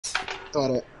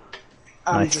Got it.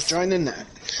 I'm Nice. just joining now.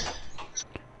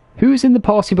 Who's in the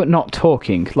party but not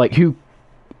talking? Like, who...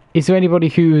 Is there anybody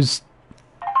who's...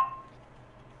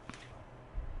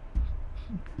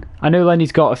 I know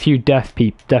Lenny's got a few deaf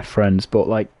friends, but,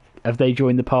 like, have they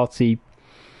joined the party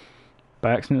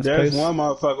by accident, I There's suppose? one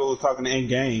motherfucker who was talking in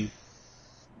game.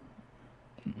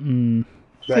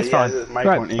 It's fine.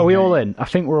 Right, are we all in? I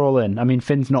think we're all in. I mean,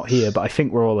 Finn's not here, but I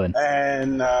think we're all in.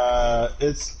 And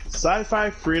it's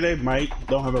Sci-Fi Friday Mike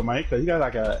don't have a mic because he got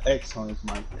like a X on his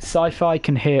mic. Sci-Fi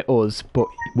can hear us, but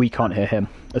we can't hear him,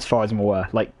 as far as I'm aware.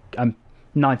 Like, I'm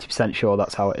 90% sure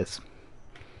that's how it is.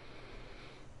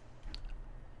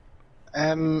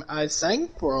 I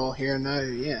think we're all here now,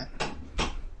 yeah.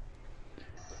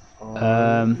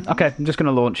 Okay, I'm just going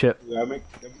to launch it. Yeah, make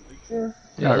sure.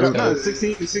 Yeah, No, let's it's go.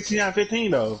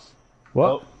 69-15 though.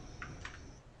 What?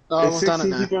 Oh, It's we've done it 16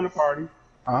 now. people in the party.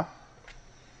 Huh?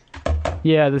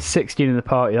 Yeah, there's 16 in the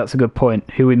party. That's a good point.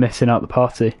 Who are we missing out the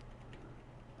party?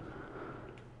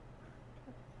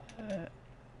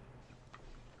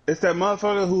 It's that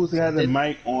motherfucker who has a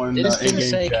mic on Didn't Finn in-game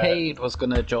say chat. Cade was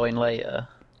gonna join later?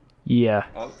 Yeah.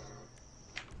 Oh,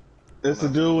 It's the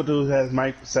dude who has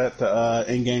mic set to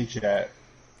in-game chat.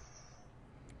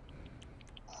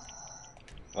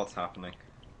 what's happening?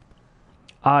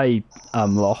 I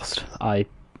am lost. I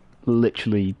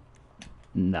literally...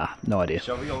 Nah, no idea.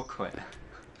 Shall we all quit?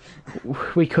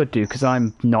 We could do, because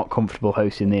I'm not comfortable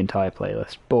hosting the entire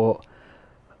playlist, but...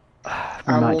 We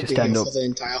I might won't just be end here up... for the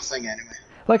entire thing anyway.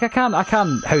 Like, I can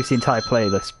host the entire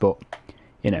playlist, but,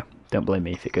 you know, don't blame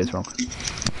me if it goes wrong.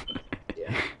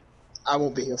 I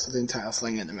won't be here for the entire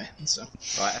thing anyway, so...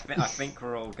 Right, I think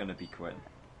we're all gonna be quitting.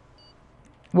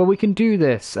 Well, we can do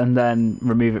this and then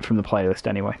remove it from the playlist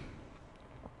anyway.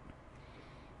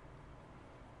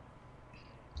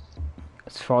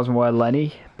 As far as I'm aware,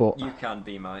 Lenny, but... You can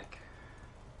be Mike.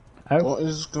 Oh, What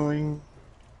is going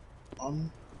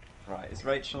on? Right, is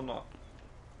Rachel not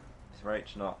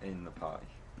in the party?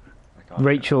 I can't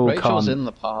Rachel Rachel's can't... in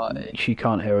the party. She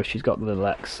can't hear us, she's got the little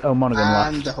X. Oh, Monaghan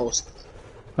And left. the host.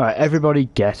 Alright, everybody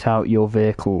get out your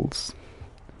vehicles.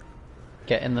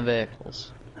 Get in the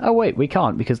vehicles. Oh wait, we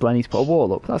can't because Lenny's put a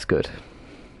wall up, that's good.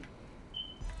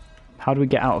 How do we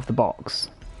get out of the box?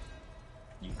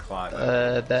 You climb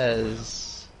over.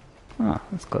 There's... Ah,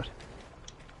 that's good.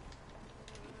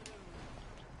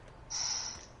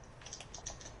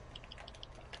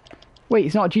 Wait,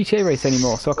 it's not a GTA race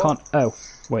anymore, so I can't... Oh,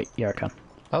 wait, yeah I can.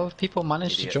 How have people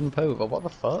managed Idiot. to jump over? What the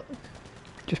fuck?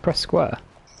 Just press square.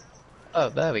 Oh,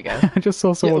 there we go. I just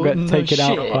saw someone Yeah, get no taken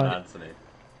out shit. Come on, by... Anthony.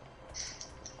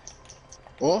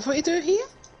 What have we do here?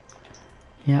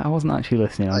 Yeah, I wasn't actually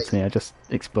listening, Anthony, I just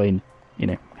explained, you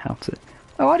know, how to...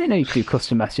 Oh, I didn't know you could do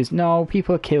custom messages. No,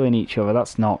 people are killing each other,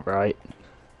 that's not right.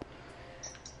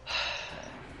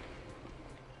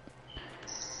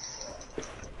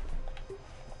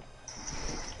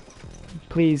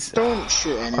 Please... Don't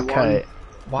shoot anyone. Okay,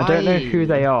 Why? I don't know who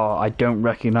they are, I don't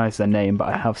recognise their name, but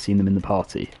I have seen them in the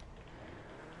party.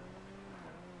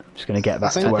 I'm just going to get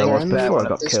back I to think where I they're was in before I the-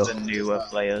 got this killed. The newer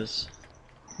players.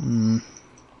 Mm,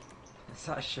 Is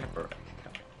that a shipwreck?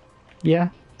 yeah?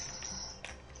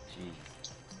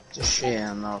 Jeez. Just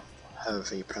Cheyenne, or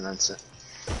however you pronounce it.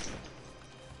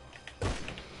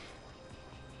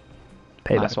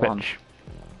 Payback, Nice one. bitch.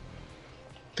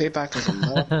 Payback is a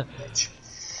more bitch.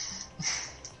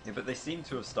 Yeah, but they seem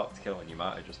to have stopped killing. You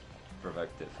might have just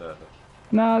provoked it further.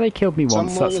 No, they killed me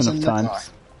once, Someone that's was enough in the times. car.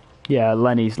 Yeah,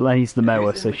 Lenny's the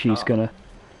mower, Who's in so the she's car? gonna...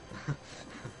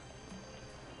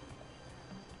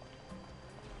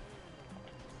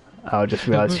 Oh, I just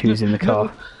realised who's in the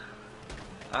car.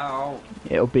 Ow!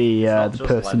 It'll be It's not the just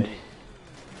person... Lenny.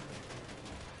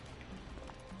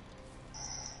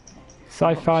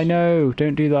 Sci-fi, no,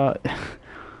 don't do that.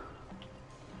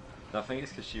 No, I think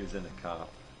it's because she was in a car.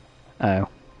 Oh.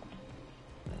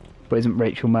 But isn't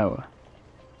Rachel mower?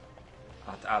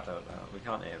 I don't know. We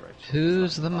can't hear Rachel. Who's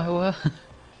It's the like- mower?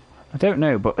 I don't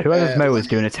know, but whoever's mower's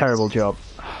doing a Lenny. terrible job.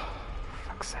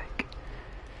 Fuck's sake.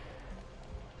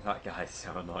 That guy's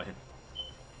so annoying.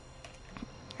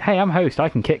 Hey, I'm host, I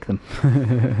can kick them.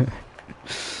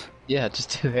 Yeah,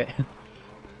 just do it.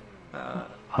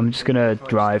 I'm just gonna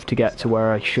drive to get to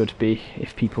where I should be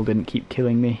if people didn't keep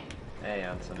killing me. Hey,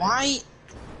 Anthony. Why?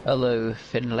 Hello,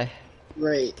 Finley.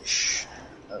 Right.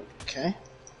 Okay.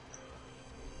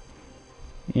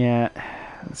 Yeah,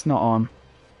 it's not on.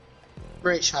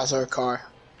 Rach has her car.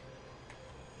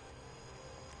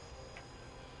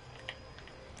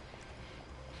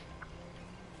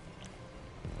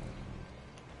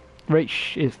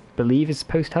 Rach, is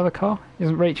supposed to have a car?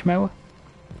 Isn't Rach mower?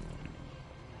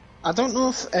 I don't know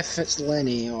if it's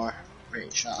Lenny or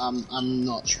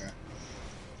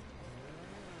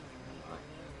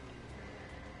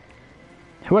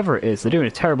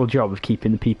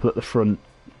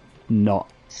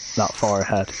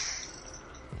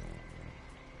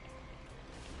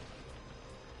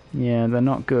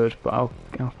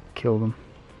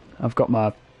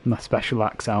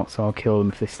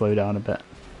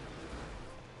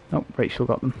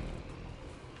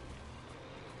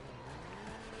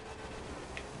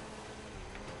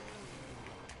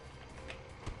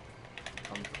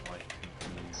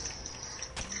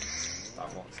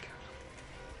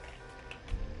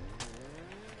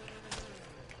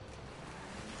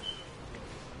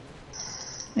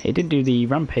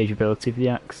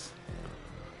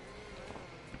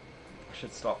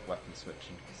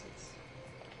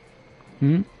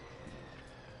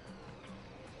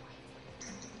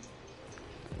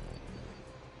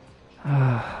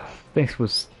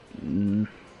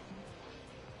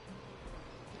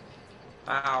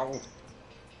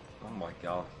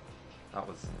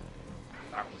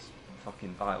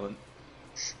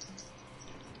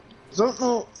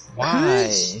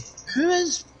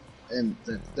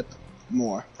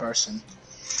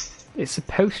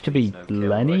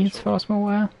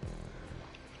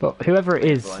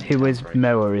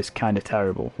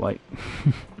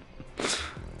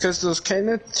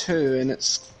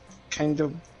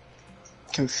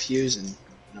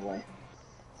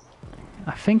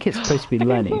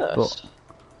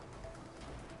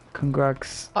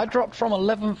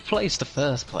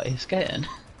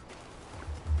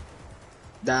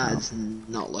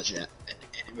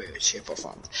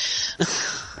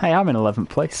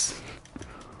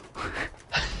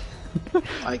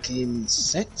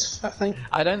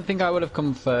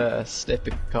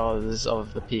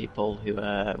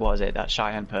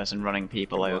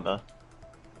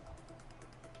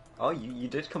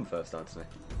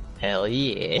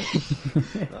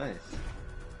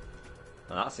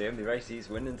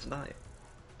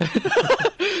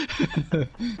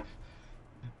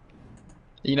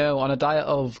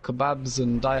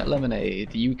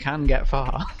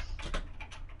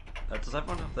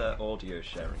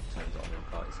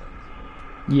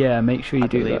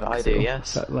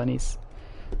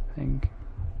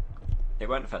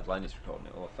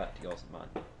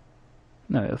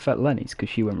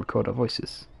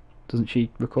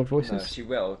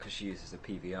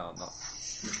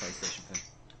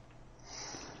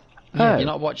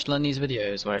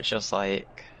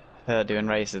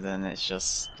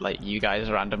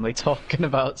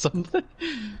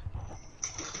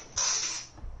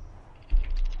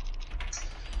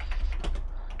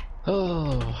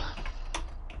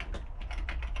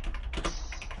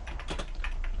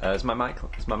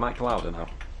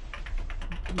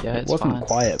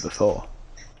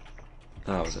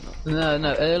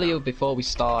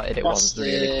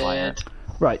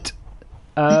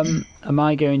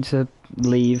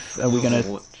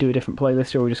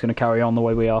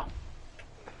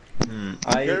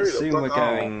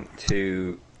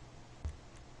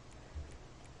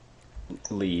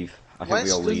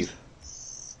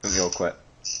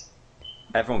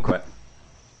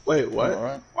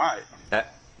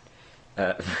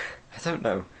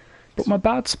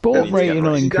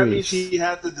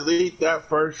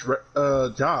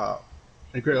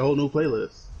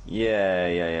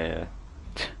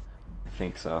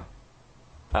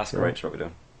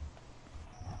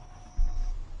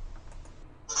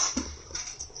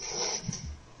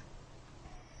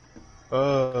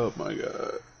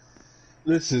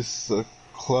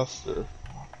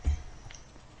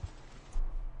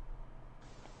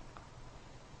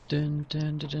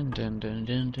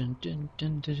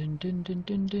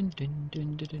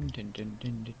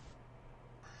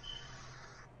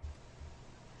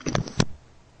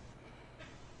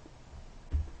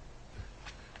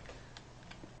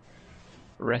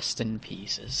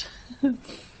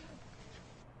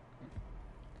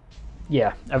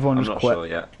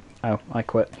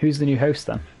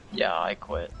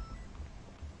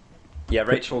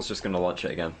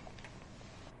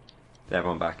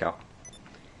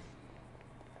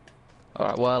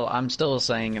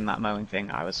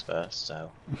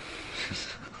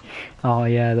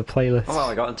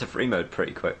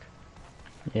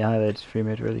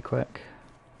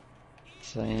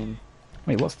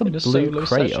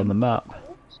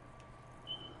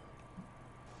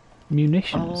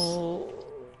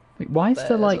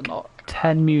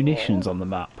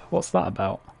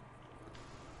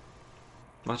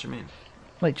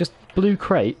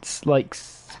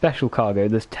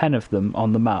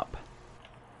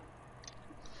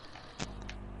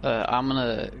I'm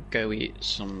gonna go eat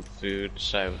some food,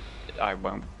 so I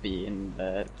won't be in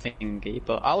the thingy,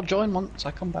 but I'll join once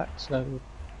I come back, so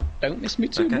don't miss me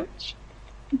too Okay. much.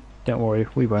 Don't worry,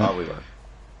 we won't. Oh, we won't.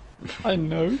 I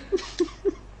know.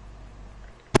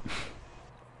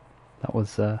 That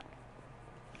was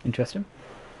interesting.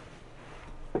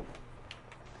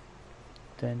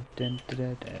 Dun, dun, dun,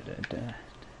 dun, dun, dun, dun.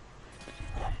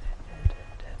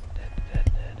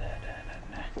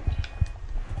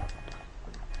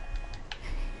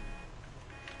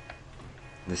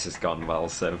 This has gone well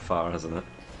so far, hasn't it?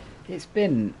 It's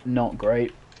been not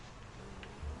great,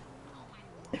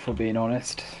 if we're being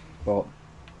honest, but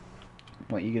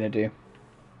what are you going to do?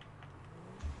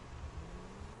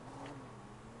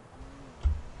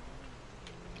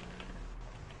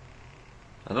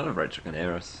 I don't know if Rachel can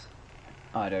hear us.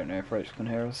 I don't know if Rachel can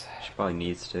hear us. She probably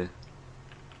needs to.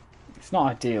 It's not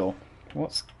ideal.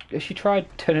 Has she tried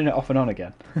turning it off and on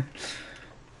again?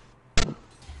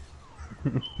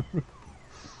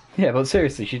 Yeah, but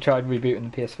seriously, she tried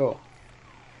rebooting the PS4.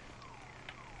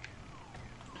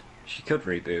 She could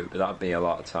reboot, but that'd be a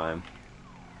lot of time.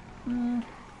 And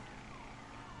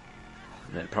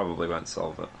it probably won't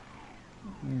solve it.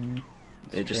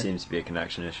 It just true. seems to be a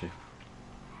connection issue.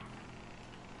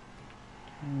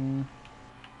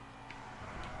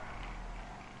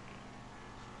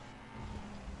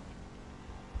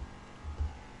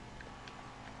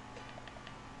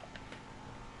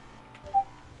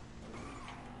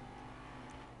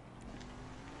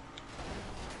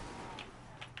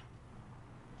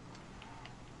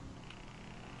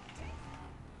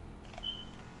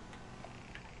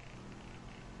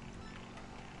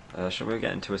 Shall we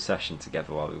get into a session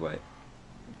together while we wait?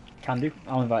 Can do.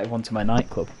 I'll invite everyone to my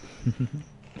nightclub. Do you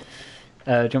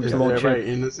want me Is to launch everybody it?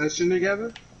 in the session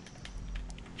together?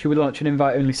 Should we launch an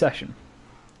invite-only session?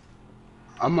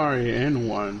 I'm already in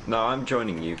one. No, I'm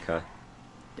joining you, Kai.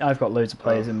 I've got loads of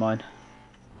players in mine.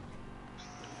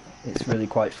 It's really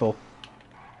quite full.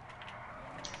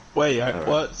 Wait, Alright.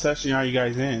 what session are you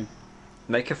guys in?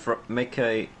 Make a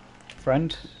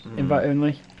Friend?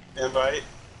 Invite-only? Invite?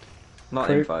 not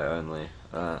Crew. invite only.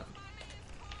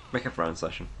 Make a friend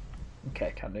session.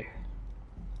 Okay, can do.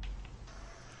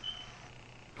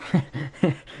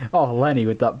 Oh, Lenny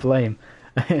with that blame.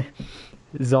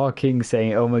 Czar King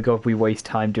saying, "Oh my god, we waste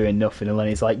time doing nothing," and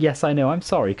Lenny's like, "Yes, I know. I'm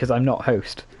sorry because I'm not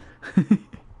host."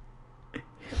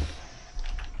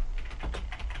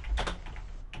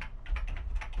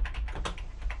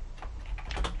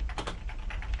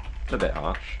 It's a bit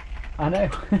harsh. I know.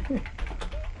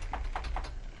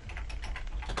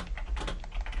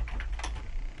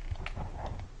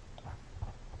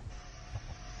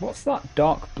 What's that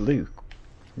dark blue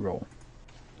roll?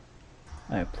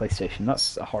 Oh, PlayStation.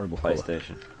 That's a horrible colour.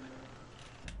 PlayStation.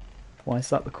 Why is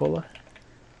that the colour?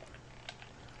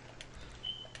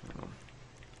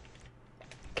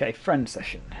 Okay, friend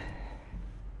session.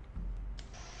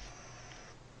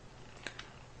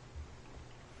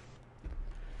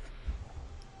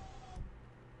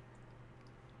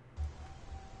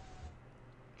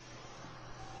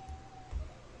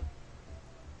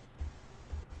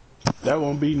 That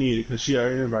won't be needed because she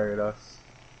already invited us.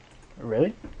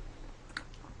 Really?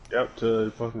 Yep, to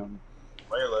the fucking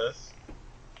playlist.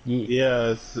 Yeah.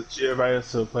 Yes, she invited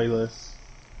us to a playlist.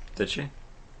 Did she?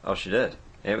 Oh, she did.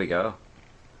 Here we go.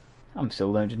 I'm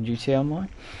still loading GTA Online.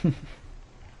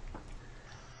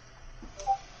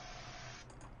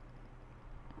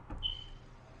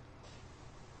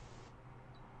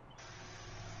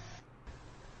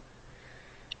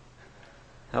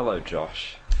 Hello,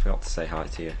 Josh. I forgot to say hi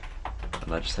to you.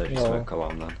 And I just heard you Hello. smoke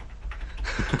alarm then.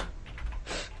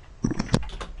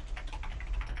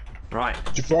 Right.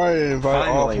 She probably invited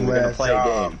all Finally, from we're gonna last play a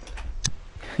job.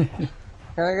 game. Can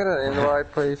I get an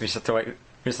invite, please? We just have to wait. We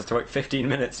just have to wait 15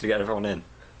 minutes to get everyone in.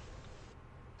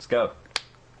 Let's go.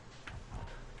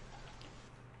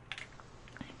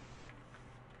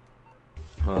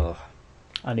 Oh,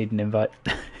 I need an invite.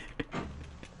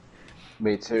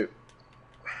 Me too.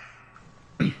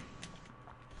 I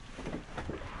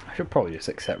should probably just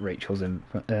accept Rachel's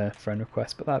friend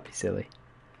request, but that'd be silly.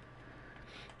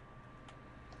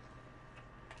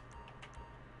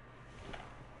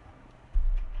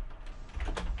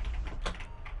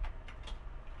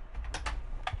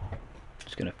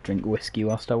 Just gonna drink whiskey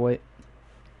whilst I wait.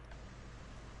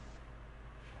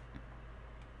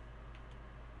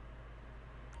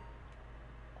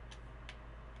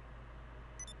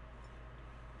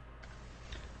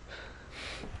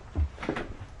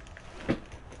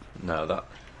 no, that.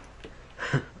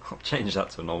 I'll change that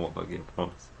to a normal buggy, I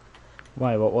promise.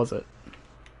 Why? What was it?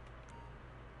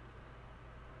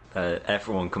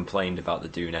 everyone complained about the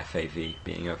Dune FAV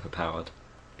being overpowered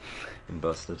and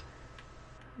busted.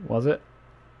 Was it?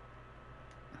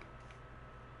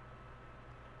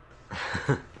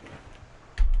 I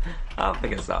don't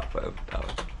think it's that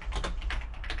overpowered.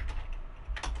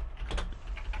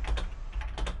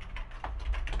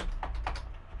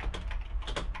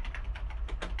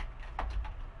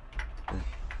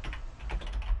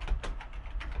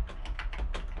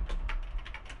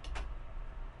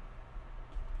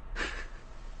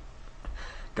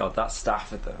 God, that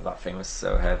Stafford though, that thing was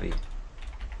so heavy.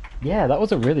 Yeah, that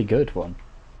was a really good one.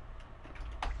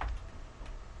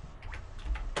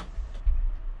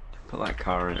 Put that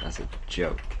car in as a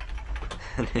joke.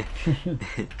 And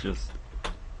it just...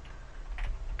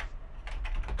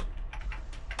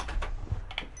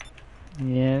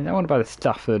 Yeah, I want to buy the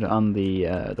Stafford and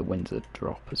the Windsor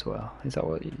drop as well. Is that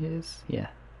what it is? Yeah,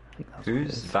 I think that's what it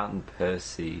Who's is. Van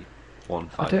Persie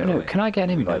 1508? I don't know. Can I get an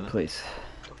Do we know invite, that? please?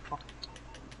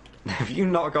 Have you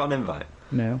not got an invite?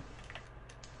 No.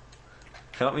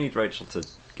 I feel like we need Rachel to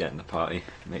get in the party.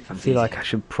 Make I things feel like easier. I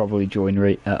should probably join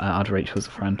add Rachel as a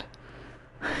friend.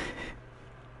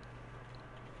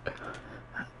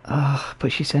 Ah,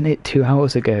 but she sent it 2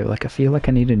 hours ago. Like, I feel like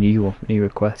I need a new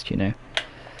request, you know.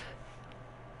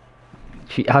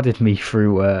 She added me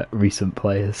through recent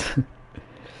players.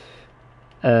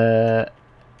 Hold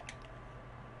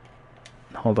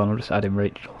on, I'll just add in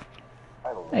Rachel.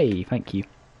 Hey, thank you.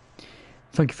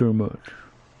 Thank you very much.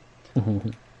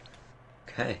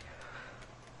 Okay.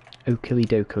 Okily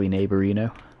dokily neighbour, you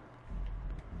know.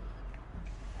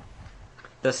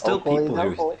 There's still Hopefully, people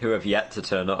hopefully. who have yet to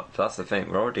turn up. That's the thing.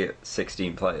 We're already at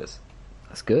 16 players.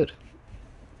 That's good.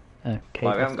 Okay,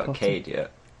 Like, we haven't got Cade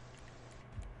yet.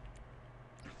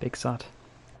 Big sad.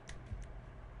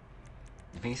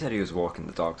 I think he said he was walking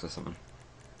the dogs or something.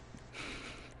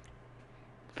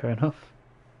 Fair enough.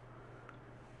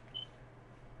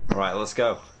 Right, let's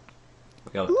go.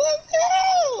 We got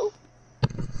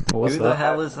What was Who that? the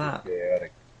hell is that?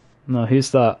 No, who's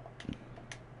that?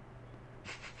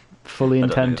 Fully I don't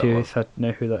know intend who that to was. if I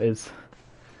know who that is.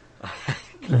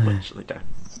 Literally don't.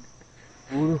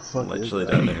 Who the fuck Literally is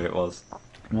don't know who it was.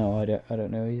 No, I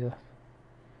don't know either.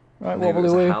 Right, Maybe it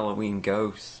was wobbly a woo. Halloween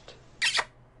ghost.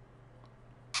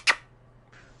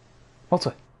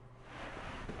 Walter.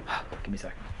 Give me a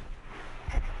second.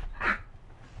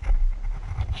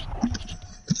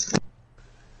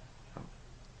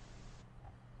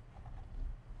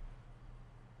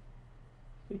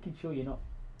 Making sure you're not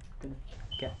gonna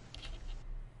get.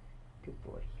 Good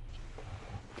boy.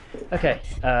 Okay,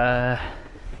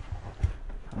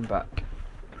 I'm back.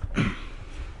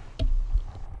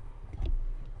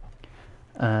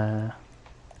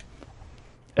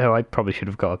 Oh, I probably should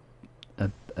have got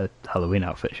a Halloween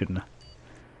outfit, shouldn't I?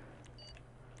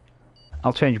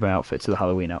 I'll change my outfit to the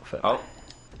Halloween outfit. Oh.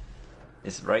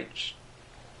 It's Rach.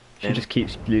 She in. just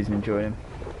keeps losing and joining.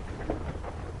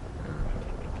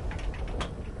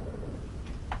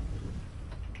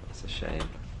 That's a shame.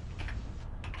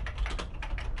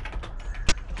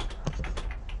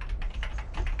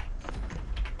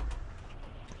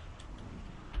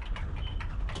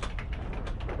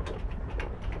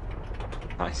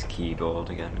 Nice keyboard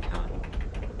again, Cat.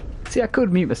 See, I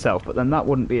could mute myself, but then that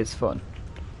wouldn't be as fun.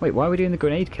 Wait, why are we doing the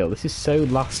grenade kill? This is so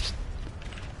last...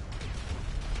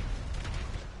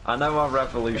 I know I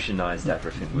revolutionised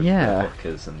everything with Yeah. the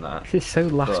hookers and that. This is so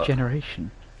last But- generation.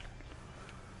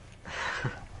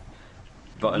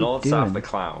 But in you order to have doing? the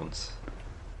clowns,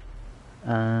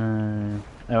 Oh,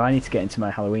 I need to get into my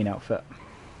Halloween outfit.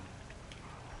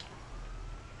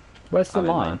 Where's the I'm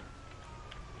in line? mine.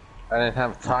 I didn't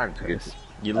have time to get.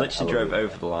 You literally drove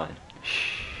over the line.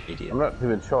 Idiot. I'm not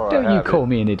even sure. Don't I you have call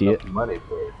me an idiot. enough money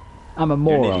for it. I'm a You're an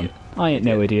moron. idiot. I ain't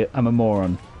no idiot. I'm a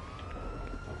moron.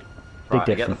 Big Right, I get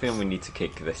the difference. feeling we need to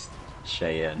kick this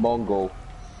Cheyenne. Mongol.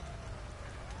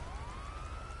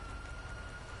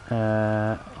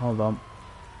 Hold on.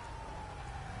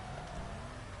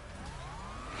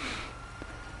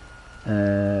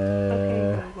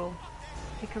 Okay, Google.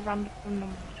 Pick a random number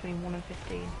between 1 and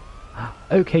 15.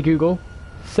 Okay, Google.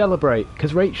 Celebrate,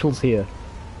 because Rachel's here.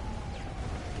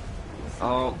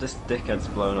 Oh, this dickhead's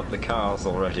blown up the cars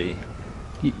already.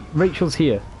 Rachel's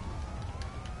here.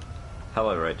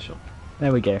 Hello, Rachel.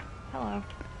 There we go. Hello.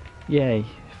 Yay.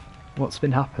 What's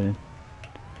been happening?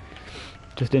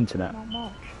 Just internet. Not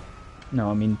much.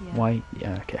 No, I mean, Yeah. why?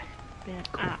 Yeah, okay. Been an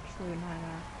absolute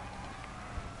nightmare.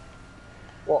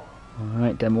 What?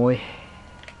 Alright, Demoy.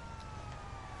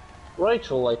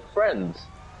 Rachel, like friends.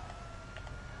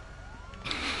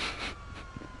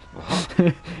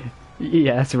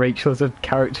 Yes, Rachel's a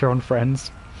character on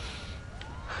Friends.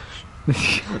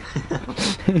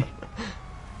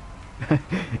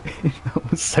 That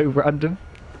was so random.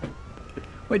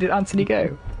 Where did Anthony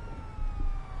go?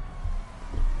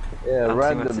 Yeah, Anthony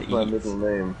random went to for my eat. middle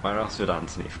name. Where else would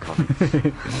Anthony have gone?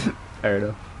 Fair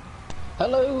enough.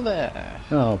 Hello there.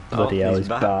 Oh, bloody hell, he's he's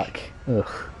back. back.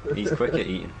 Ugh. He's quick at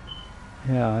eating.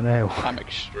 Yeah, I know. I'm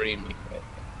extremely quick.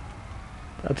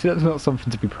 That's not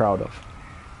something to be proud of.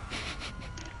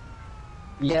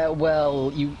 Yeah,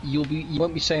 well, you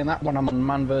won't be saying that when I'm on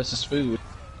Man vs Food.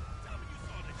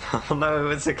 Oh no,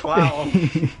 it's a clown!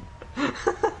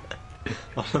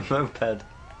 On a moped.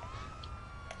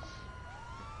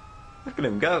 Look at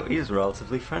him go, he's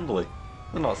relatively friendly.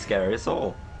 They're not scary at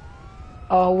all.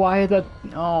 Oh, why are the...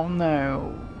 Oh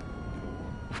no.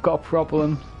 We've got a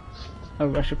problem.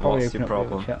 Oh, I should probably What's open your up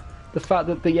problem? the chat. The fact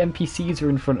that the NPCs are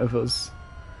in front of us.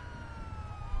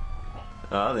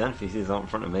 The NPCs aren't in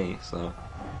front of me, so...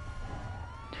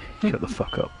 Shut the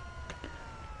fuck up.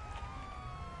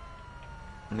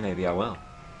 Maybe I will.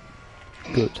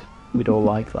 Good. We'd all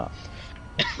like that.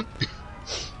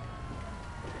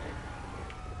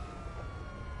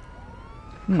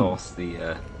 Of course,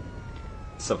 the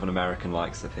Southern American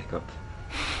likes to pick up.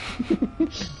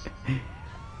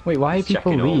 Wait, why are He's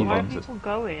people checking all the leaving? Why are boxes. people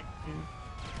going?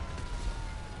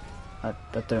 I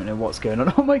don't know what's going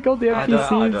on. Oh my god, the I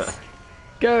NPCs! don't-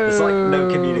 Go! There's like no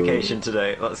communication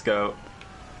today, let's go.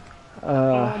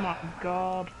 Oh my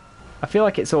god. I feel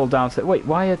like it's all down to... Wait,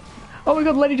 why are... Oh my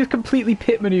god, Lenny just completely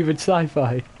pit maneuvered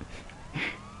sci-fi.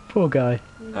 Poor guy.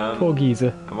 Poor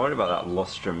geezer. I'm worried about that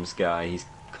Lustrum's guy, he's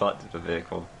collected a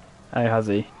vehicle. Oh, has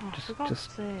he? Oh, for God's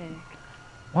sake.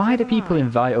 Why do Never people mind.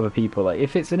 invite other people? Like,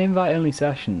 if it's an invite-only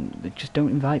session, they just don't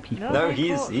invite people. No, they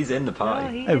he's caught- he's in the No,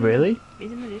 party. he's Oh, in really?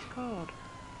 He's in the Discord.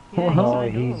 What? Yeah, Oh,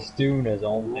 he's signed he's up. doing his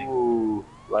own thing. Ooh,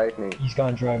 lightning. He's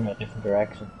gonna drive in a different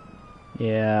direction.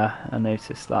 Yeah, I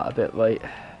noticed that a bit late.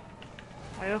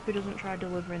 I hope he doesn't try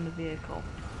delivering the vehicle.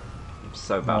 I'm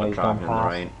so bad No, at he's driving gone in the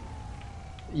past. rain.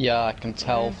 Yeah, I can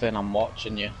tell, Finn, I'm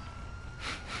watching you.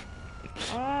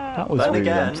 Ah, That was Then rude,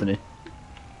 again- Anthony.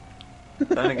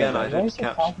 Then again, I Why did is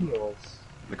there catch fagios?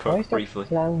 the Why crook is there briefly.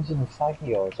 clowns and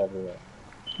fagios everywhere?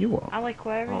 You what? Alec,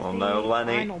 where is Oh, the no,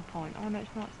 Lenny. final point? Oh no, it's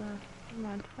not there. Never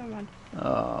mind, never mind.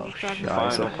 Oh, He's driving shit.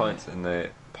 fast. Final points in the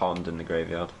pond in the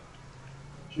graveyard.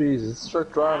 Jesus,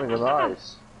 start driving on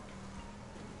ice.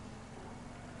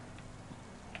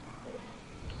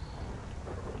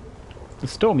 The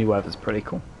stormy weather's pretty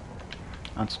cool.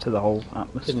 Adds to the whole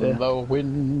atmosphere. In the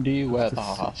windy weather,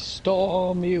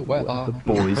 stormy The weather.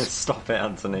 boys. Stop it,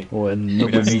 Anthony. When the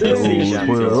We don't wind need to see blows, shanties,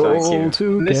 we're thank you. all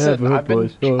together, Listen, I've been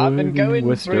boys. going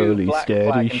Westerly, through Black steady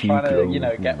Flag and she trying to,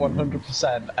 goes. get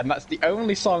 100%, and that's the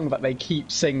only song that they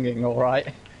keep singing, alright?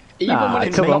 Even Ah, when You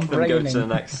it's can come make not them go raining. to the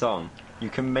next song. You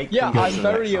can make Yeah, them go I'm to the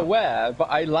next very song. aware, but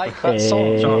I like that song.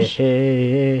 Hey, Josh.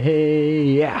 hey, hey,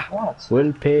 yeah. What?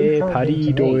 We'll pay Who turned Paddy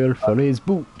into me? Doyle for his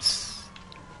boots.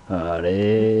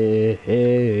 Hey,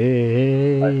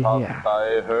 hey, I thought yeah.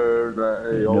 I heard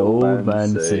an An old man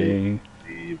say, sing.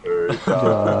 "Leave her,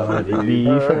 Johnny, Johnny,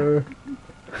 leave her.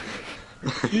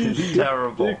 It's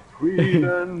terrible. The queen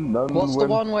and none What's the went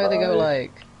one where they go by."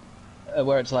 like,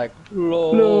 where it's like,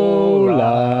 Lowland,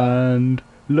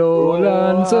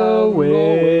 lowlands away.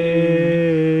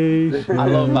 I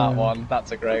love that one.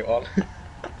 That's a great one.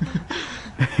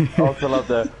 Also love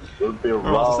the "Be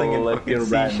also singing roll fucking your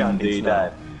sea shanties now.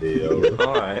 dandy-o."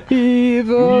 Alright.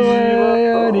 Evil way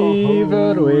and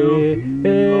evil way,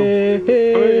 hey,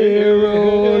 hey,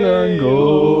 roll and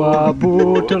go. I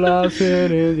put the last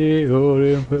in the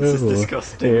old This is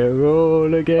disgusting. Hey,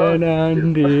 roll again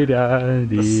and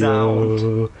The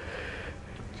sound.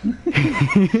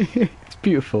 It's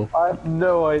beautiful. I have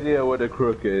no idea what a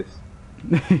crook is.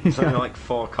 There's only like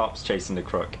 4 cops chasing the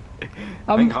crook.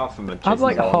 I think half of them are chasing I'm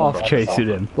like the half crook. chasing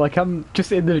him. Like I'm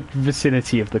just in the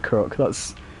vicinity of the crook.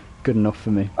 That's good enough for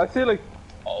me. I feel like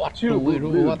What Two do we do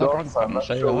blue with a dots, I'm drunken not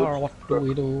sure sailor? which What do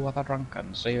we do with a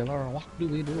drunken sailor? What do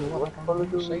we do with a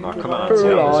drunken Oh, sailor? come on,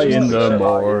 Early Anthony. in the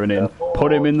morning,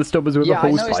 put him in the stubbers with a Yeah, I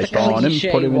hose know it's pipe the on him.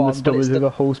 cliche Put him in one, the but stubbers it's with the a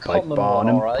hose pipe common on one,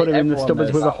 him. alright? Put him in the Everyone stubbers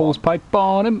knows with a that hose one. pipe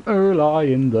on him.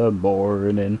 Early in the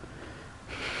morning.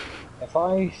 If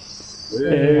I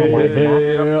Hey,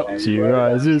 hey, up she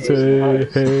rises, hey,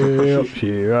 hey, up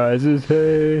she rises,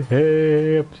 hey,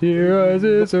 hey, up she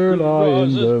rises, early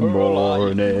in the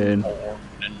morning.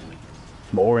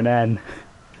 Morning.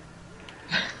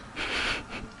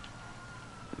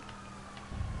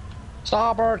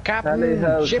 Starboard, Tally Captain!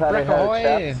 ho, Shipwreck tally ho,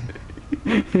 ahoy!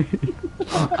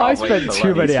 I wait spent for too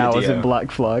many Lenny's hours video. in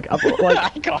Black Flag. I thought, like, I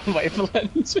can't wait for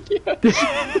Lenny's video.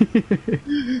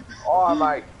 oh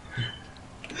mate,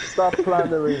 Stop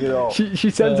plundering it all. She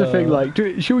sends a thing like,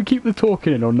 should we keep the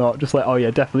talking in or not? Just like, oh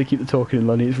yeah, definitely keep the talking in,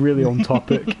 Lenny. It's really on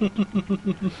topic.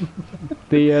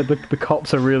 The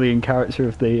cops are really in character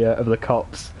of the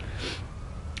cops.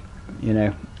 You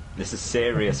know. This is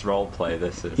serious roleplay.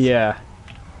 This is. Yeah.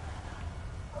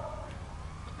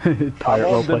 Pirate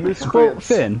roleplay. Well,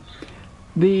 Finn,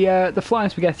 the flying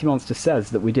spaghetti monster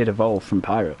says that we did evolve from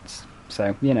pirates.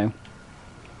 So you know.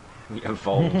 We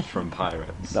evolved from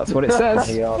pirates. That's what it says.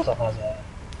 He also has a...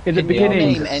 In the Can you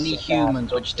beginning. name any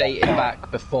humans which dated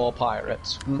back before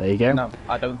pirates? There you go. No,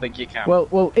 I don't think you can.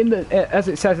 Well, in the as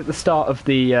it says at the start of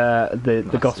the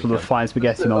Gospel of the Flying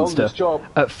Spaghetti Monster,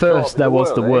 at first there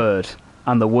was the word,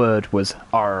 and the word was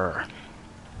R.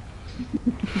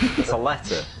 It's a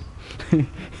letter.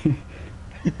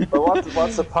 But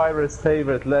what's a pirate's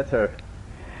favourite letter?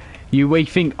 You may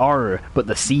think R, but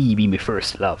the sea be my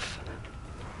first love.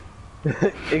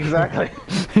 Exactly.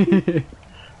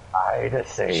 I the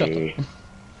sea. Shut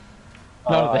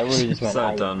up. I really just went,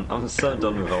 So done. I'm so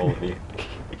done with all of you.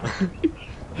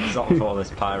 Stop with all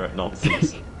this pirate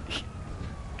nonsense.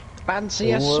 Fancy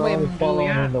a We're swim, only do following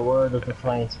ya? the word of the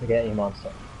flying spaghetti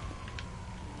monster.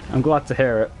 I'm glad to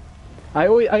hear it. I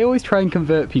always try and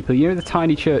convert people. You know the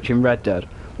tiny church in Red Dead?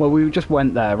 Well, we just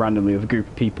went there randomly with a group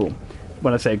of people.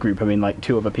 When I say group, I mean like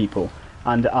 2 other people.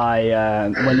 And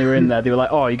when they were in there, they were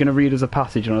like, "Oh, you're going to read us a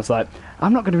passage?" And I was like,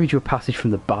 "I'm not going to read you a passage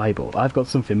from the Bible. I've got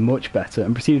something much better."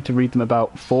 And proceeded to read them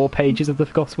about 4 pages of the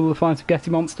Gospel of the Flying Spaghetti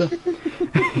Monster.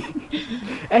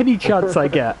 Any chance I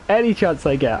get, I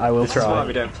will This is why try.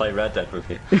 we don't play Red Dead with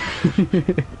you.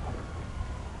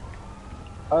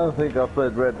 I don't think I've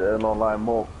played Red Dead Online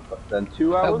more than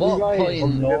 2 At hours. what guys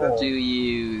point know. do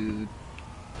you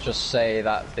just say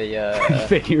that the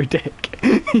Finn, you're a dick.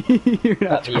 You're an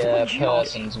that actual- the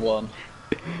person's won?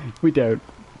 We don't.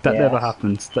 That Yes. never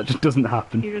happens. That just doesn't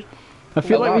happen. You just I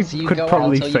feel Well, like lads, we you could go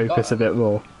probably out till you focus got a bit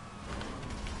more.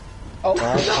 Oh, I'm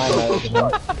out of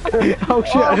them. Oh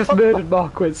shit, I just murdered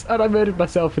Marquis, and I murdered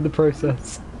myself in the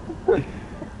process. The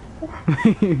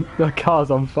car's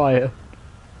on fire.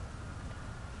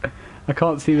 I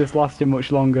can't see this lasting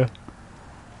much longer.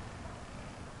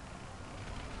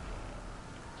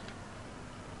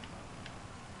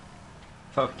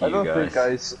 Fuck you I don't guys. think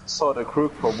I saw the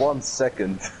crook for 1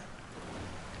 second.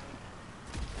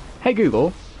 Hey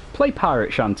Google, play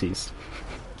pirate shanties.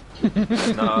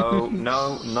 No,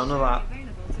 none of that.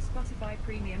 Available to Spotify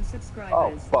Premium subscribers.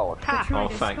 Oh, bollocks. Try Oh,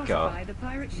 to thank Spotify God. the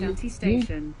Pirate Shanty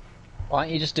Station. why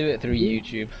don't you just do it through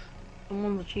YouTube?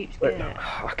 someone's a cheapskate. Wait,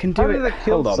 I can do How it. did I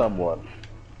kill Hold on. someone?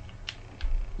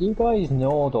 You guys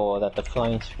know though that the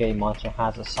flying spaghetti monster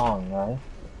has a song, right?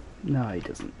 No, he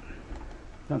doesn't.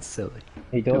 That's silly.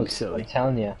 He Don't be does. silly. I'm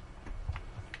telling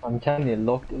you.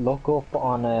 Look up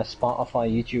on Spotify,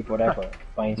 YouTube, whatever.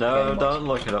 Flying No, Spaghetti don't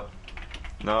look it up.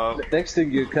 No. The next thing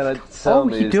you cannot tell Oh,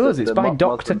 me he is does, that it's the by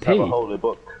Dr. Muslims have P. a holy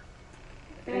book.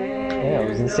 Monster. Yeah, it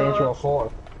was in Saints Row 4.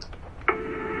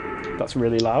 That's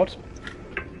really loud.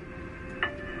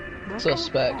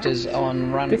 Suspect is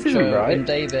on This isn't Rancho right. in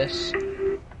Davis,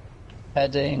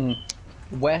 heading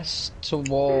west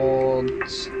towards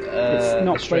It's the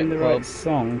not strip playing the club. right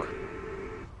song.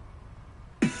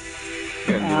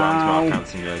 Getting new landmark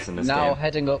counting in this Now game.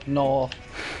 heading up north.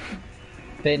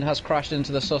 Finn has crashed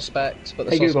into the suspect, but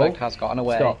the Hey, Google, suspect has gotten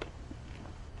away. Stop.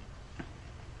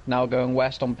 Now going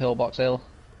west on Pillbox Hill.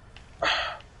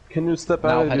 Can you step Now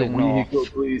out of your heading north. vehicle,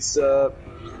 please? Okay,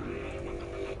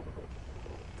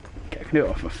 I can do it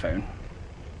off my phone.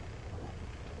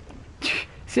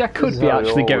 See, I could be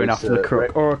actually going after the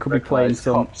crook, or I could be playing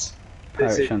some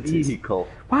pirate shanties. Vehicle.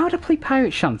 Why would I play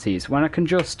pirate shanties when I can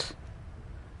just...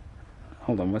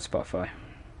 Hold on, where's Spotify?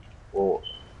 Or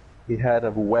he had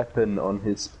a weapon on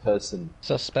his person.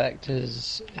 Suspect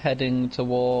is heading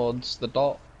towards the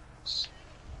docks.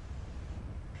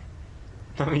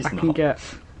 No, he's I not. can get...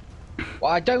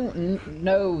 Well, I don't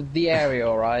know the area,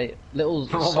 alright? Little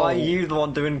Well, soul. why are you the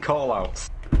one doing call-outs?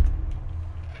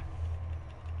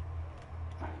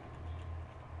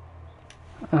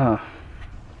 Ah,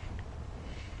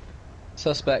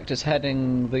 Suspect is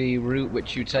heading the route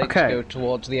which you take Okay. to go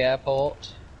towards the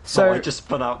airport. So I so... just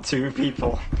spun out 2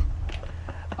 people.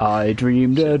 I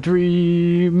dreamed a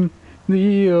dream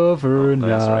the other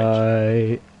that's right.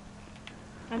 night.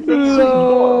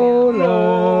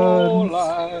 Lowlands,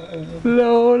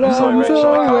 I'm sorry, lowlands Rachel,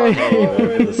 I away. can't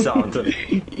hear the sound of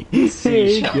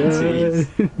sea shanties.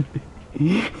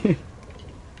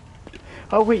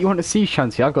 Oh wait, you want a sea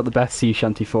shanty? I've got the best sea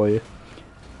shanty for you.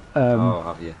 Oh,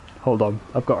 have you? Hold on,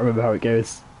 I've got to remember how it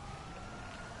goes.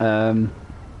 I've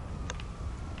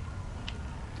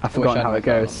forgotten how it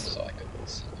goes.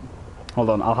 Hold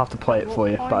on, I'll have to play it for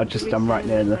you, but I'm right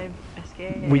near the...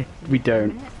 We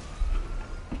don't.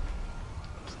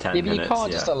 It's 10 Yeah, but you minutes,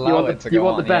 can't yeah. just allow it to go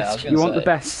on. You want the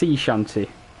best sea shanty.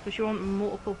 Because you want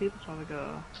multiple people to have a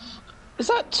go. Is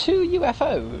that 2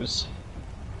 UFOs?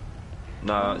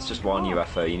 No, it's just one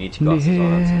UFO. You need your glasses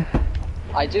on. That's it.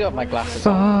 I do have my glasses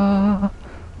on.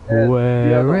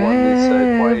 Wherever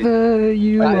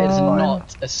you That are, is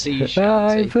not a sea I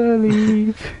shanty.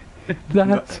 believe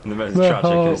that The most my tragic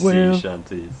heart of sea will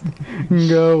shanties.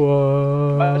 go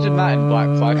on. Imagine that in Black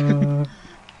Flag.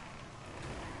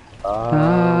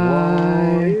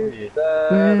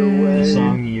 The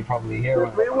song you probably hear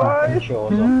when the Kraken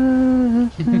shows up.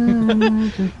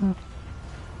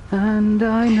 And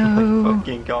I know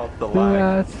Fucking god, the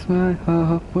lag. that my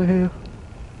heart will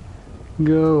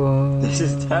go on. This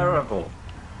is terrible.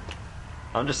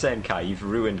 I'm just saying, Kai, you've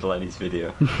ruined Lenny's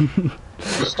video.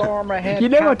 Storm ahead. You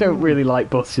know I don't really like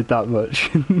Busted that much.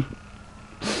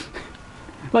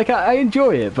 Like, I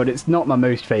enjoy it, but it's not my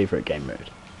most favourite game mode.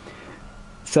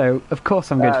 So, of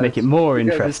course I'm going to make it more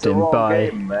interesting by...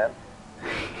 Game, man.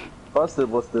 Busted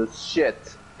was the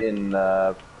shit in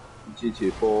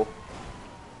GTA 4.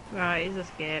 Right, he's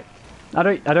escaped. I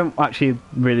don't actually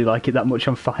really like it that much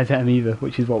on 5M either,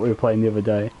 which is what we were playing the other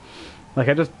day. Like,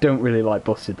 I just don't really like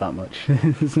Busted that much.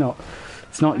 It's not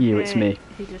you, it's me.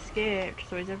 He's escaped,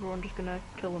 so is everyone just gonna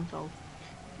kill themselves?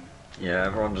 Yeah,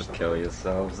 everyone just kill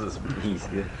yourselves. It's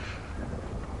easier.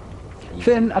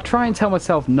 Finn, I try and tell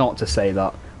myself not to say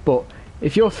that, but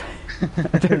if you're...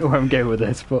 I don't know where I'm going with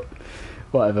this, but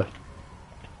whatever.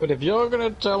 But if you're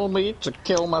gonna tell me to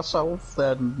kill myself,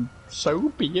 then so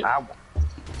be it. Ow.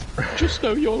 Just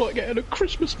know you're not getting a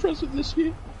Christmas present this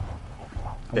year.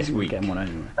 This week. Getting one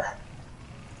anyway.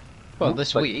 Well,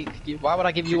 this week? Why would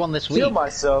I give you one this week? Kill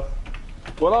myself.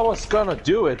 Well, I was gonna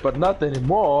do it, but not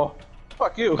anymore.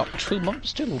 Fuck you. Got 2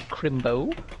 months till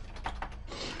Crimbo.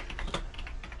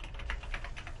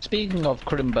 Speaking of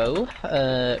Crimbo,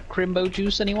 Crimbo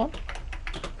juice, anyone?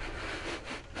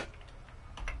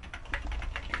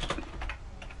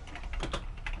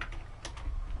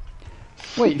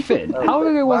 Wait, Finn, how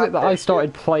long ago was it that I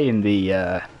started playing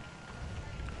the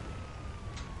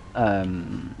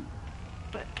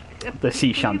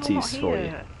sea shanties for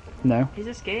you? No? He's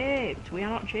escaped. We are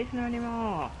not chasing her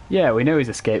anymore. Yeah, we know he's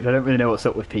escaped. I don't really know what's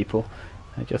up with people.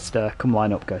 I just, come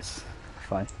line up, guys.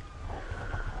 Fine.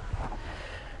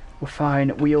 We're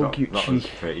fine. We all That was Gucci.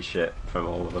 pretty shit from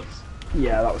all of us.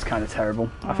 Yeah, that was kind of terrible.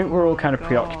 I think we're all kind of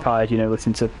preoccupied, you know,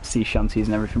 listening to sea shanties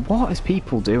and everything. What is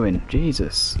people doing?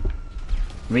 Jesus.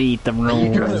 Read the Are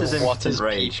you dressed rules. as What is Instant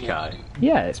Rage, Kai?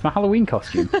 Yeah, it's my Halloween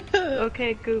costume.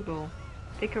 Okay, Google.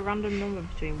 Pick a random number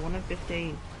between 1 and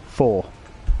 15. 4.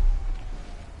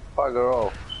 Bugger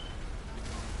off.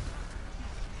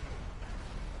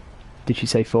 Did she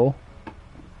say 4?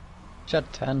 She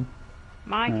had 10.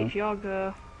 Mike, it's your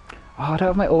go. Oh, I don't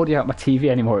have my audio out my TV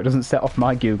anymore. It doesn't set off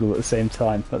my Google at the same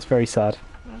time. That's very sad.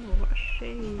 Oh, what a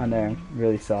shame. I know,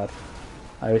 really sad.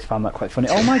 I always found that quite funny.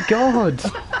 Oh my god!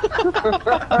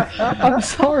 I'm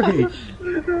sorry!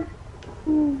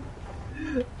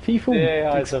 People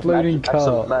exploding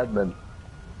car. Madman.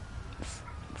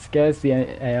 Scares the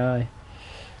AI.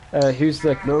 Who's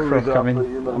the crook?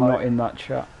 I'm not in that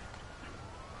chat.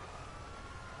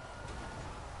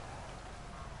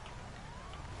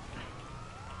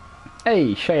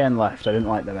 Hey, Cheyenne left. I didn't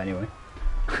like them anyway.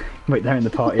 Wait, they're in the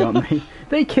party, aren't they?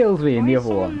 They killed me in the other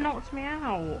Someone one. knocked me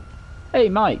out. Hey,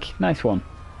 Mike. Nice one.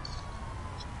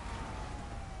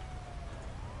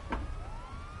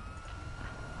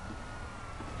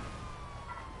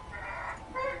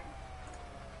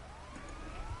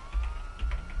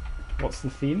 What's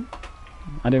the theme?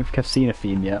 I don't think I've seen a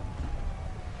theme yet.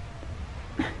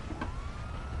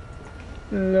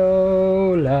 Lowland.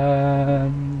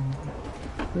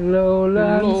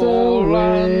 Lowlands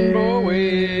away.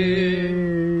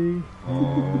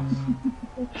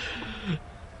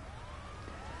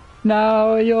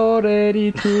 Now you're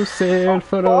ready to sail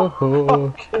for a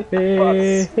hole.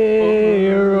 Hey,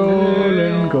 roll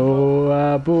and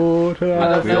go aboard. I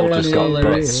don't We know all the just got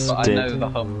lyrics, but I busted. know the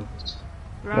hums.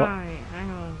 Right, hang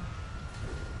on.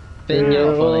 Finn,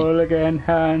 you're funny. Roll again,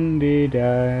 handy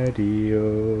daddy,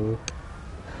 oh.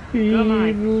 Go,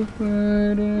 Mike. Evil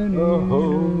burden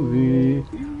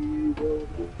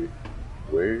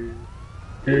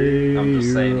I'm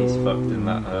just saying he's fucked in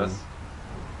that hearse.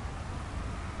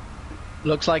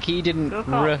 Looks like he didn't Go,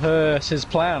 Cox. rehearse his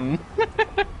plan.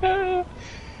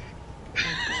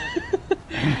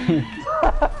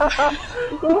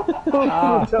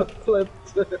 Just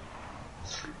flipped.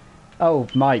 Oh,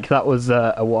 Mike, that was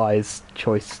a wise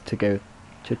choice to go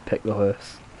to pick the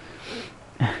horse.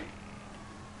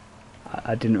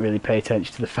 I didn't really pay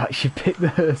attention to the fact she picked the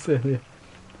hearse earlier.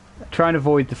 Try and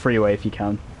avoid the freeway if you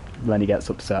can. Lenny gets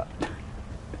upset.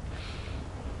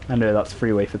 I know that's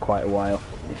freeway for quite a while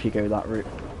if you go that route.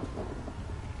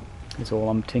 That's all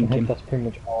I'm I think thinking. that's pretty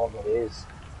much all it is.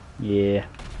 Yeah.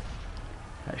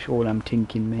 That's all I'm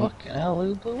thinking, mate. Fucking hell,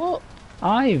 who blew up?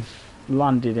 I've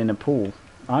landed in a pool.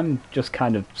 I'm just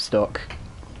kind of stuck.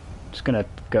 Just gonna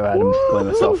go ahead and blow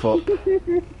myself up.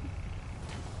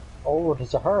 Oh,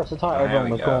 there's a hearse. I thought There everyone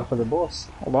we was go. going for the bus.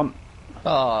 Hold on.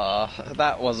 Oh,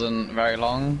 that wasn't very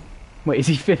long. Wait, is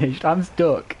he finished? I'm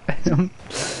stuck.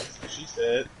 She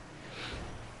said.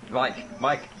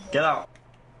 Mike, get out.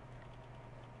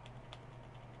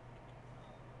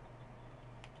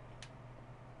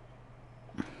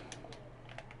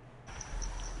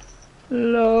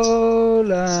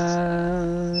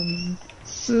 Lowland,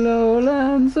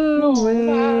 lowlands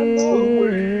away.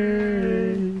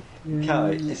 Kai,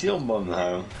 is your mum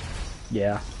home?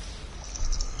 Yeah,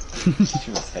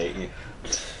 She must hate you.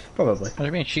 probably. What do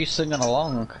you mean? She's singing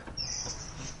along.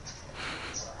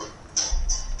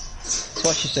 That's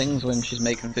what she sings when she's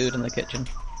making food in the kitchen.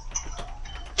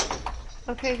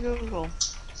 Okay, Google.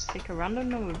 Pick a random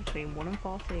number between 1 and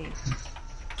 14.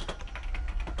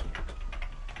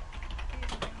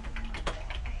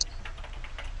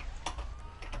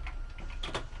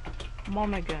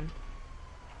 Monaghan.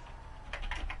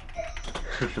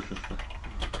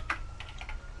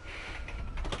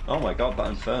 Oh my god, that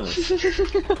infernal.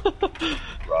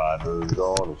 Riders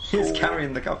on a He's sword.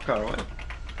 carrying the cop car away.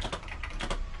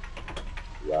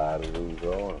 Riders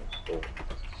on a sword.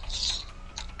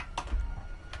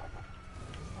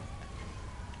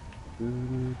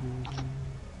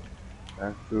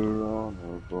 Actor on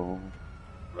a boat.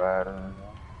 Rider on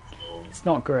a sword. It's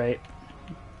not great.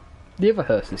 The other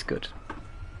hearse is good.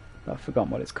 I've forgotten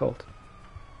what it's called.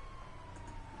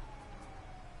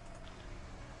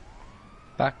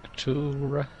 Back to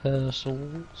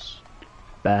rehearsals.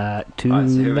 Back to Right,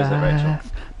 so who is it, Rachel?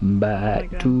 life,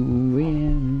 back Monaghan. to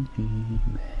win.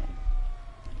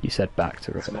 You said back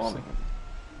to It's rehearsal. morning.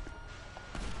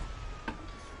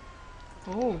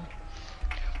 Oh.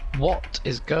 What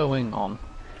is going on?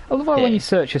 I love how when Yeah. you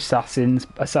search Assassin's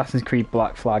Creed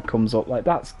Black Flag comes up, like,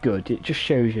 that's good. It just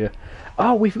shows you,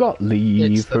 oh, we've got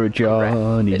leave It's the her,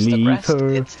 Johnny, it's the leave rest, her.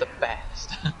 It's the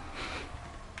best.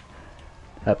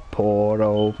 A poor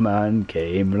old man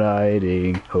came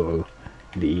riding, oh,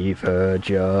 leave her,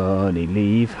 Johnny,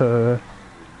 leave her.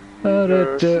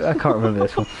 I can't remember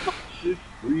this one.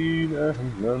 Green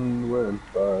and none went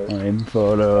by. Time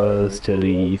for us to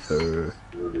leave her.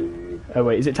 Oh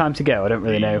wait, is it time to go? I don't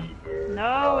really know.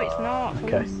 No, it's not.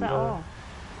 Okay. Someone set off.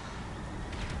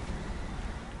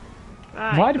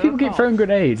 Right, Why do people keep off. throwing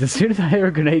grenades? As soon as I hear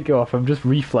a grenade go off, I'm just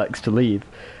reflex to leave.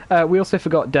 We also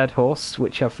forgot Dead Horse,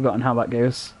 which I've forgotten how that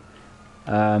goes.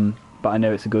 But I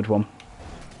know it's a good one.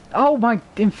 Oh my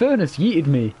Infernus yeeted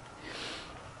me!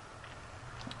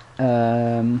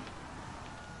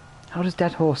 How does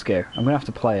Dead Horse go? I'm gonna have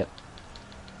to play it.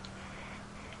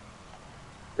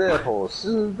 Dead Horse.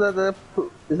 Is that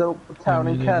a town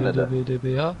in Canada?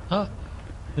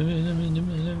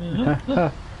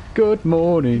 Good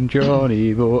morning,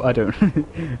 Johnny boy. I don't.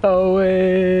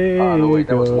 Away Oh, no, wait,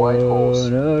 that was White Horse.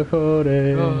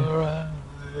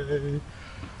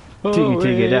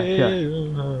 Tiggy,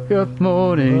 yeah. Good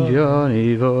morning,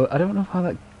 Johnny boy. I don't know how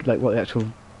that, like, what the actual,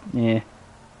 yeah.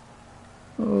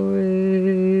 Away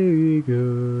we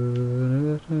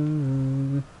go.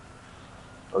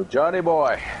 Oh, Johnny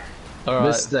boy. Alright,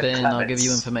 Mr. Ben, I'll give Clements.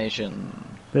 you information.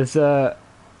 There's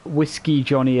Whiskey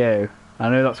Johnny O. I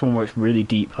know that's one where it's really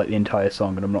deep, like the entire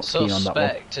song, and I'm not keen on that one.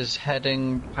 Suspect is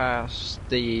heading past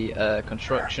the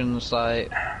construction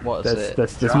site. What is it?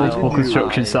 There's multiple Drive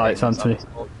construction by sites, Anthony.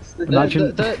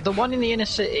 Imagine. The one in the inner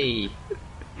city.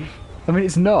 I mean,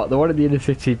 it's not. The one in the inner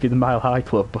city would be the Mile High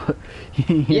Club, but.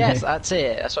 you Yes, know, that's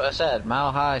it. That's what I said.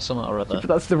 Mile High, something or other. but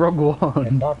that's the wrong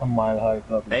one. Not the Mile High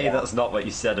Club. A, that's not what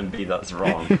you said, and B, that's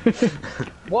wrong.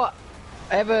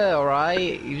 Whatever,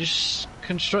 alright? You just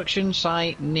construction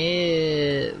site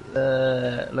near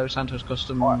Los Santos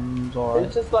Customs, or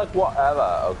It's just like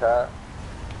whatever, okay?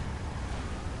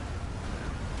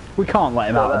 We can't let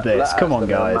him out of this. Come on,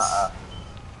 guys.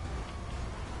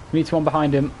 We need one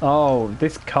behind him. Oh,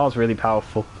 this car's really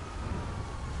powerful.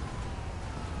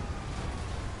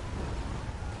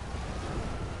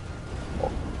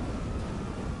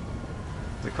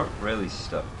 The cock really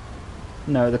stuck.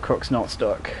 No, the crook's not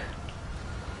stuck.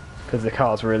 Because the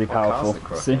car's really What car's powerful. the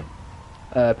crook? See?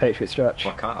 Patriot Stretch.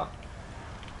 What car?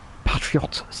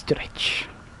 Patriot Stretch.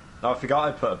 Oh, I forgot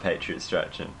I put a Patriot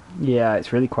stretch in. Yeah,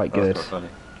 it's really quite That was good. quite funny.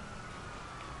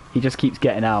 He just keeps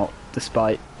getting out.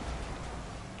 despite.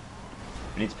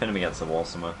 We need to pin him against the wall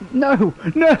somewhere. No!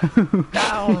 No!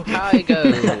 Down, Kai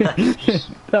goes.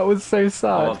 That was so I'll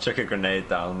sad. chuck a grenade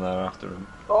down there after him.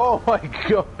 Oh my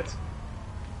god!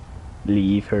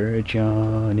 Leave her,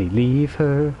 Johnny, leave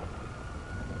her.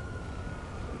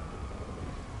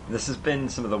 This has been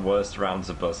some of the worst rounds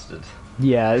of Busted.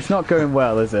 Yeah, it's not going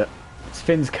well, is it? It's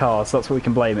Finn's car, so that's what we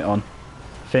can blame it on.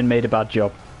 Finn made a bad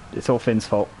job. It's all Finn's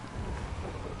fault.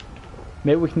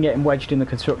 Maybe we can get him wedged in the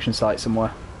construction site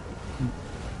somewhere.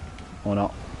 Or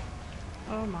not.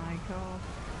 Oh my god.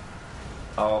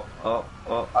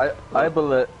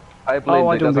 I blame Oh,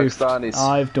 I the done goofed. Kazakhstanis.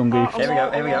 I've done goofed. Here we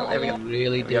go, here we go, here we go. You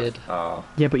really did. Oh.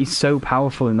 Yeah, but he's so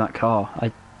powerful in that car.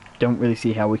 I don't really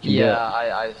see how we can do Yeah,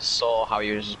 it. I saw how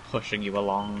he was just pushing you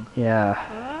along. Yeah.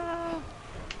 Ah,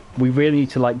 We really need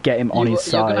to like get him on his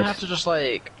You're side. gonna have to just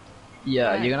like,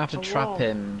 yeah, Yeah, you're gonna have to the trap wall.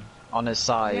 him on his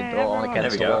side Yeah, or everyone.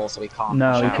 against the There we go. wall so he can't.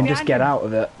 No, push he out. can just get out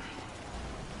of it.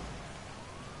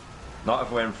 Not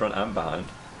if we're in front and behind.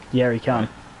 Yeah, he can.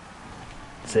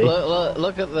 See?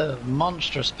 Look at the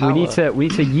monstrous power. We need to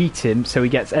yeet him so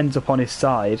he ends up on his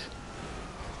side.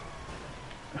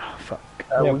 Oh, fuck.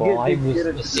 Yeah, but I was get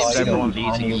it- beside him Everyone and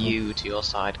beating he- you to your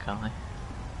side, Kai.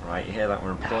 Right, you hear that?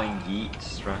 We're employing yeet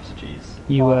strategies.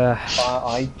 You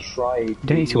I tried.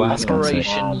 don't need to ask, Anthony.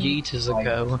 Operation Yeet is a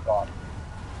go.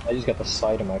 I just got the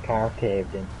side of my car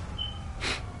caved in.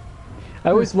 I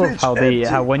always love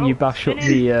how when you bash up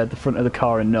the front of the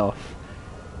car enough,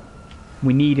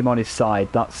 we need him on his side.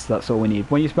 That's all we need.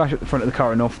 When you smash up the front of the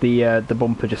car enough, the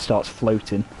bumper just starts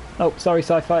floating. Oh, sorry,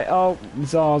 sci-fi. Oh,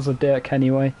 Zars a dick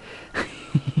anyway.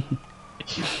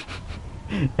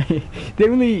 the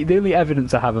only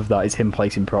evidence I have of that is him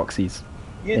placing proxies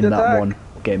in that one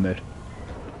game mode.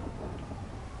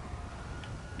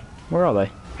 Where are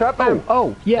they? Trap him!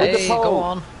 Oh, yeah. Hey, go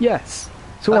on. Yes.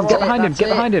 Someone get behind him. that's Get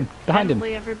it. behind him. Behind him.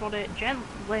 Gently, everybody,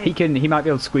 gently. He might be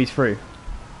able to squeeze through.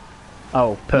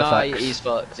 Oh, No, perfect. he's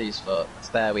fucked. He's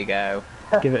fucked. There we go.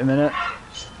 Give it a minute.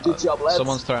 Good job, lads.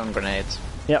 Someone's throwing grenades.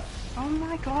 Yep. Oh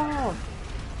my god.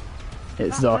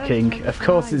 It's That Czar King. hurts Of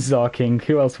course every it's Czar King.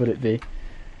 Who else would it be?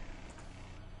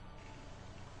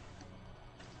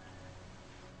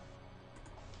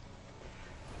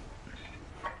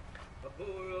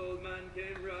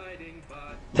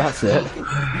 That's it.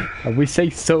 And we say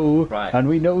so, Right. and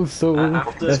we know so.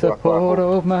 After- There's a poor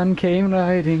old man came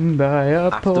riding by a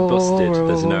After poor Busted,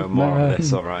 there's no old more man. of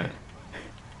this, alright?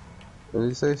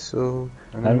 You say so.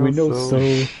 And we know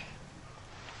so.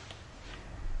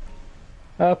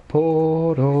 A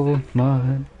poor old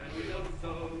man.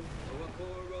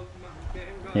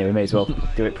 Yeah, we may as well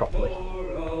do it properly.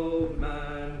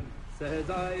 Says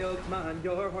I, old man,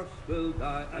 your horse will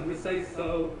die, and we say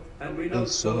so, and we know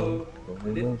so.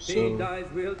 And if he dies,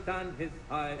 we'll tan his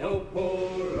hide. Oh,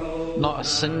 poor old Not a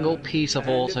single piece of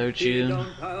auto tune.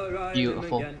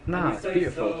 Beautiful. Nah, it's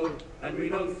beautiful. And we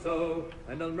know so,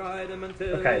 and I'll ride him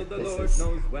until Okay, the this Lord is-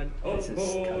 knows when. Oh, this is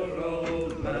poor kind of-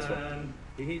 old Nice man.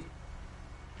 He's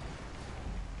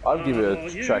I'll give you a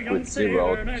track with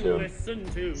 0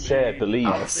 to share believe.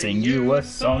 I'll sing you a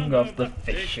song of the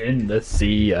fish in the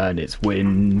sea, and it's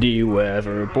windy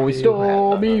weather, boys,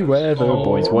 stormy weather,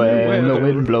 boys. When the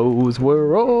wind blows,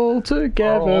 we're all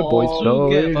together, boys.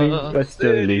 Blowing, but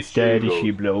steady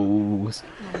she blows.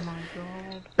 Oh my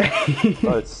god.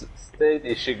 Oh, it's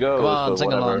steady she goes. Come on, or sing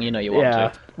whatever. along. You know you want Yeah,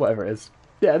 to. whatever it is.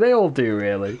 Yeah, they all do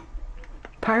really.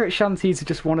 Pirate shanties are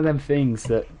just one of them things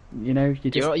that you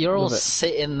just You're all love it.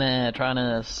 sitting there trying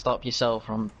to stop yourself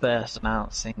from bursting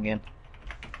out singing.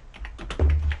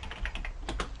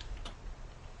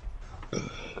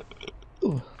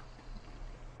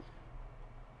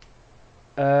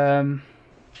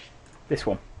 This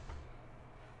one.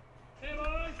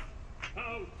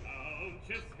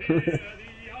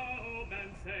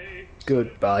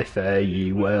 Goodbye, fare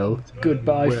ye well.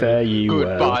 Goodbye, fare ye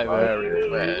Goodbye, well. very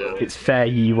well. It's fare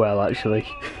ye well, actually.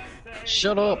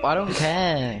 Shut up! I don't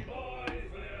care.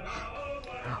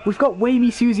 We've got Wamey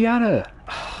Susiana.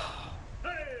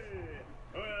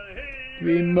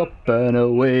 Beam up and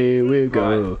away we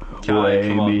go. Right. Kai,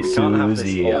 come on, Wamey we can't have this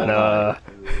Susiana.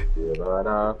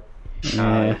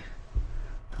 Yeah.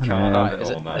 I Can't know. have it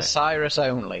Is all it night. Osiris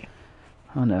only?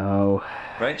 I know.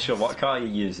 Rachel, what car are you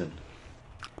using?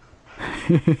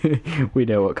 We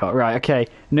know what car. Right, okay.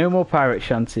 No more pirate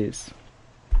shanties.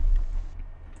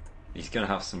 He's gonna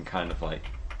have some kind of like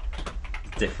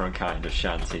different kind of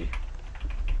shanty.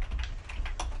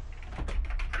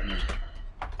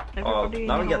 Oh, Everybody in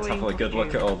now we get to have Halloween a good look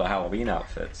at costume all the Halloween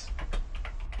outfits.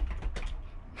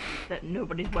 that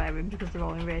nobody's wearing because they're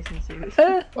all in racing suits.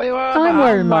 I'm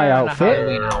wearing my outfit.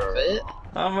 Halloween outfit.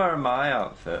 I'm wearing my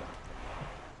outfit.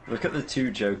 Look at the two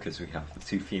jokers we have, the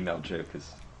two female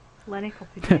jokers. Lenny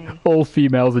copied me. All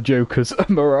females are jokers,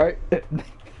 am I right?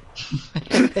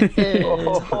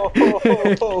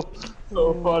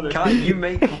 So funny. Can't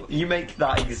you make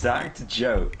that exact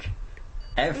joke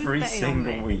every Who's betting on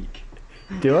single me? week?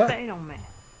 Do I? Betting on me.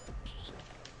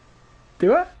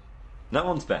 Do I? No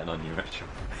one's betting on you, Rachel.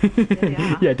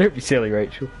 Yeah, don't be silly,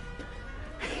 Rachel.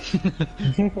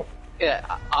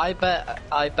 Yeah, I bet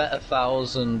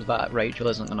 1,000 that Rachel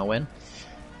isn't going to win.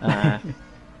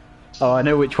 Oh, I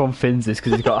know which one Finn's is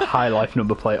because he's got a high life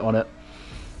number plate on it.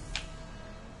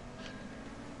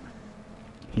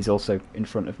 He's also in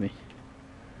front of me.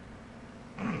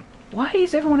 Why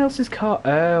is everyone else's car?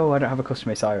 Oh, I don't have a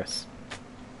custom Osiris.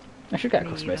 I should get a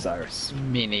custom Osiris.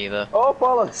 Me neither. Oh,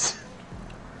 bollocks!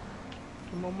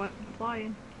 The moment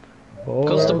flying.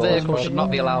 Custom vehicles should not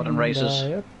be allowed in races.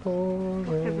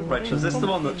 Rachel, is this the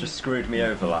one that just screwed me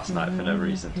over last night for no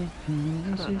reason?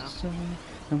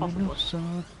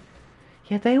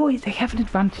 Yeah, they have an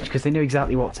advantage because they know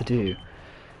exactly what to do.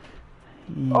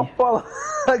 Yeah. Oh, bollocks!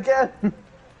 Again!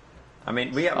 I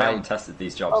mean, we haven't tested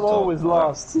these jobs I'm at all. always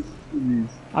lost.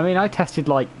 I mean, I tested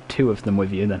like 2 of them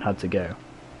with you and then had to go.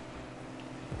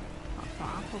 That's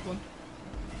not our problem.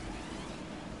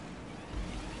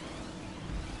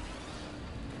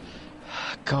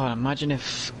 God, imagine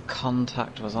if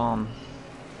contact was on.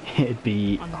 It'd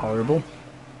be horrible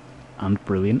and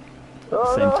brilliant at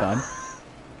the same time.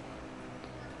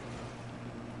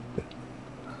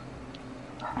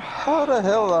 How the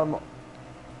hell am I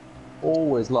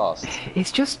always lost?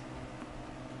 It's just...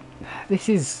 This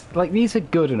is... Like, these are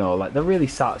good and all. Like, they're really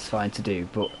satisfying to do,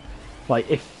 but... Like,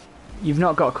 if you've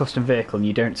not got a custom vehicle and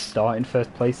you don't start in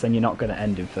first place, then you're not going to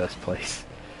end in first place.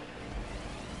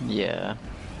 Yeah.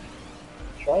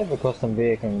 Drive a custom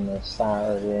vehicle and I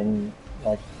started in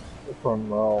like the front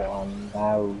row and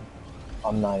now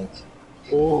I'm ninth.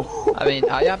 Oh. I mean,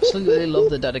 I absolutely love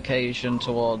the dedication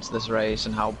towards this race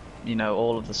and how, you know,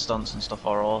 all of the stunts and stuff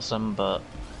are awesome, but...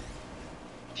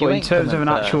 Well, in ain't terms of coming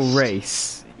an actual first-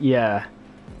 race, yeah,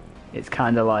 it's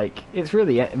kind of like... It's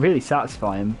really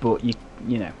satisfying, but you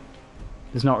know,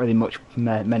 there's not really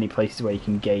many places where you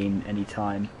can gain any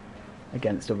time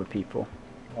against other people.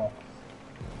 Yeah.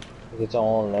 It's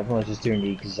all, everyone's just doing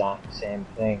the exact same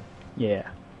thing. Yeah.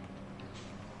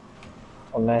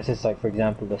 Unless it's like, for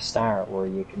example, the start where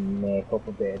you can make up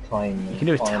a bit of time. You can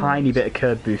do a tiny bit of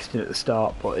curb boosting at the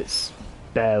start, but it's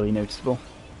barely noticeable.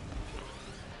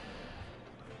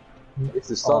 If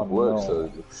the stunt works, though,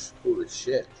 it's cool as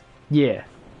shit. Yeah.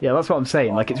 Yeah, that's what I'm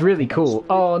saying. Like, it's really cool.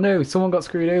 Oh no, someone got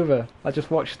screwed over. I just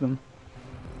watched them.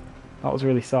 That was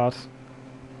really sad.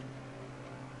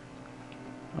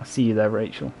 I'll see you there,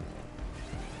 Rachel.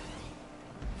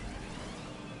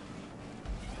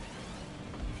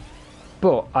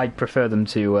 But I'd prefer them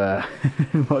to,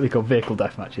 what they call vehicle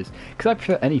death matches. Because I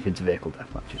prefer anything to vehicle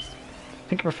death matches. I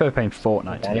think I prefer playing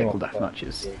Fortnite to vehicle death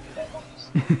matches.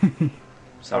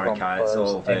 Sorry, Kai, it's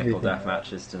all vehicle death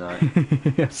matches tonight.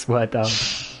 I swear down.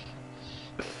 Just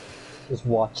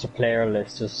watch the player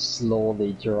list just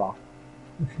slowly drop.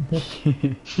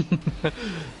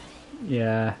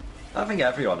 Yeah. I think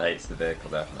everyone hates the vehicle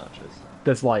death matches.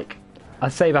 There's like,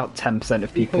 I'd say about 10%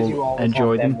 of people Because you always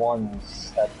enjoy have them.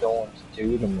 ones that don't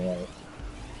do them right.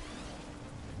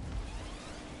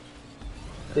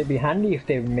 It'd be handy if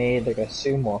they made like a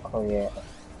sumo creator.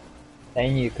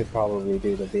 Then you could probably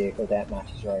do the vehicle death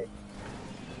matches right.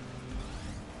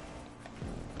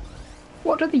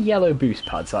 What do the yellow boost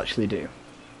pads actually do?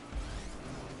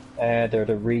 They're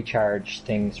the recharge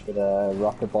things for the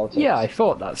rocket bolts. Yeah, I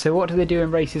thought that. So what do they do in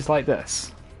races like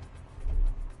this?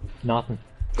 Nothing.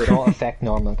 They don't affect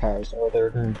normal cars, other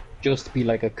than just be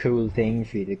like a cool thing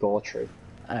for you to go through.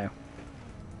 Oh.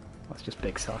 That's just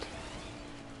big sad.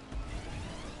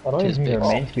 I don't Just even think big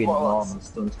they're meant to be normal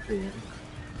stunts created.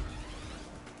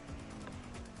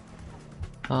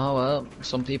 Oh well,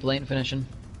 some people ain't finishing.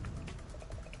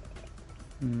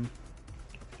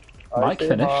 Mike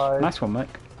finished. Nice one,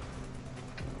 Mike.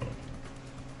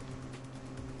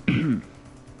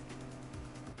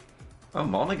 Oh,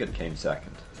 Monaghan came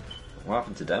second. What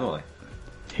happened to Demoli?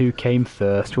 Who came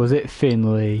first? Was it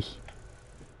Finley?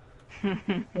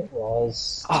 It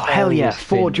was. Oh, hell yeah. always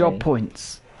 4 job Finley.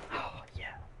 points. Oh, yeah.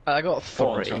 I got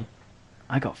Four, 3.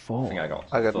 I got 4. I think I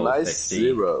got full nice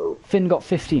 15. 0. Finn got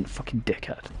 15. Fucking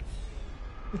dickhead.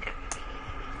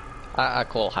 I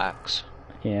call hacks.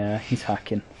 Yeah, he's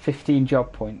hacking. 15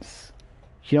 job points.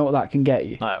 Do you know what that can get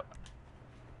you? No.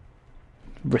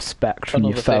 Respect from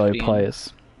your Another fellow 15.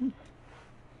 players.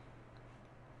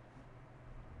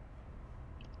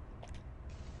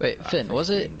 Wait, Finn,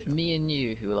 was it me and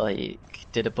you who like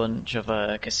did a bunch of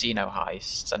casino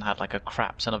heists and had like a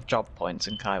crap ton of job points?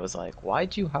 And Kai was like, "Why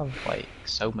do you have like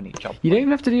so many job points?" You don't even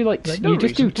have to do like, no you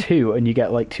just do reason. 2 and you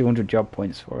get like 200 job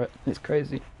points for it. It's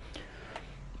crazy.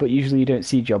 But usually you don't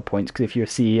see job points because if you're a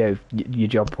CEO, your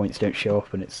job points don't show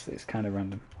up, and it's kind of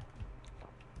random.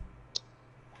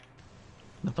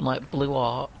 Nothing like Blue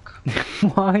Arc.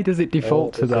 Why does it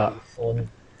default to that?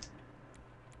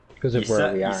 Because of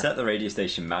where we are. You set the radio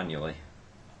station manually.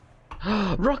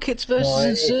 Rockets versus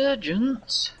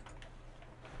Insurgents.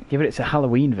 Yeah, but it's a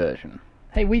Halloween version.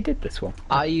 Hey, we did this one.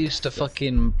 I used to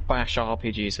fucking bash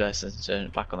RPGs versus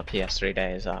Insurgents back on the PS3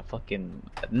 days.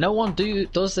 No one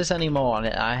does this anymore, and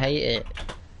I hate it.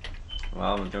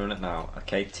 Well, I'm doing it now.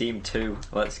 Okay, Team 2,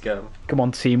 let's go. Come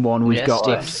on, Team 1, we've got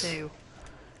this.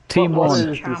 Team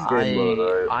 1.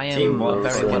 I am Team 1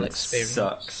 very well experienced.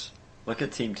 sucks. Look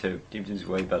at Team 2. Team 2 is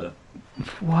way better.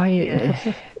 Why?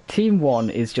 Yeah. Team 1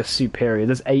 is just superior.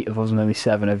 There's 8 of us and only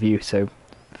 7 of you, so...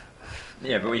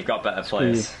 Yeah, but we've got better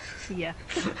players. Yeah.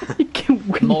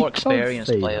 More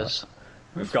experienced players.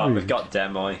 We've got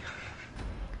Demoy.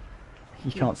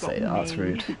 You can't say that, that's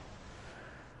rude.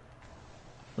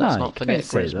 Let's No, not forget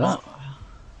Grisma.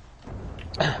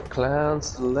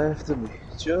 Clowns to the left of me,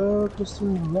 jokers to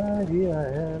the right, here I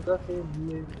am, stuck in the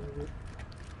middle.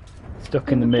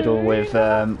 Stuck in the middle with,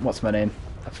 what's my name?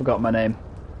 I forgot my name.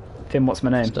 Tim, what's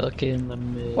my name? Stuck in the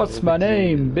middle. What's my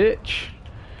name, bitch?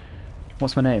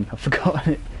 What's my name? I've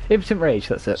forgotten it. Impotent Rage,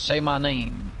 that's it. Say my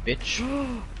name, bitch.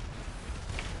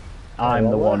 I'm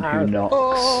the one who knocks.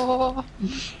 Oh.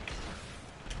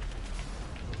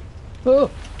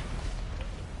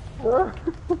 Oh!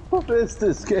 What is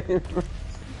this game?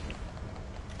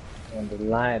 And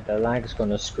the lag's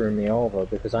gonna screw me over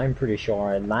because I'm pretty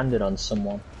sure I landed on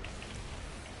someone.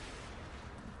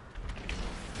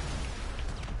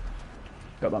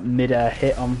 Got that mid-air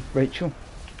hit on Rachel.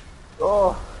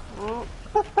 Oh!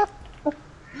 I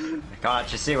can't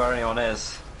actually see where anyone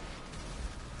is.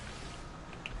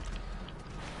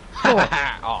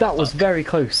 Oh, that was very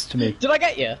close to me. Did I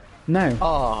get you? No.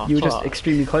 Oh, you were just fuck.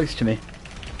 extremely close to me.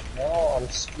 Oh, I'm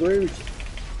screwed.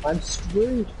 I'm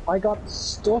screwed. I got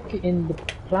stuck in the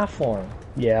platform.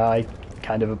 Yeah, I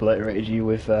kind of obliterated you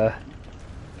with On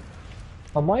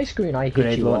my screen, I hit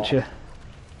grenade you launcher.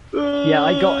 Yeah,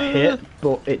 I got hit,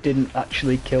 but it didn't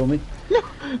actually kill me.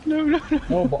 No,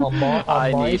 but on my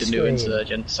I my need a new screen,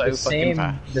 insurgent so the fucking same,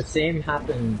 fast. The same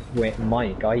happened with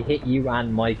Mike. I hit you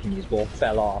and Mike, and you both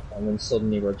fell off, and then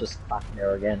suddenly we're just back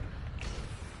there again.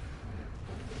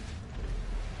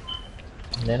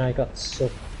 And then I got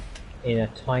stuck in a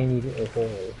tiny little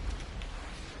hole.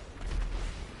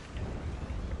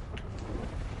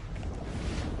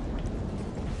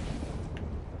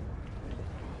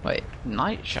 Wait,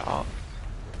 Night Shark?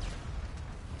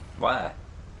 Where?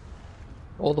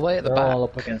 All the way at the They're back. all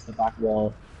up against the back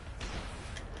wall.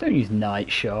 Don't use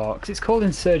Night Sharks. It's called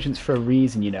Insurgents for a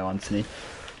reason, you know, Anthony.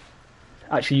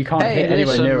 Actually, you can't hit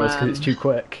anywhere listen, near us because man. it's too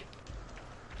quick.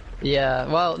 Yeah,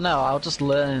 well, no, I'll just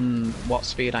learn what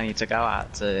speed I need to go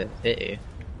at to hit you.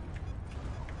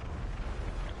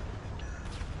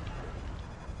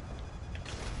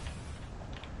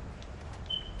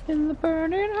 In the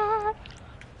burning heart.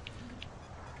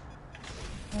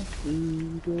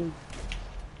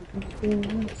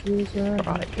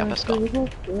 Right, Gaviscon.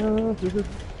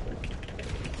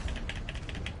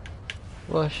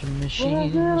 Washing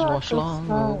machines wash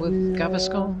longer with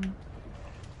Gaviscon.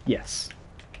 Yes.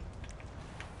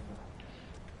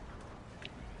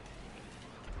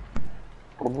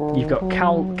 You've got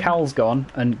Cal's gone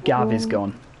and Gav is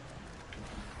gone.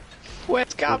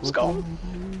 Where's Gav's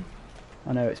gone?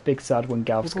 I know, it's big sad when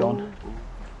Gav's gone.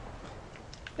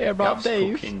 Yeah, about Gav's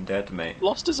Dave. fucking dead, mate.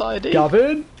 Lost his ID.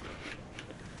 Gavin!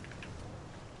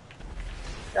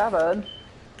 Gavin!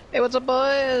 Hey, what's up,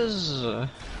 boys?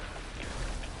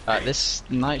 This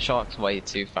Night Shark's way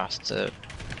too fast to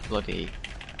bloody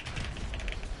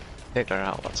figure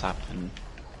out what's happening.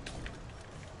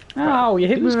 Ow, you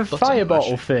hit me Who's with a button fire mash?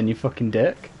 bottle, Finn, you fucking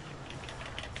dick.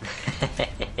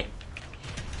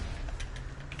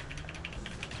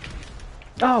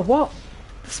 Oh, what?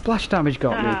 Splash damage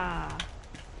got me. Ah.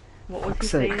 What was he Fuck's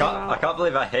saying sake. I can't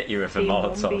believe I hit you with a Team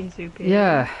one Molotov. being superior?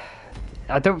 Yeah.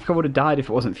 I don't think I would have died if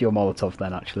it wasn't for your Molotov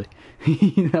then, actually.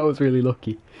 That was really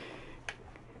lucky.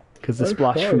 Because the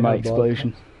splash from my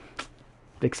explosion.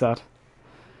 Big sad.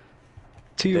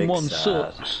 Team Big 1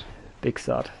 sad. sucks. Big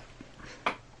sad.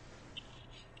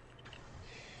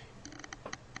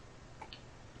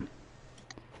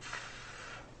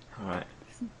 Alright.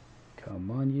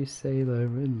 Come on, you sailor,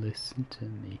 and listen to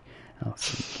me. I'll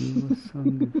sing you a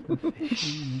song of the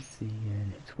fish in the sea,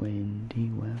 and it's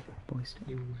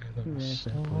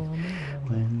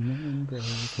When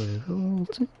rainbows we're all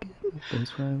together,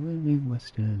 that's why when in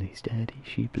westerly steady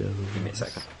she blows. Give me a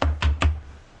second.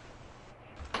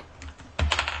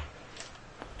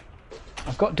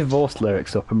 I've got divorce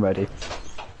lyrics up and ready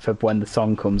for when the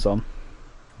song comes on.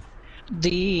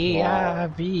 D-I-V-O-R-C-A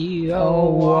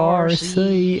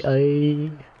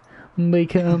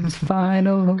becomes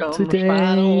final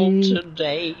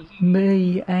today.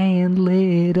 Me and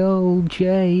little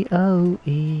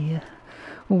J-O-E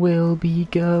will be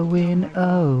going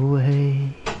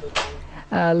away.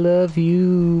 I love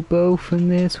you both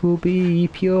and this will be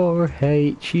pure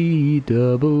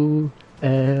H-E-double-L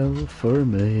for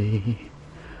me.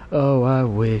 Oh, I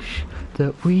wish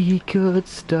that we could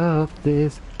stop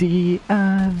this D-I-V-O-R-C-E.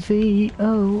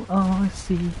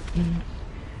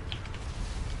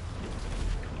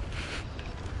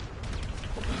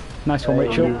 Nice one,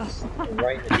 Rachel.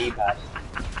 Right in the D-pad.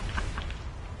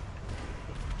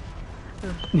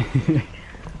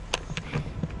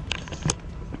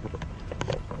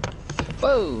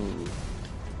 Whoa!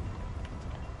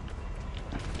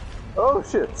 Oh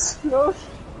shit! Oh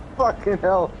fucking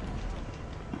hell!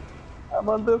 I'm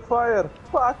under fire!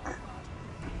 Fuck!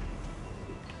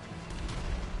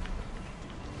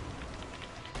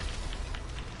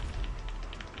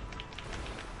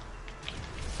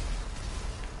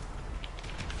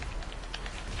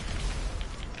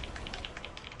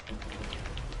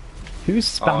 Who's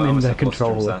spamming their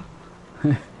controller?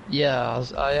 Yeah,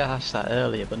 I asked that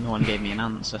earlier, but no one gave me an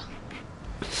answer.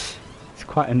 It's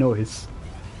quite a noise.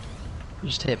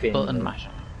 Just hit button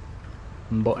mashing.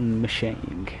 Button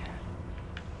mashing.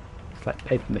 It's like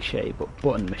paper mache, but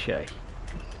button mache.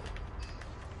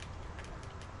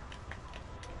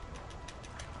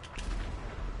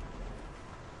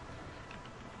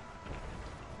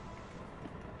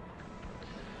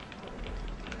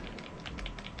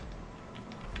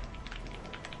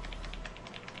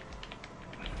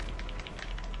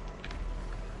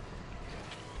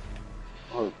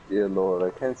 Oh dear lord, I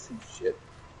can't see shit.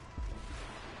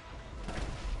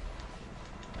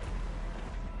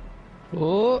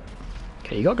 Oh!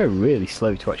 Okay, you gotta go really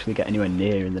slow to actually get anywhere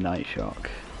near in the night shock.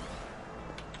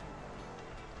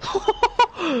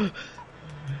 You're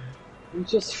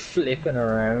just flipping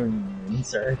around,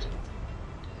 insert.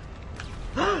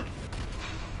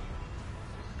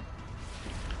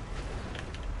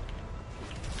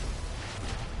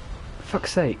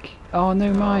 Fuck's sake. Oh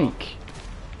no, Mike.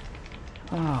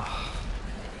 Oh.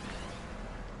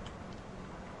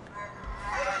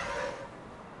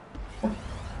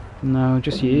 No,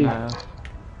 just you. No.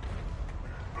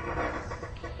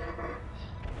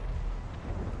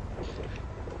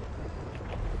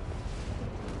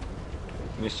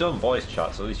 You're still in voice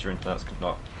chat, so at least your internet's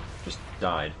not just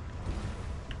died.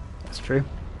 That's true.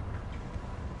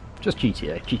 Just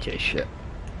GTA. GTA shit.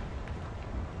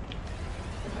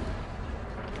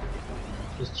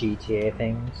 Just GTA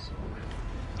things.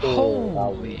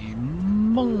 Holy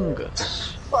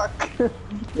mungus! Fuck!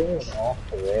 Going off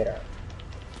the radar.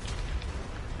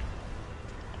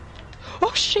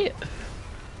 Oh shit!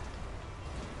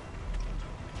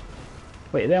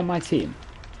 Wait, are they on my team?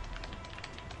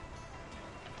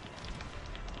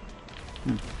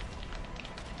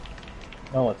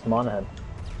 No, it's Monaghan.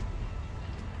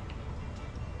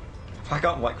 I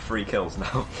got like 3 kills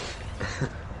now.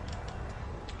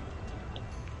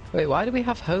 Wait, why do we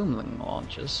have homeling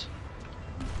launchers?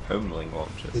 Homeling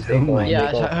launchers.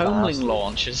 Yeah, homeling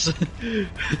launchers.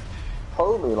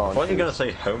 Holy I launch. thought you were going to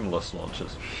say homeless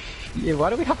launchers. Yeah, why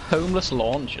do we have homeless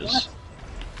launchers?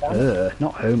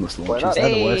 Not homeless launchers. not?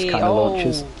 They're the worst kind of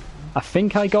launchers. Oh. I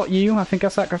think I got you. I think I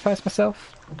sacrificed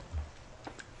myself.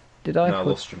 Did I? No,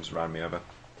 Lustrum's ran me over.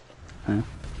 Huh?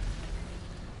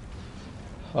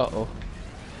 Uh-oh.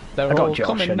 They're I got all Josh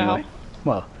coming anyway. now.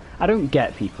 Well, I don't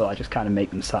get people. I just kind of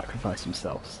make them sacrifice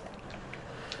themselves.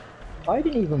 I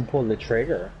didn't even pull the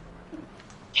trigger.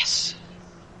 Yes!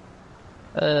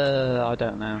 I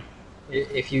don't know.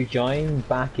 If you join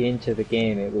back into the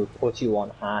game, it will put you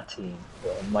on our team,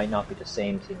 but it might not be the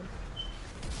same team.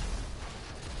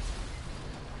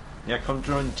 Yeah, come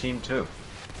join Team 2.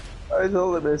 I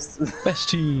totally missed. Best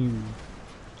team!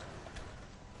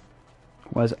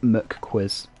 Where's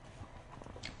McQuiz?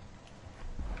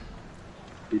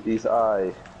 It is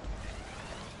I.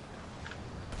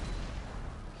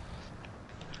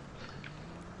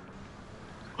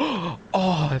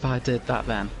 Oh, if I did that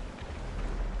then.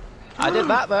 I did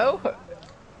that though!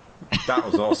 That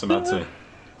was awesome, Anthony.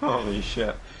 Holy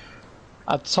shit.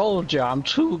 I told you I'm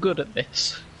too good at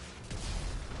this.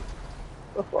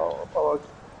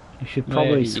 You should Where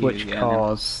probably are you switch again?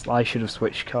 cars. I should have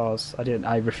switched cars. I didn't.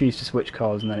 I refused to switch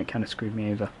cars, and then it kind of screwed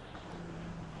me over.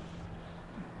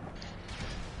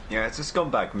 Yeah, it's a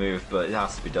scumbag move, but it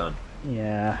has to be done.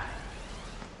 Yeah.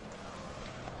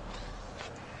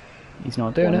 He's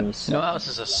not doing it. You know what else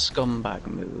is a scumbag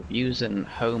move? Using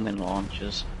homing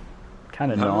launchers.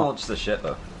 Kind of Home not. launch the shit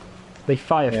though. They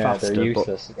fire Yeah, faster, they're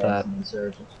useless but against an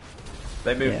insurgent.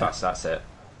 They move Yeah. fast, that's it.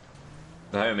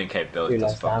 The homing capability Do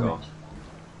does less fuck damage. off.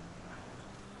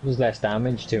 There's less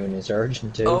damage to an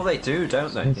insurgent too. Oh, they do,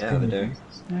 don't they? Yeah, they do.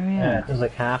 oh Yeah, yeah, it does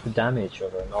like half the damage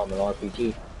of a normal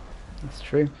RPG. that's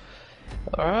true.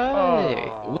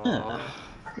 Alright.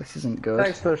 This isn't good.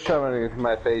 Thanks for showing me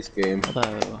my face game.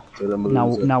 Hello. To the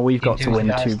Now we've got to Team win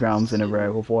two's 2 best. rounds in a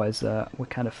row, otherwise we're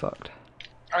kind of fucked.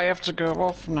 I have to go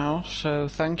off now, so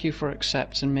thank you for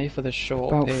accepting me for this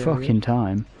short About period. fucking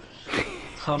time.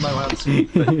 Oh no,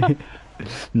 Anthony.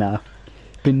 Nah.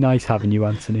 Been nice having you,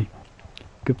 Anthony.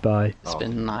 Goodbye. It's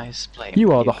been nice playing You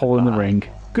with are the hole in the Goodbye. ring.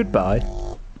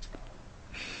 Goodbye.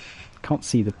 Can't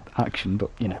see the action, but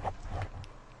you know,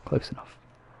 close enough.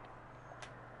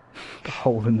 The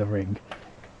hole in the ring.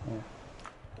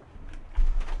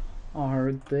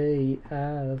 R D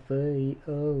I V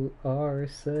O R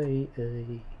C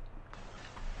E.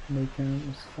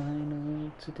 Nickham's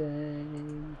final today.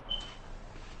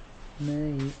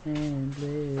 Me and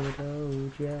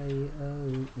little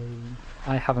J-O-E.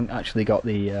 I haven't actually got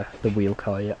the wheel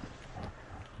car yet.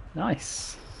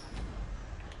 Nice.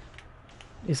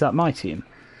 Is that my team?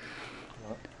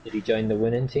 Did he join the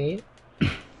winning team?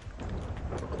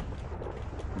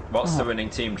 What's the winning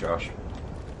team, Josh?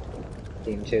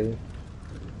 Team 2.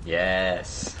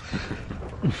 Yes.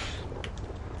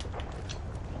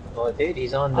 Oh, dude,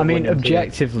 he's on the I mean, winning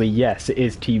objectively, yes, it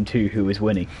is Team 2 who is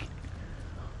winning. team.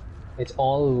 It's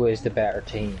always the better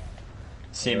team.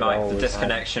 See, It Mike, the always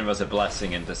disconnection was a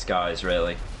blessing in disguise,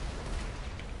 really.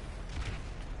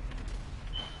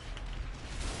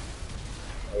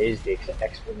 That is the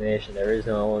explanation. There is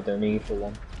no other need for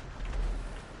one.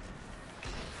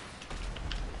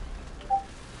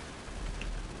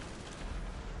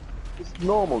 It's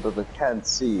normal that they can't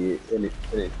see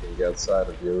anything outside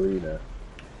of the arena.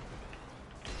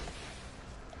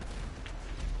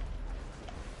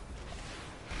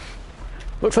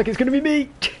 Looks like it's going to be me!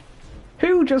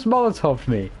 Who just Molotov'd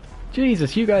me?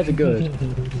 Jesus, you guys are good.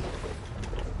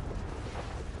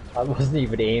 I wasn't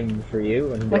even aiming for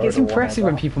you. And Like, you're it's the one impressive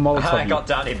when people I Molotov you. got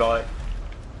Danny Boy.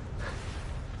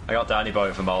 I got Danny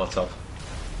Boy for Molotov.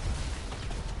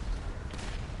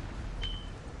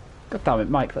 God damn it,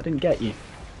 Mike, that didn't get you.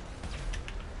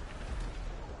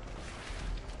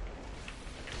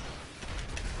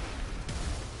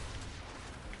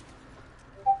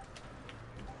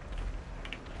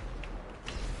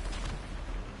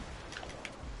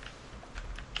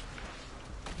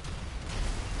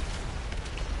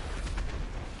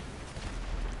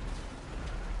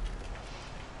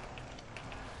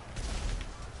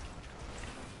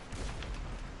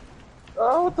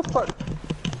 Oh, what the fuck?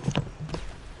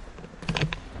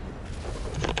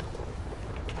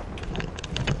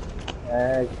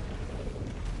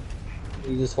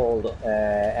 You just hold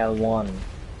L1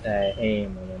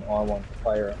 aim and then R1 to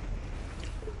fire it.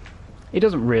 It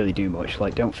doesn't really do much,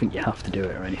 like, don't think you have to do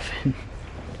it or anything.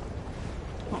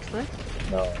 What's this?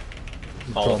 No.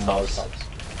 Molotovs.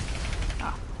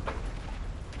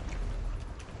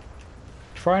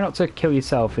 Try not to kill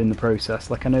yourself in the process,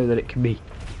 like, I know that it can be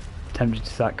tempted to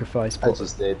sacrifice, I but...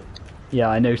 just did. Yeah,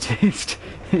 I noticed.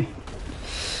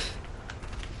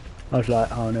 I was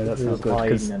like, oh no, that's He not was good,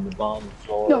 'cause... hiding in the bottom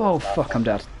floor. No, fuck, I'm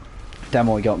dead. Damn,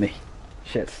 he got me.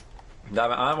 Shit.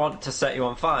 Damn it, I want to set you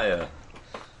on fire.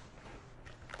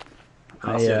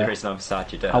 That's the only reason I'm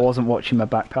sad you're dead. I wasn't watching my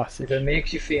back passage. If it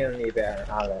makes you feel any better,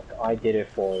 Alec, I did it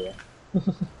for you.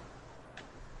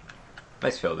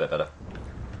 Makes you feel a bit better.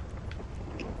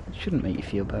 It shouldn't make you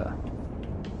feel better.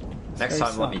 It's Next very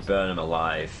time, let me sad. burn him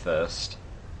alive first.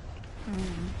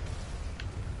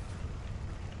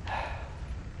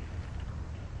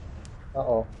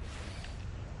 Uh-oh.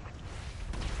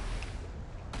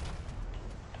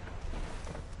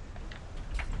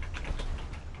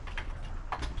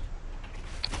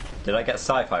 Did I get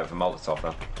sci-fi with a Molotov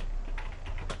now?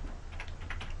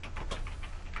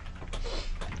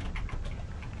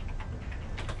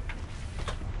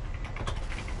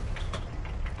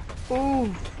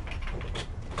 Ooh.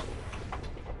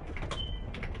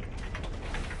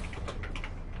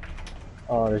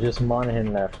 Oh, there's just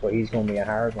Monaghan left, but he's going to be a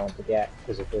hard one to get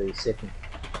because of where he's sitting.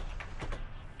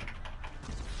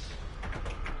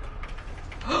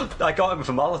 I got him with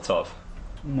a Molotov.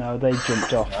 No, they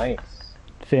jumped off. Nice.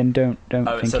 Finn, don't Oh,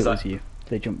 it think says it was that. you.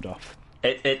 They jumped off.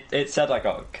 It said I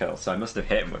got a kill, so I must have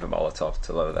hit him with a Molotov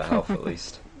to lower their health at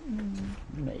least.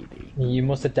 Maybe. You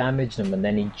must have damaged him, and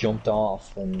then he jumped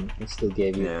off, and he still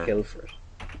gave you a kill for it.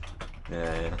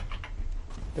 Yeah.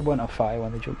 They weren't on fire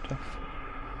when they jumped off.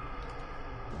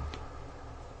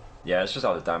 Yeah, it's just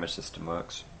how the damage system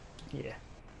works. Yeah.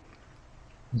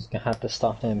 He's gonna have to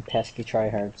stop them pesky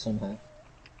tryhards somehow.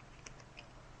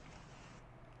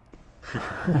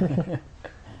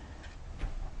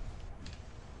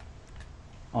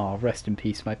 Oh, rest in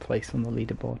peace, my place on the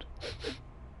leaderboard.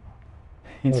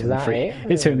 Was that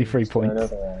it? It's only 3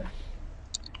 points.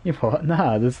 You what?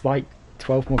 Nah, there's like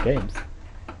 12 more games.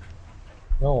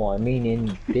 No, I mean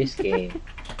in this game.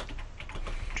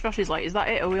 Josh is like, is that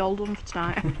it? Are we all done for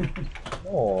tonight?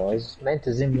 No, I meant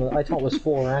as in, I thought it was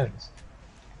 4 rounds.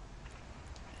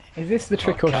 Is this the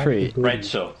trick or treat?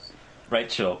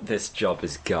 Rachel, this job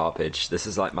is garbage. This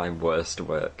is like my worst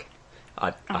work.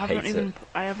 I hate it.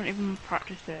 I haven't even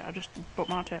practiced it. I just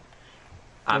bookmarked it.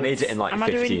 I made it in like 15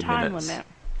 minutes. Am I doing time limit? Am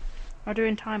I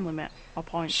doing time limit or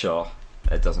points? Sure.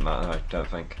 It doesn't matter, I don't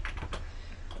think.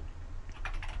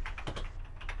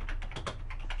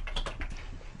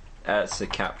 It's a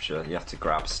capture. You have to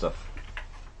grab stuff.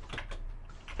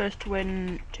 First to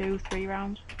win 2, 3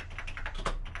 rounds.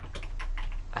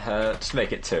 Just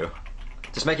make it 2.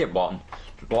 Just make it 1.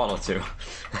 1 or 2.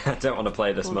 I don't want to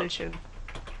play this much.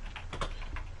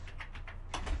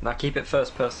 Now keep it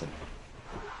first person.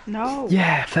 No.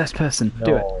 Yeah, first person. No.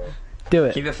 Do it. Do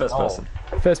it. Keep it first person.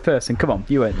 First person. Come on.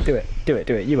 You won't. Do it. Do it.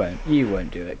 Do it. You won't. You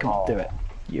won't do it. Come on. Do it.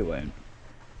 You won't.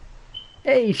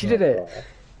 Hey, she did it.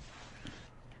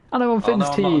 And I'm on Finn's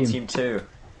no, team. I'm not on team 2.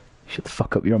 Shut the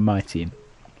fuck up. You're on my team.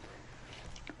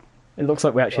 It looks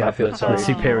like we actually have the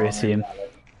superior team.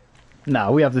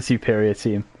 No, we have the superior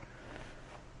team.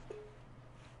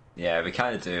 Yeah, we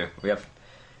kind of do. We have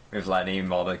Lenny,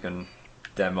 Modig, and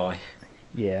Demoy.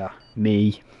 Yeah,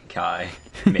 me. Kai,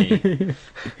 me. Can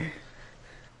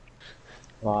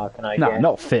I No, guess?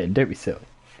 not Finn. Don't be silly.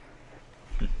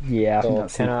 Yeah, I think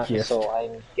that's the gift. So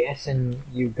I'm guessing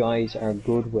you guys are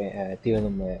good with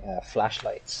dealing with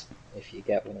flashlights. If you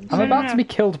get what I'm saying. I'm about to be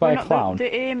killed by a clown.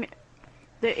 The aim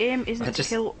isn't to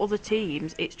kill other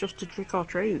teams. It's just to trick or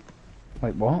treat.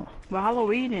 Wait, what? We're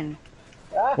Halloweening.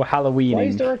 We're Halloweening. Why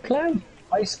is there a clown?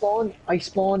 I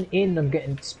spawn in. I'm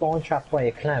getting spawn trapped by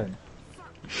a clown.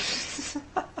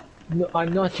 No,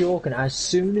 I'm not joking. As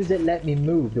soon as it let me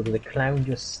move, there was a clown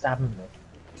just stabbing me.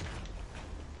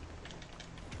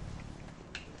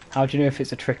 How do you know if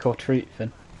it's a trick or treat,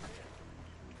 Finn?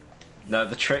 No,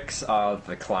 the tricks are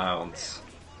the clowns.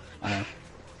 Oh.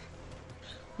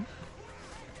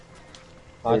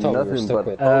 I thought we were stuck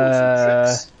with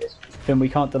Finn, we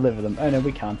can't deliver them. Oh no,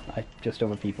 we can. Just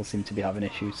other people seem to be having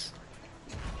issues.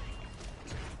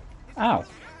 Ow.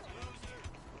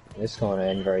 This is going to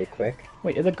end very quick.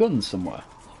 Wait, are there guns somewhere?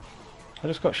 I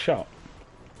just got shot.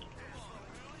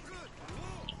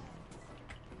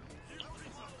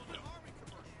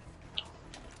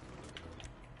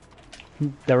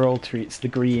 They're all treats. The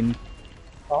green.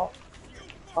 Oh,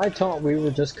 I thought we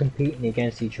were just competing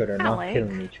against each other, not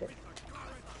killing each other.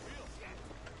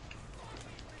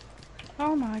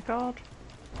 Oh my god.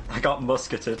 I got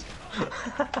musketed.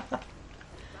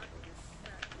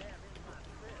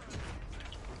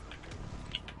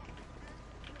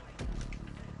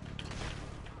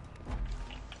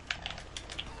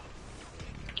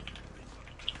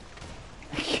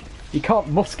 You can't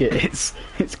musket.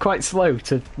 It's quite slow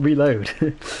to reload.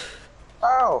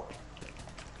 Ow!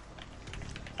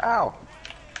 Ow!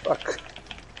 Fuck.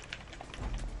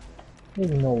 I don't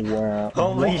even know where.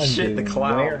 Holy what shit, I'm the doing,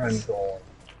 clowns. Where I'm going.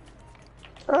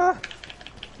 Ah!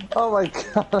 Oh my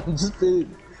god, I'm just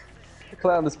being... The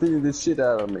clown is beating the shit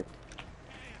out of me.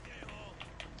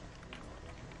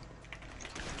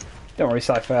 Don't worry,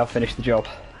 Sci-Fi, I'll finish the job.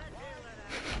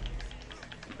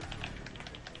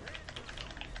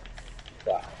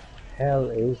 What the hell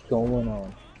is going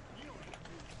on?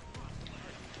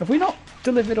 Have we not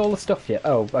delivered all the stuff yet?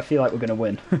 Oh, I feel like we're going to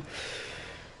win.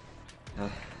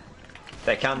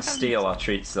 They can steal our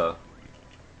treats though.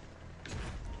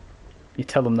 You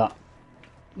tell them that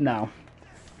now.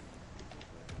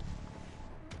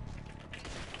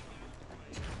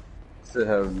 Still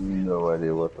have no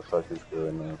idea what the fuck is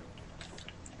going on.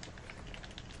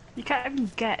 You can't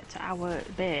even get to our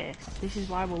base. This is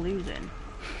why we're losing.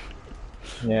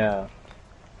 Yeah.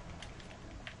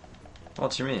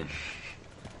 What do you mean?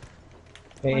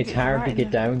 It's hard to get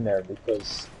down there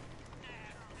because...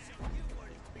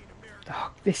 Oh,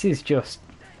 this is just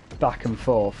back and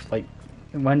forth. Like,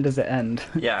 when does it end?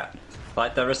 Yeah,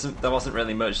 like there wasn't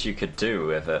really much you could do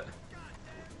with it.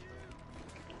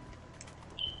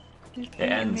 He's It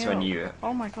ends me when up. you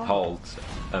Oh my god. hold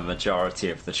a majority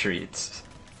of the treats.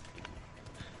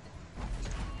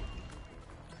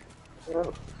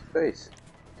 Oh, space.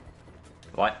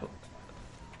 Like,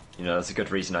 you know, that's a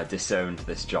good reason I disowned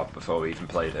this job before we even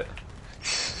played it.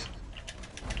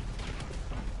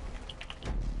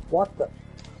 What the?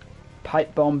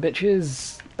 Pipe bomb,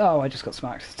 bitches! Oh, I just got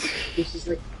smacked. This is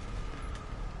like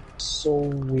so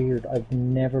weird. I've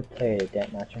never played a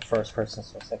deathmatch in first person,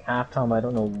 so it's like half time I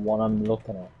don't know what I'm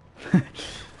looking at.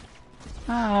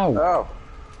 Ow! Oh.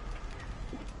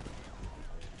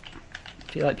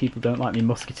 I feel like people don't like me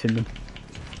musketing them.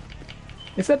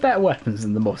 Is there better weapons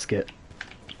than the musket?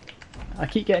 I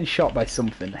keep getting shot by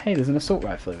something. Hey, there's an assault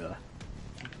rifle over there.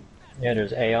 Yeah,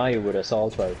 there's AI with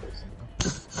assault rifles.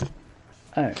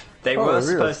 Oh. They Oh, were really?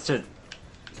 supposed to...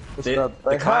 The not-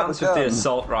 they clowns have a with the gun.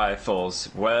 assault rifles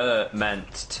were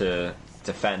meant to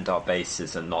defend our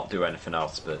bases and not do anything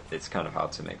else, but it's kind of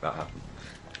hard to make that happen.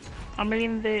 I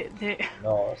mean,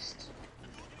 Lost.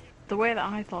 the way that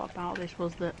I thought about this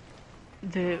was that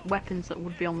the weapons that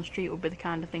would be on the street would be the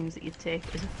kind of things that you'd take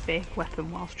as a fake weapon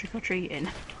whilst trick-or-treating.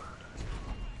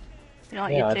 You know,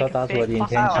 like Yeah, I you'd take thought a that's what fake the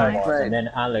plastic intention knife. was, and then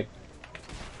Alec.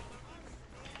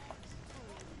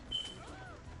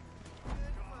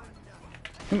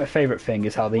 I think my favourite thing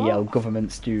is how they yell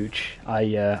 "government stooge."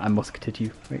 I musketed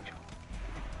you, Rachel.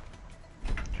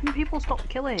 Can people stop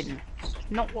killing?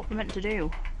 Not what they're meant to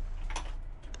do.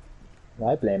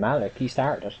 I blame Alec. He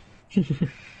started it. He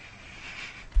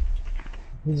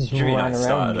just What do you mean I ran around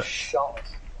started and it? shot.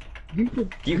 You were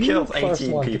killed the first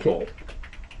 18 one to people. kill.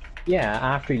 Yeah,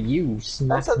 after you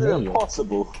smacked That's me.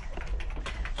 impossible.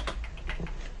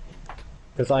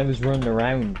 Because I was running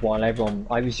around while everyone.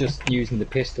 I was just using the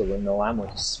pistol with no ammo,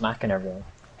 just smacking everyone.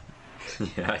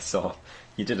 Yeah, I saw.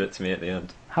 You did it to me at the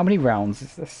end. How many rounds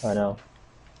is this? I know.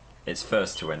 It's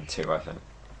first to win 2, I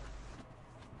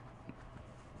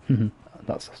think.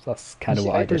 That's kind of See,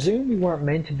 what I I did. presume we weren't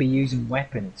meant to be using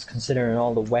weapons, considering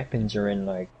all the weapons are in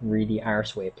like really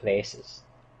arseway places.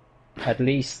 At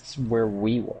least where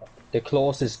we were. The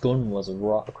closest gun was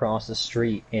across the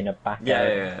street in a back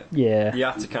garden. Yeah. You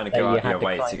have to kind of That go you out had your to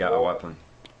way to climb get a over. weapon.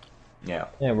 Yeah.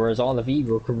 Yeah, whereas all of you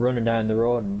were running down the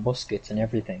road and muskets and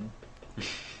everything.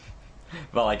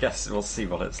 Well, I guess we'll see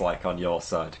what it's like on your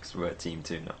side, because we're Team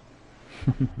 2 now.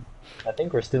 I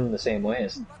think we're still in the same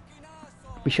ways.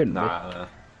 We shouldn't Nah,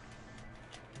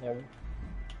 Yeah,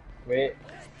 we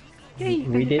Yeah, you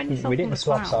can we defend didn't yourself we from didn't the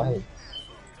swap clown. sides.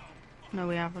 No,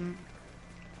 we haven't. be.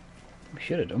 We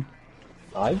should have done.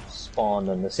 I spawned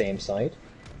on the same side.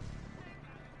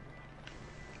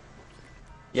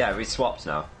 yeah, we swapped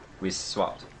now. We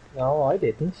swapped. No, I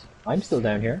didn't. I'm still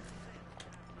down here.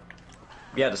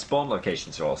 Yeah, the spawn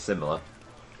locations are all similar.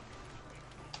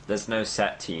 There's no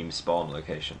set team spawn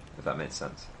location, if that makes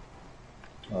sense.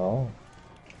 Oh.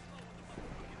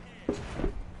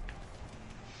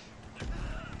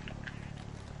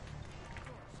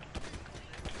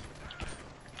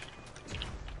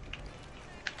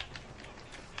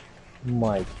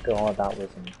 My god, that was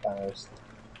embarrassing.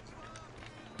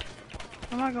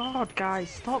 Oh my god, guys,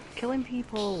 stop killing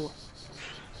people.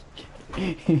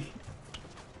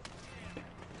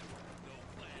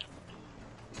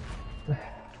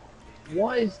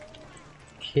 What is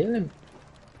killing?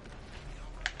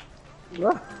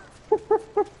 I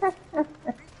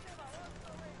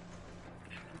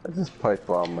just pipe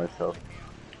bomb myself.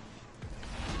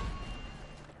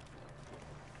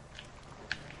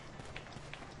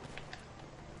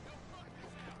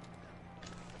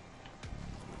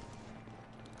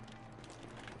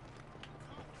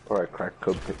 Alright, crack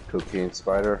cocaine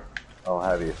spider. I'll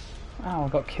have you. Ow, I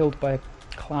got killed by a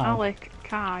clown. Alec,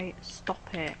 Kai, stop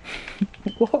it.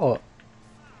 What?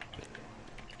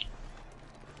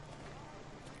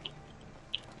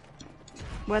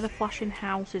 Where the flashing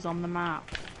house is on the map.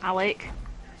 Alec.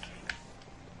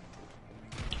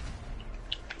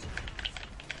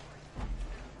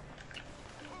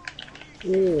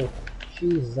 Oh,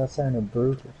 Jesus, that sounded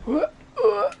brutal.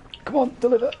 Come on,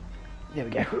 deliver. There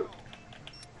we go.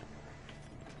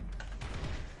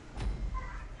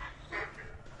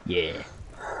 Yeah.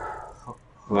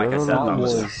 Like I said, that That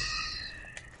was was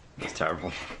it's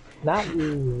terrible. that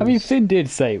was. I mean, Finn did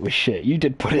say it was shit. You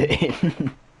did put it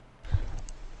in.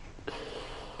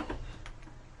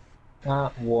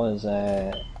 That was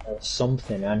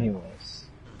something, anyways.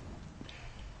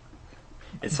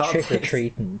 It's hard Trick or to...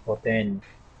 treating, but then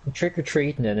trick or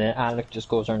treating, and then Alec just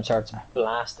goes around and starts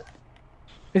blasting.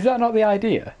 Is that not the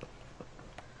idea?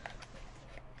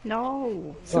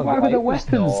 No. So why were there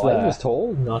weapons there? I was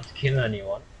told not to kill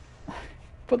anyone.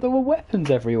 But there were weapons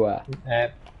everywhere.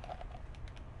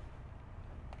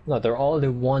 No, they're all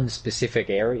in one specific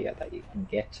area that you can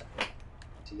get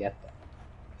to get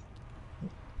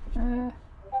them.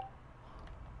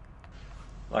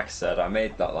 Like I said, I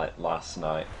made that like last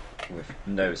night with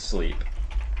no sleep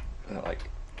at like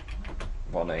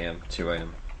 1 a.m., 2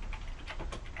 a.m.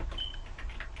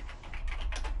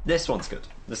 This one's good.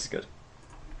 This is good.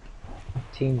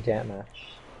 Team deathmatch.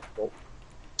 Oh.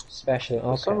 Special.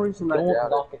 Okay. For some reason, I don't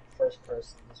doubt lock it first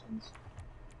person. This one's.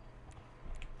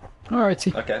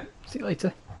 Alrighty. Okay. See you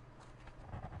later.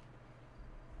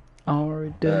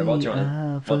 What do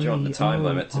you want the time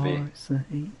limit to be? I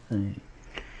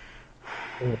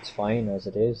think it's fine as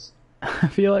it is. I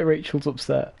feel like Rachel's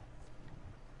upset.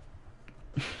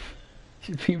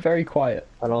 She's been very quiet.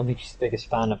 I don't think she's the biggest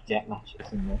fan of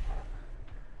deathmatches in there.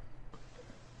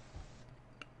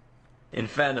 In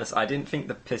fairness, I didn't think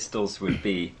the pistols would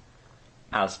be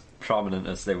as prominent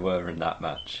as they were in that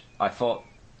match. I thought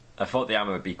the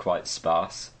ammo would be quite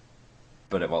sparse,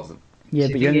 but it wasn't. Yeah,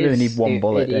 but you only really need one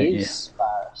bullet, don't you? It is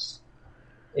sparse.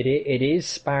 It is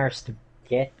sparse to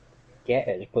get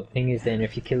it, but the thing is, then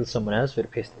if you kill someone else with a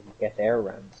pistol, you get their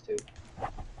rounds too.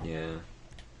 Yeah.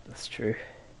 That's true.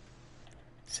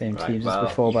 Same Right, teams well, as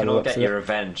before, you by can the all looks get of your it.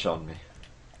 revenge on me.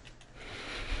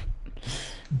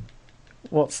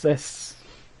 What's this?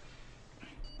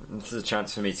 This is a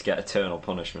chance for me to get eternal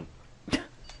punishment.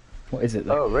 What is it,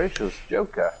 though? Oh, Rachel's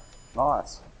Joker.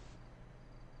 Nice.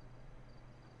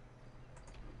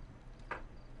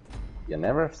 You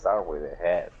never start with a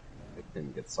head. It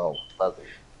can get so fuzzy.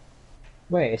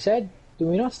 Wait, it said, do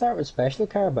we not start with special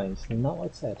carbines? Isn't that what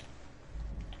it said?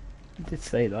 You did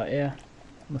say that, yeah.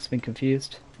 Must have been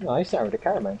confused. No, I started with a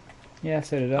carbine. Yeah,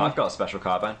 so did I. I've got a special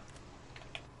carbine.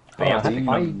 Oh,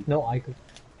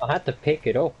 I had to pick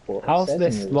it up. But How's it says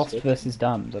this in your Lost description. versus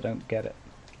Damned? I don't get it.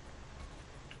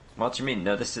 What do you mean?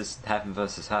 No, this is Heaven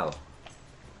versus Hell.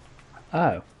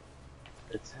 Oh.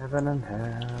 It's heaven and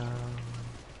hell.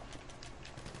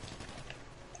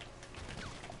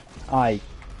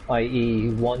 I.e.,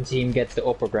 one team gets the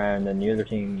upper ground and the other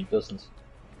team doesn't.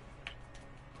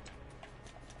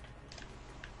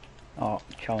 Oh,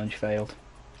 challenge failed.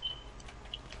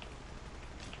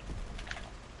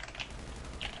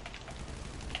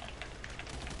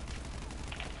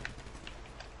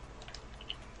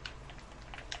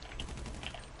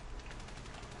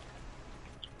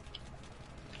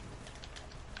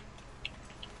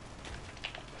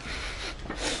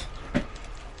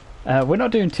 We're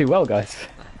not doing too well, guys.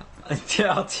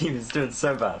 Our team is doing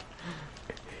so bad.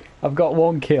 I've got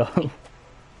 1 kill.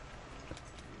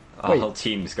 Our Wait. whole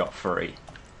team's got 3.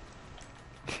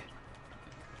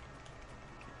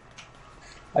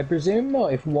 I presume though,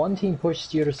 if one team pushes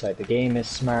the other side, the game is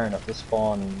smart enough to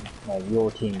spawn like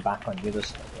your team back on the other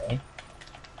side, right?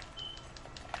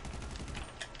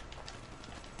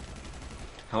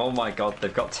 Oh my god,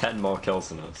 they've got 10 more kills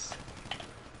than us.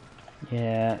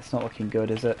 Yeah, it's not looking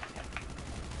good, is it?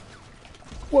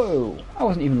 Whoa! I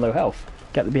wasn't even low health.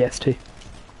 Get the BST.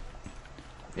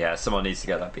 Yeah, someone needs to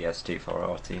get that BST for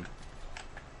our team.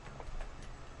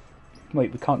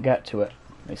 Wait, we can't get to it.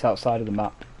 It's outside of the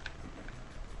map.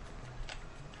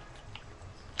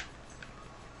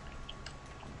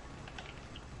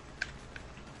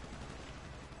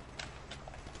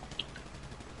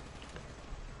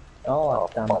 Oh,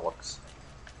 damn it. Bollocks.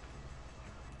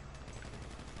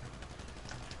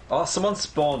 Oh, someone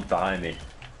spawned behind me.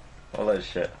 All that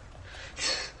shit.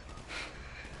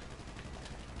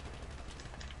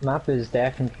 Map is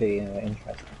definitely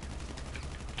interesting.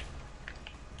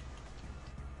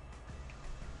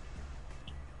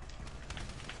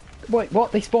 Wait,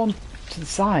 what? They spawned to the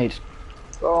side.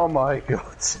 Oh my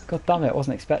god. God damn it, I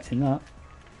wasn't expecting that.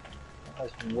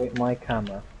 That's with my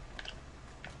camera.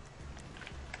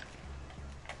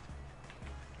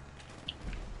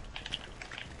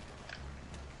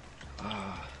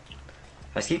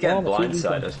 I just keep getting Oh, the TV's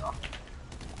blindsided.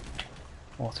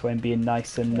 Auto aim being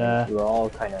nice and We're all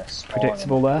kind of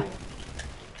predictable there.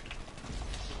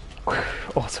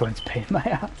 Auto aim's pain in my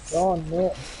ass. Oh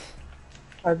no.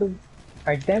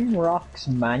 Are them rocks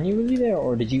manually there,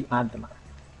 or did you add them?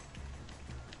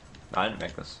 I didn't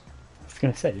make this. I was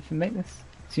gonna say, did you make this?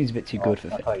 Seems a bit too good for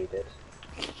I it. thought you did.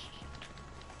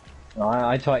 No,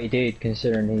 I thought you did,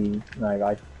 considering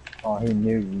I thought he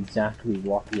knew exactly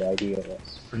what the idea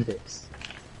was for this.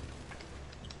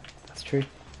 That's true.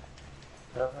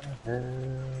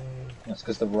 That's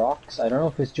because the rocks, I don't know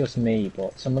if it's just me,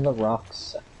 but some of the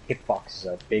rocks hitboxes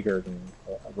are bigger than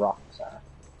the rocks are.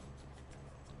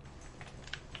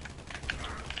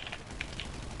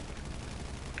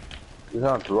 These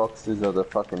aren't rocks, these are the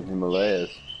fucking Himalayas.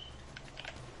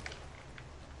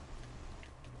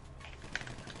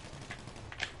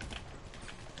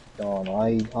 god,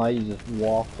 I just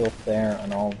walked up there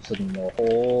and all of a sudden the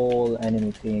whole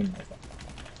enemy team was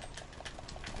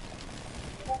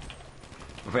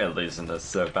like, We're losing this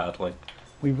so badly.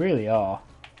 We really are.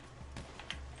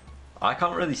 I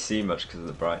can't really see much because of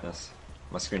the brightness.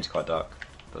 My screen's quite dark,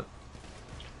 but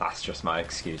that's just my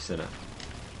excuse, innit?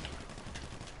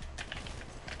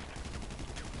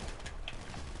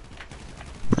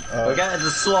 We're getting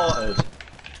slaughtered.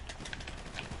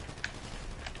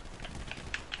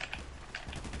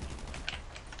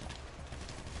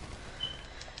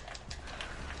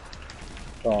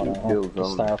 god, I have to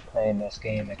start playing this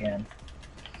game again.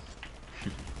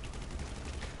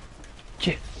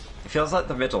 Chip. It feels like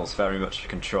the middle's very much a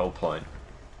control point.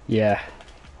 Yeah,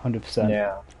 100%.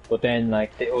 Yeah, but then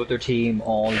like the other team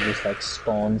all just like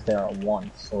spawns there at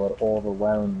once, so it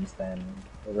overwhelms then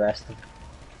the rest of.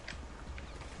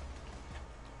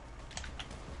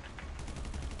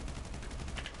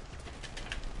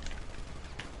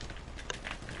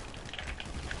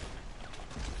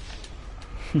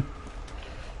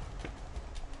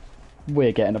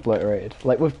 We're getting obliterated.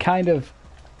 Like, we're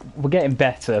getting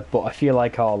better, but I feel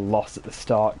like our loss at the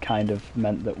start kind of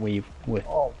meant that we were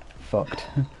fucked.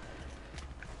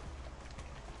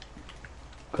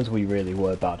 Because we really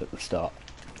were bad at the start.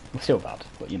 We're still bad,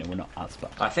 but you know, we're not as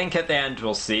bad. I think at the end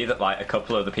we'll see that like a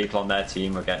couple of the people on their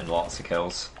team are getting lots of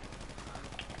kills.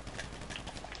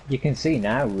 You can see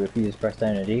now if you just press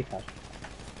down a D-pad.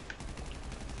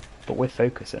 But we're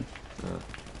focusing.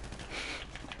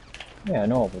 Yeah, I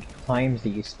know, but the times that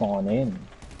you spawn in.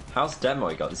 How's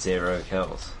Demoy got 0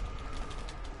 kills?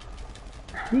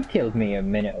 He killed me a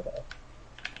minute ago.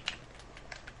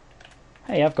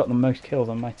 Hey, I've got the most kills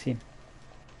on my team.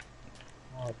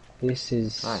 Oh, this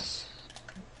is Nice.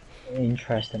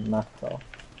 interesting map though.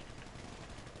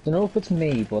 I don't know if it's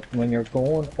me, but when you're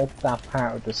going up that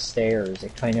part of the stairs,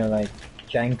 it kind of like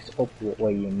janks up the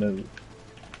way you move.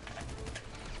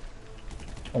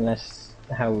 Unless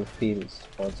how it feels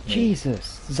towards me.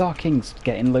 Jesus! Zarking's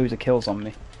getting loads of kills on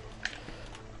me.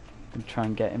 I'm try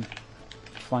and get him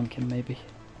flanking maybe.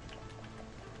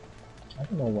 I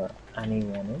don't know where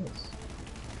anyone is.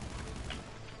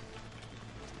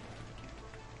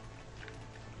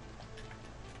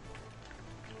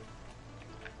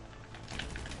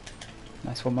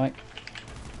 Nice one, Mike.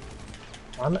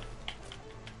 I'm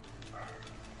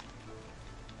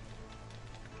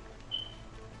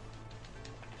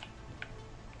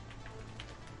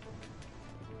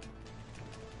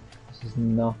This is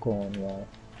not going well.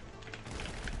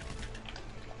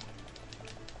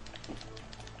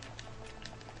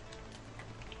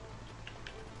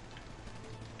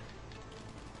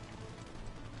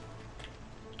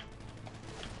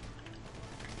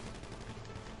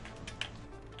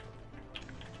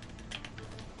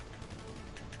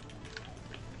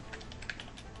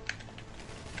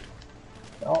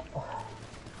 Oh.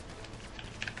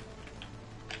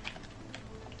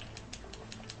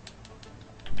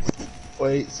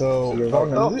 Wait, so you're are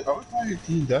wrong, we playing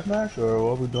team deathmatch or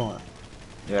what are we doing?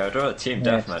 Yeah, we're doing a team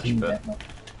Yeah, it's deathmatch, team but deathmatch.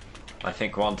 I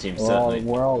think one team We're all- certainly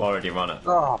we're all- already won it.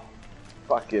 Oh,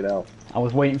 fuck it out. I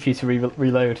was waiting for you to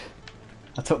reload.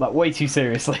 I took that way too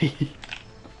seriously.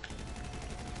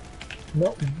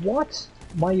 No, what?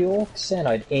 My York said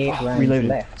I'd 8 rounds reloading.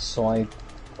 left, so I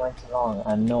went along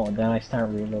and no, then I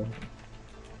started reloading.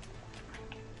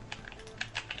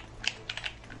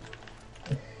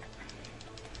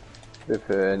 If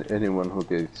anyone who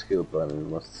gets killed by me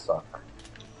must suck.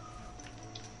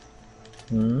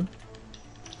 Hmm?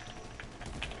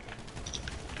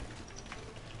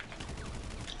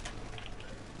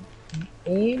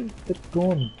 Aim the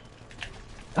gun.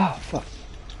 Oh, fuck.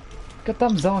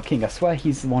 Goddamn Zarking, I swear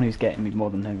he's the one who's getting me more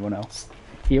than everyone else.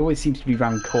 He always seems to be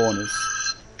round corners.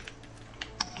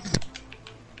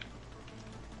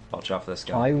 Watch out for this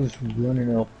guy. I was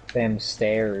running up them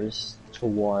stairs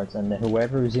towards, and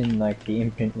whoever's in like the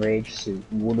infinite rage suit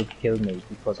would have killed me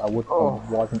because I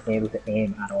wasn't able to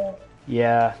aim at all.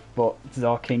 Yeah, but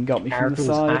Zarking got me from Character the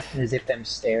was side. acting as if them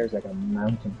stairs like a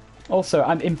mountain. Also,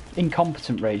 I'm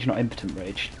incompetent rage, not impotent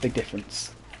rage. Big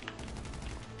difference.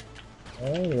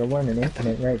 Oh, you're wearing an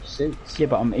infinite rage suit. Yeah,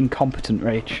 but I'm incompetent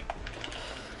rage.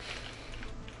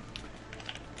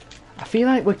 I feel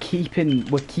like we're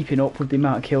keeping up with the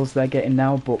amount of kills they're getting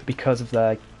now, but because of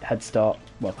their head start,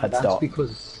 That's start.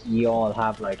 because you all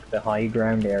have like the high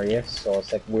ground area, so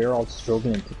it's like we're all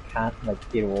struggling to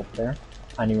get over there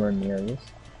anywhere near us.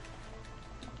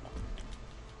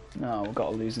 No, we've got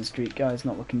a losing streak, guys.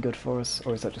 Not looking good for us.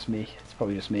 Or is that just me? It's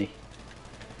probably just me.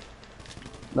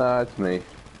 Nah, it's me.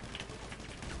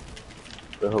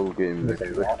 The whole game is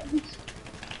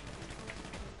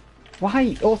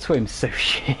Why auto aim's so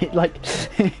shit? Like,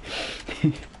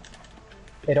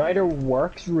 It either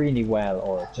works really well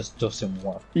or it just doesn't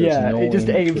work. There's yeah, no it just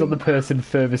in aims on the between. person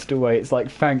furthest away. It's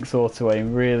like, thanks auto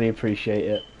aim, really appreciate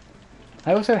it.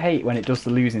 I also hate when it does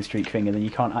the losing streak thing and then you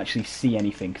can't actually see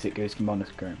anything because it goes to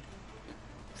monochrome.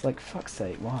 It's like, fuck's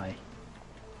sake, why?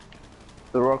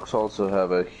 The rocks also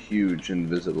have a huge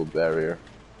invisible barrier.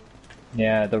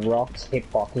 Yeah, the rocks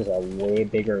hitboxes are way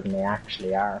bigger than they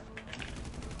actually are.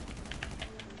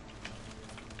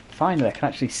 Finally, I can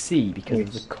actually see because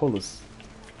of the colours.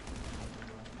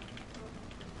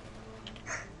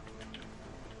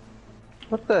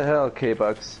 What the hell,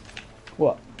 K-Bucks?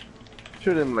 What?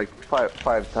 Shoot him like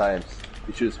five times.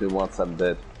 He shoots me once, I'm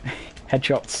dead.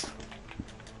 Headshots.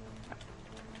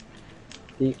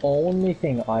 The only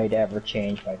thing I'd ever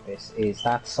change about this is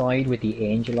that side with the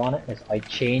angel on it. Is I'd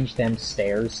change them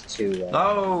stairs to.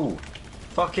 No!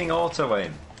 Fucking auto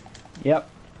aim. Yep.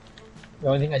 The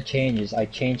only thing I'd change is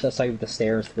I'd change that side with the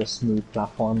stairs to a smooth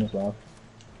platform as well.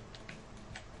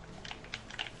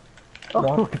 Oh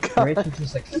What? my god. Great to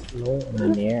just like floating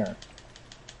in the air.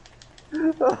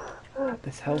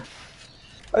 This health.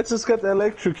 I just got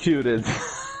electrocuted.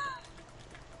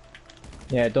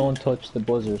 Yeah, don't touch the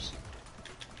buzzers.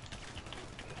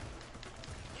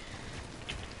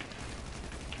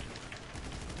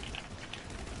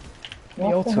 The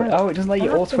auto it doesn't let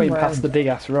you auto aim past the big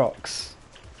ass rocks.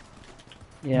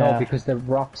 Yeah. No, because the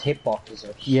rocks hitboxes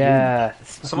are huge. Yeah.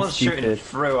 Someone's shooting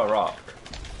through a rock.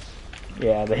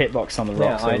 Yeah, the hitbox on the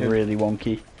rocks are really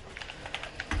wonky.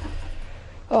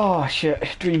 Oh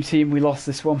shit, Dream Team, we lost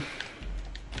this one.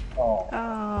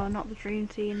 Oh, not the dream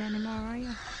team anymore, are you?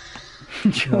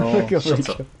 No, shut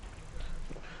up.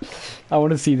 I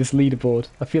want to see this leaderboard.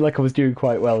 I feel like I was doing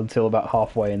quite well until about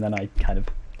halfway, and then I kind of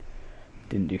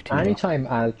didn't do too well. anytime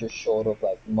Al just showed up,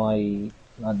 like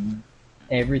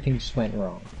everything just went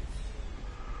wrong.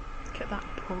 Look at that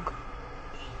pug.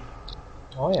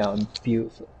 Oh yeah, I'm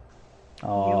beautiful.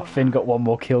 Oh, Finn got one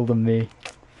more kill than me,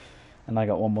 and I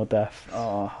got one more death.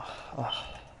 Oh.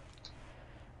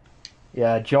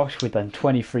 Yeah, Josh with then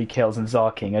 23 kills and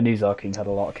Zarking. I knew Zarking had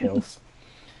a lot of kills.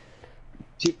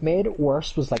 What made it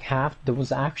worse was like there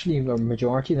was actually a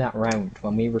majority of that round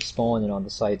when we were spawning on the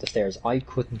side of the stairs, I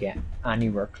couldn't get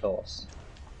anywhere close.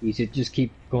 He would just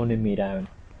keep gunning me down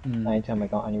anytime I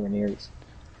got anywhere near it.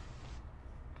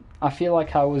 I feel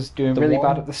like I was doing really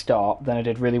bad at the start, then I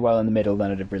did really well in the middle,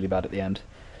 then I did really bad at the end.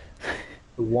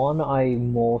 The one I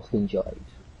most enjoyed,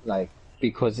 like,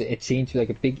 because it seemed to be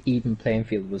like a big even playing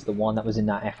field, was the one that was in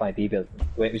that FIB building,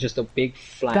 where it was just a big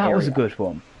flat area. That was a good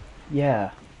one.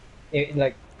 Yeah.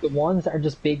 Like, the ones that are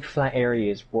just big flat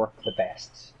areas work the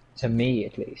best, to me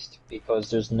at least,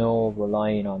 because there's no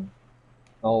relying on,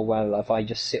 oh well, if I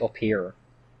just sit up here,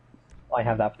 I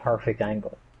have that perfect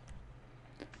angle.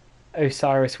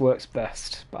 Osiris works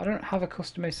best, but I don't have a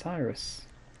custom Osiris.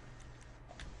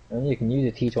 And you can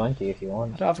use a T20 if you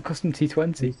want. I don't have a custom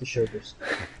T20. Use the sugars.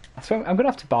 So I'm going to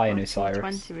have to buy an Osiris.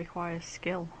 T20 requires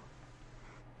skill.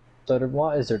 So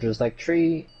what is there? There's like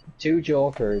two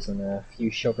jokers and a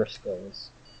few sugar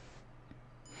skulls.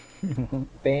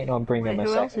 Baiting on bringing my Who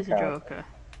second else is a card. joker?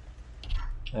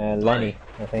 Lenny,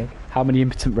 I think. How many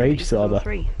impotent rages are there?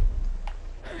 3.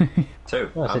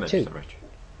 2. No, I I'm said 2. Rich.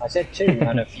 I said 2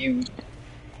 and a few.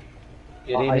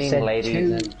 Good I evening, said ladies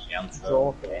 2 and gentlemen.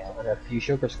 jokers and a few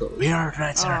sugar skulls. We are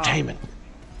tonight's entertainment.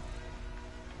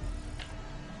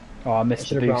 Oh, I I missed the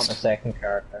should have brought my boost. second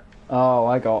character. Oh,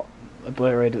 I got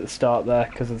obliterated at the start there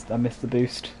because I missed the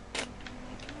boost.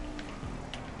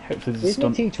 Hopefully there's a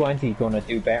Isn't the stunt. T20 going to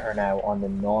do better now on the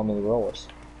normal roads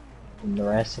than the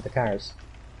rest of the cars?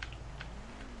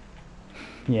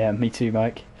 Yeah, me too,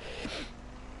 Mike.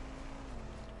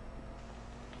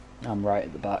 I'm right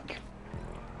at the back.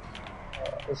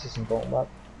 This isn't going well.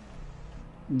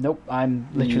 Nope, I'm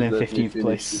literally in Let me 15th finish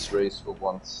place. this race for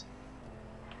once.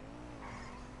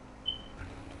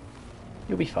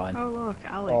 You'll be fine. Oh look,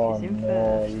 Alex Oh is in no,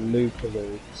 first.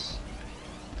 Loopaloops.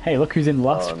 Hey, look who's in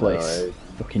last Oh, no, place.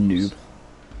 Fucking noob.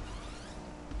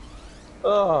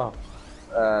 Oh,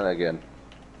 and again.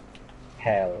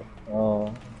 Hell.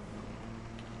 Oh.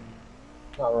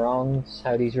 Not wrong, it's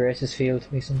how these races feel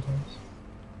to me sometimes.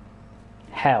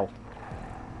 Hell.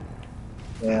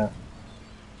 Yeah.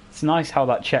 It's nice how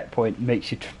that checkpoint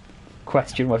makes you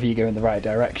question whether you go in the right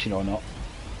direction or not.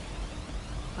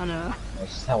 I know.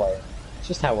 It's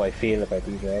just how I feel about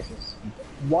these races.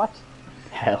 What?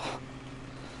 Hell.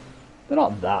 They're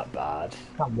not that bad.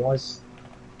 That was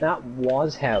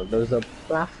hell. There was a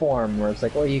platform where it's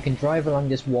like, oh, you can drive along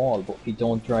this wall, but if you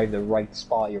don't drive the right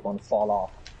spot, you're going to fall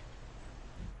off.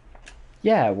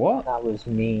 Yeah, what? That was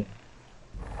me.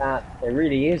 It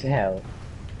really is hell.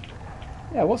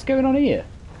 Yeah, what's going on here?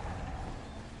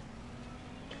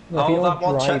 If you Oh, that don't one drive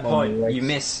on the checkpoint, right you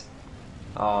miss.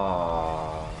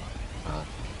 Oh.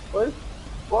 What?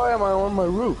 Why am I on my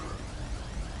roof?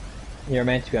 You're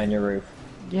meant to be on your roof.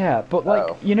 Yeah, but like,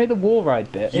 Oh. you know the wall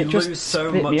ride bit? You It just lose so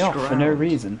spit me much off for no ground.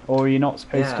 reason. Or you're not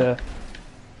supposed Yeah. to...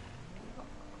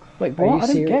 Like, Are you what? I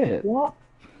don't serious? get it. What?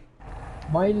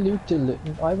 My loop-de-loop...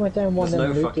 I went down one There's of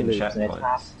no them fucking loop-de-loops and it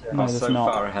checkpoints. has to... No, I'm there's so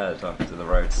not. far ahead after the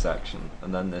road section,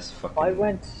 and then this fucking I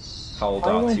went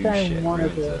R2 down shit one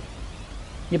of ruins the... it.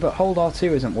 Yeah, but hold R2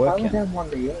 isn't I went working. down one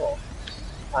of the Yorks.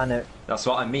 And it... That's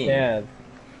what I mean. Yeah.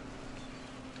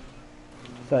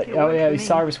 It's like, It oh worked yeah, for me.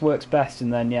 Cyrus works best,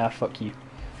 and then yeah, fuck you.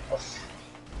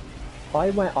 I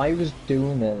was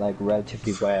doing it like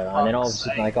relatively well, and then all of a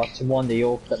sudden I got to one of the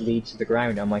Yorks that leads to the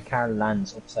ground and my car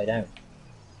lands upside down.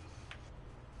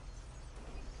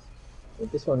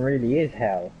 But this one really is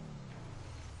hell.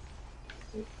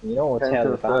 You know what's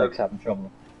hell if Alex having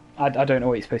trouble. I don't know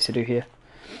what you're supposed to do here.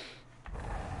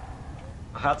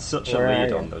 I had such Where a are lead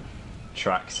you? on the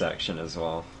track section as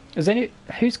well.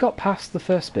 Who's got past the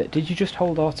first bit? Did you just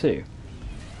hold R2?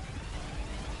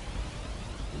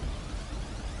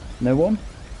 No one?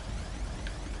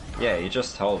 Yeah, you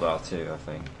just hold R2, I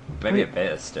think. Maybe a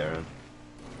bit of steering.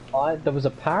 There was a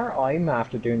part I'm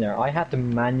after doing there. I had to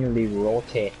manually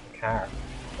rotate the car,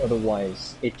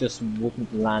 otherwise it just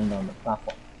wouldn't land on the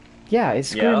platform. Yeah,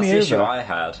 it's Yeah, screwing that's me the issue over. I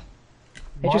had.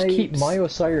 It just keeps... My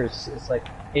Osiris is like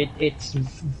it's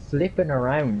flipping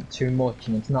around too much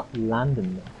and it's not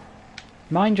landing them.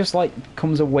 Mine just like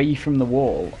comes away from the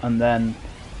wall and then...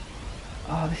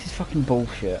 Oh, this is fucking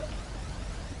bullshit.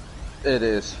 It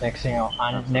is. Next thing you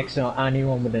know,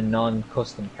 anyone with a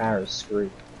non-custom car is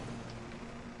screwed.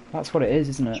 That's what it is,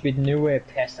 isn't it? Should be the new way of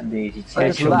testing these. It's I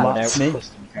like just without lapped me.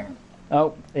 custom car.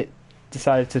 Oh, it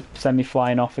decided to send me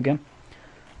flying off again.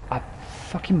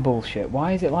 Fucking bullshit.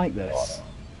 Why is it like this?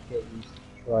 Get used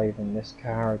to driving this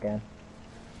car again.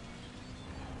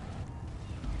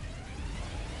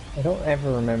 I don't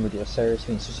ever remember the Osiris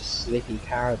being such a slippy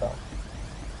car though.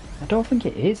 I don't think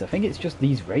it is. I think it's just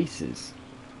these races.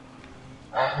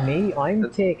 I'm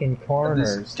taking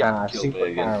corners gap kill super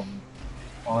again. car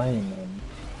fine. And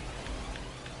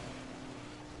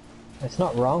it's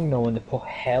not wrong knowing to put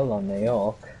hell on the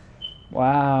York.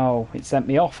 Wow, it sent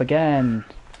me off again.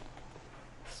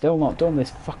 Still not done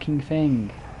this fucking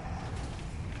thing.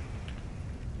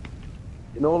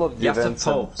 In all of the You have to events,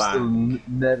 pull I've back. still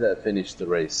never finished the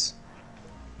race.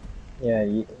 Yeah,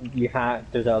 you have.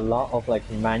 There's a lot of like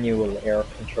manual air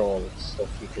control stuff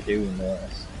you could do in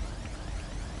this,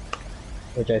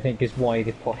 which I think is why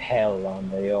they put hell on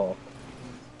the York.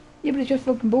 Yeah, but it's just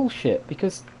fucking bullshit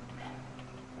because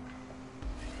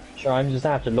Sure, I'm just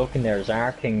after looking there.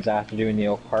 Zarking's after doing the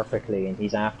York perfectly, and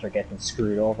he's after getting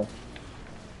screwed over.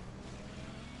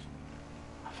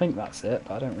 I think that's it,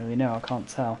 but I don't really know. I can't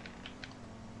tell.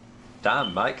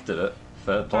 Damn, Mike did it.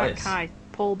 Third Right, place. Kai,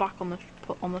 pull back on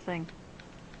the thing.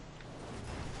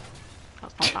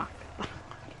 That's not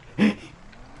back.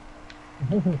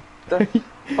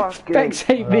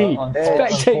 Spectate me!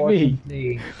 Spectate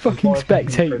me! Fucking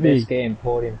spectate for me! This game,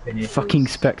 podium finishes Fucking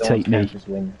spectate don't me! count as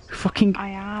wins. Fucking I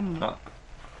am.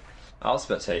 I'll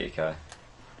spectate you, Kai.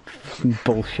 fucking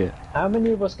bullshit. How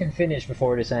many of us can finish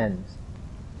before this ends?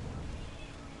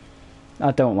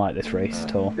 I don't like this race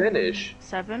at all. Finish?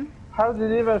 7. How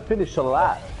did it even finish a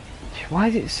lap? Why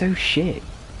is it so shit?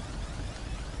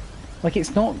 Like,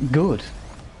 it's not good.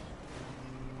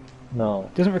 No.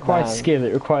 It doesn't require Man. skill,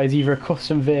 it requires either a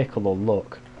custom vehicle or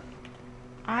luck.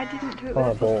 I didn't do it Oh, with a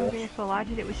custom balls. vehicle, I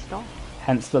did it with stock.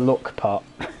 Hence the luck part.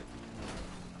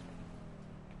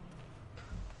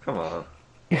 Come on.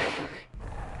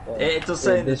 It does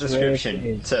say in the This race description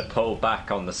is- to pull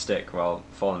back on the stick while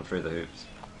falling through the hoops.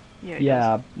 Yeah, it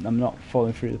Yeah, I'm not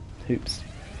falling through the hoops.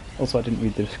 Also, I didn't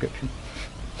read the description.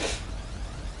 does.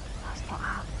 That's not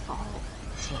our fault.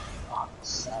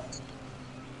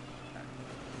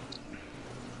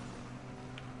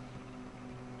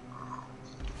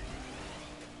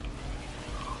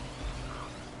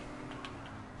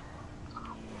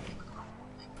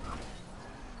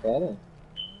 Get it.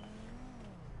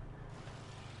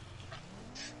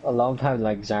 A long time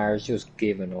like Zar's just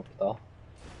giving up though.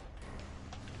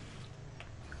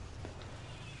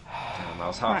 Damn, I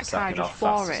was half Right, a Kai, second just off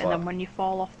floor fast it, as and well. then when you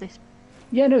fall off this,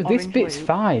 Yeah, no, this Orange bit's loop,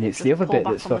 fine. It's the just other pull bit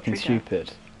back that's on the fucking trigger.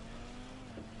 stupid.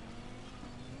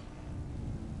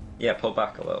 Yeah, pull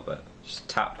back a little bit. Just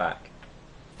tap back.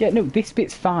 Yeah, no, this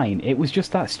bit's fine. It was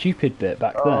just that stupid bit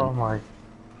back Oh then. my.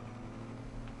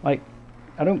 Like,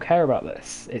 I don't care about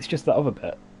this. It's just that other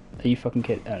bit. Are you fucking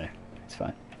kidding? Oh no, it's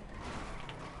fine.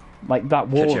 Like that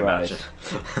Could wall you ride. imagine?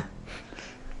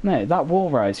 No, that wall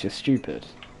ride's just stupid.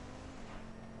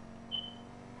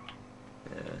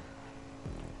 Yeah.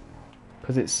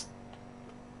 Because it's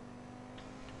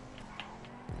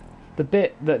the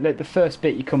bit that like, the first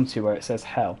bit you come to where it says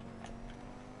hell.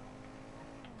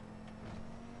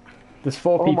 There's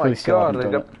 4 Oh people my who still god, haven't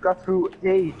I done it. got through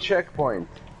a checkpoint.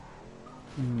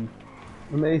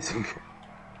 Amazing.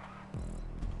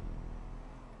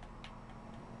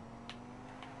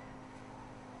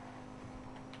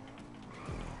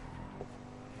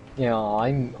 Yeah,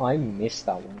 I missed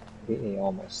that one completely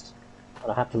almost.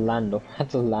 And I had to land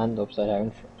upside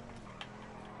down for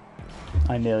it.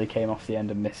 I nearly came off the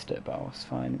end and missed it, but I was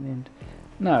fine in the end.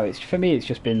 No, it's for me. It's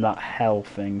just been that hell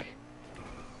thing,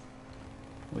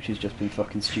 which has just been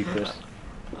fucking stupid.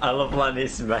 I love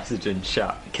Lanny's message in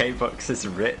chat. K-Bucks is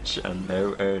rich and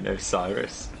no own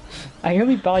Osiris. I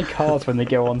only buy cars when they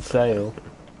go on sale.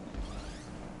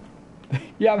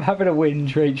 Yeah, I'm having a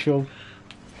whinge, Rachel.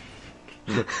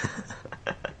 I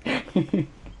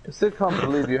still can't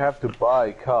believe you have to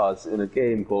buy cars in a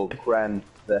game called Grand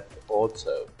Theft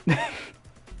Auto.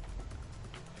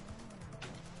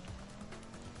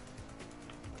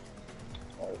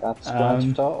 That's Grand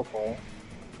Theft Auto for you.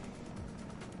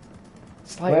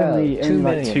 It's like Well, only 2 like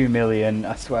million. 2 million.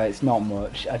 I swear it's not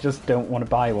much. I just don't want to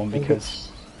buy one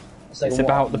because It's like it's what,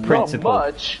 about the not principle. Not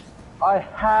much. I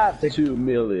have 2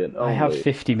 million. I have only.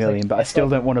 50 million, but I it's still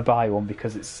like- don't want to buy one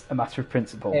because it's a matter of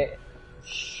principle.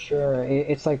 Sure,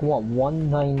 it's like what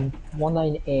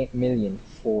 198 million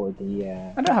for the.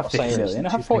 I don't have 50 Osiris million.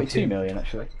 I have 42 million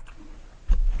actually.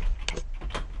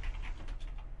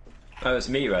 Oh, it's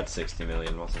me who had 60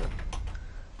 million, wasn't it?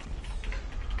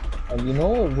 And you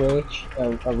know,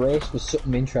 a race was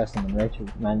something interesting, and Rachel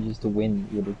manages to win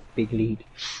with a big lead.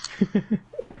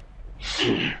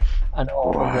 And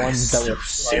all the ones that were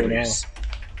serious.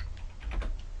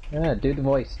 Yeah, do the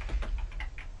voice.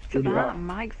 Look at that,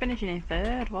 Mike finishing in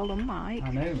 3rd. Well done, Mike.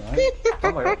 I know, right?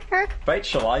 Oh my god.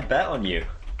 Rachel, I bet on you.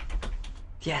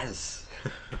 Yes.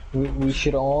 We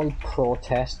should all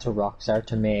protest to Rockstar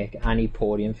to make any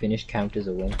podium finish count as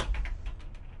a win.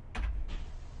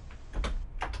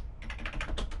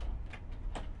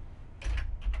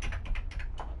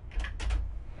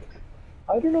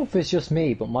 I don't know if it's just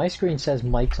me, but my screen says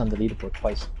Mike's on the leaderboard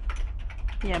twice.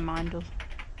 Yeah, mine does.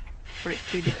 But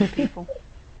it's 2 different people.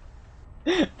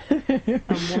 And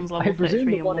one's level I presume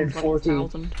 33 the and one in one's level 14.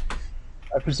 1000.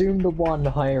 I presume the one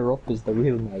higher up is the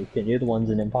real Mike, and the other one's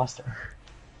an imposter.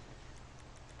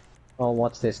 Oh,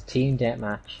 what's this? Team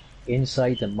deathmatch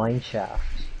inside the mine shaft.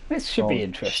 This should be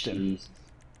interesting. Jesus.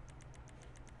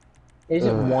 Is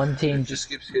it one team? It just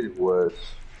keeps getting worse.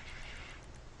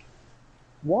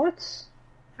 What?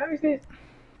 How is it?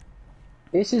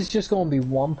 This is just going to be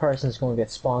one person's going to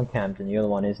get spawn camped and the other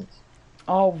one isn't.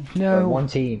 Oh no! One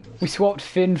team. We swapped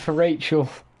Finn for Rachel.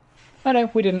 Oh no,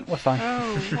 we didn't. We're fine.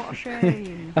 Oh, what a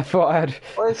shame. I thought I had.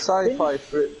 Why is sci-fi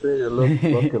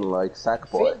looking like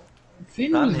Sackboy?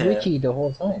 Finn I'm was here. witchy the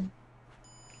whole time.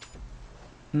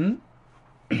 Hmm?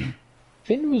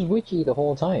 Finn was witchy the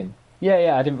whole time.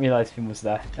 Yeah, I didn't realise Finn was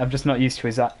there. I'm just not used to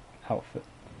his outfit.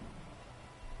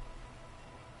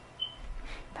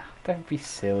 Don't be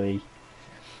silly.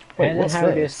 Wait, And what's how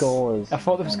this? this goes. I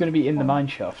thought this was going to be in the mine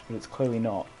shaft, but it's clearly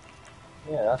not.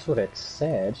 Yeah, that's what it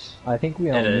said. I think we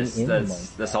all It meet is. in the mine.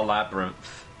 There's a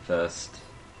labyrinth first.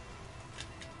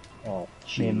 Oh,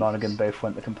 Me and jeez. Monaghan both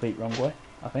went the complete wrong way,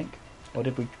 I think. Or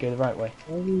did we go the right way?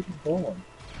 Where are we even going?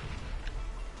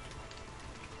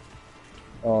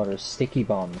 Oh, there's sticky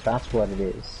bombs. That's what it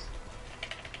is.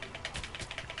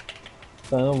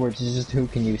 So in other words, it's just who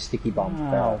can use sticky bombs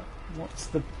Wow. better. What's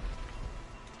the...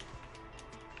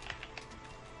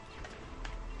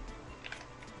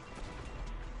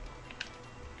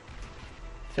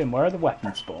 Finn, where are the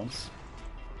weapon spawns?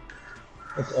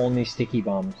 It's only sticky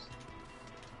bombs.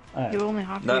 Oh. You only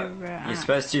have No, your you're axe.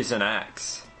 supposed to use an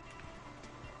axe.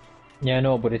 Yeah,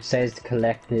 no, but it says to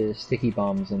collect the sticky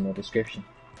bombs in the description.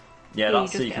 Yeah, you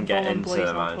that's so just you can a get ball and into blaze the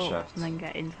off mine up shaft. and then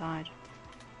get inside.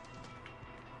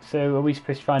 So are we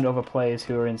supposed to find other players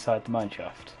who are inside the mine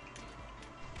shaft?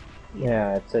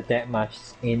 Yeah, it's a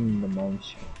deathmatch in the mine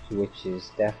shaft, which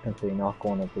is definitely not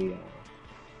going to be.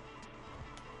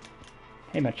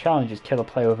 Hey, my challenge is kill a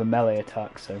player with a melee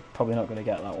attack, so probably not going to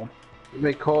get that one. You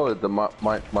may call it the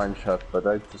mine shaft, but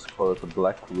I just call it the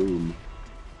black room.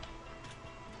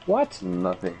 What?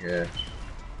 Nothing here.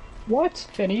 What?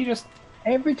 Finn, are you just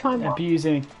Every time,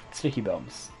 abusing sticky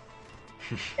bombs?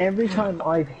 every time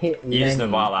I've hit Use Lenny,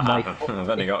 them while I my have them. foot I've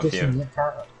only got a just few. in the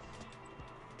car.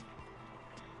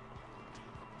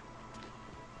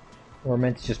 We're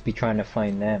meant to just be trying to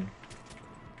find them.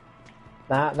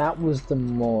 That was the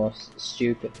most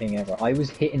stupid thing ever. I was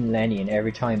hitting Lenny, and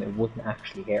every time it wouldn't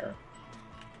actually hit her.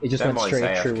 It just went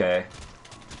straight through her.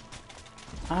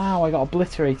 Ow, I got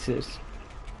obliterated.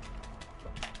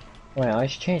 Well, I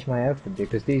should change my outfit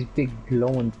because these big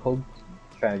glowing pug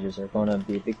trousers are gonna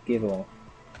be a big giveaway.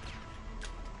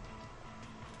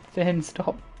 Finn,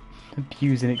 stop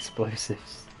abusing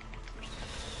explosives.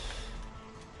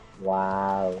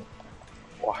 Wow.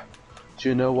 What? Do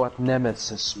you know what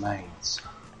Nemesis means?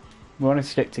 We want to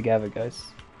stick together, guys.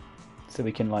 So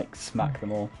we can, like, smack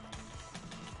them all.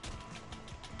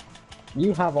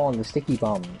 You have all the sticky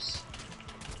bombs.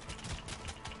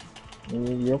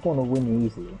 You're gonna win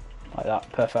easily. Like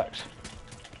that, perfect.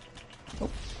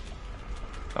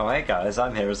 Oh, hey guys,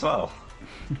 I'm here as well.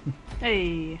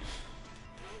 Hey.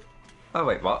 Oh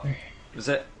wait, what? Was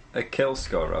it a kill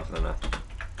score rather than a?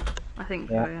 I think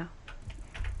Yeah. so, yeah.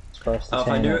 Oh, if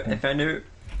I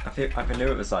knew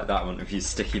it was like that, I wouldn't have used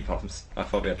sticky bombs. I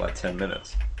thought we had like 10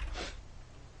 minutes.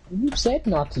 You've said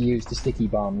not to use the sticky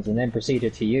bombs, and then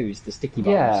proceeded to use the sticky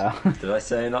bombs. Yeah. Did I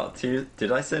say not to?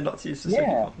 Did I say not to use the sticky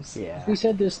bombs? Yeah. We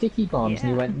said there's sticky bombs,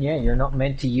 and you went, yeah, you're not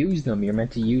meant to use them. You're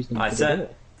meant to use them. I for said. the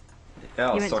goal. Yeah, I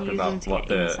You was meant to talking use them about to what get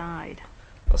the. inside.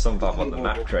 Or something about what the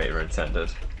map creator intended.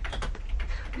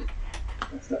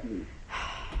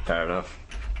 Fair enough.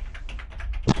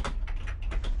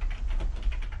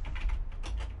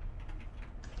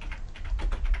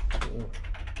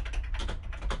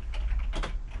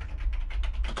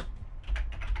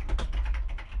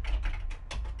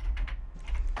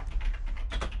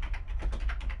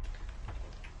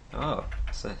 Oh,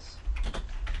 what's this?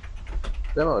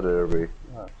 Demo derby.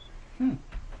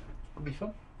 Could be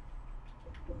fun.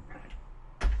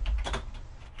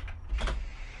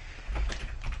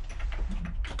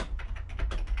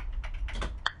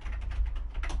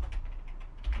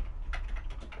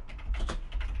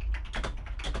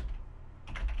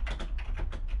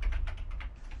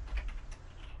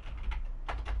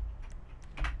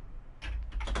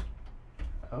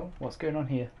 Oh, what's going on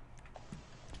here?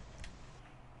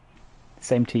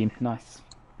 Same team, nice.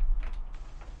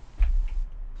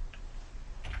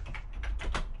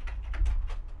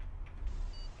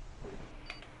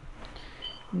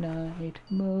 Night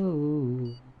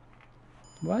mode.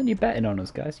 Why aren't you betting on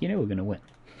us, guys? You know we're going to win.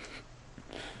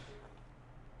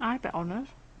 I bet on us.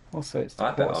 Also, it's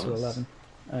I bet quarter to on us. 11.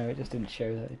 Oh, it just didn't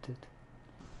show that it did.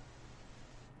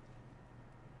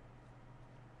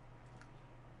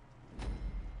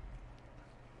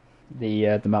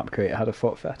 The map creator had a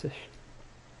foot fetish.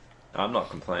 I'm not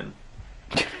complaining.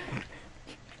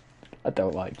 I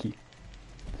don't like you.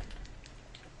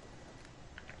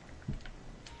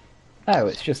 Oh,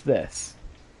 it's just this.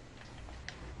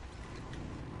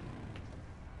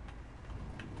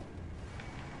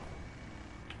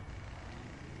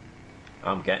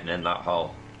 I'm getting in that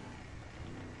hole.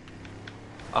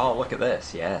 Oh, look at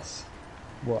this. Yes,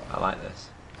 What? I like this.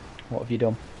 What have you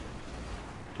done?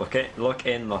 Look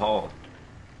in the hole.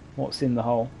 What's in the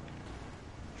hole?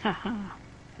 Haha.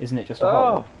 Isn't it just a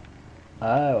hole?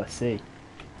 Oh, I see.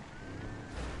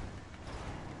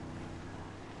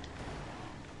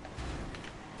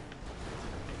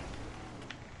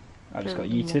 I just got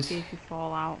Unlucky yeeted. if you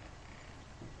fall out.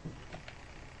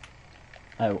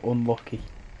 Oh, unlucky.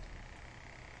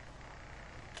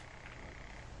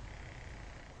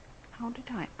 How did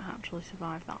I actually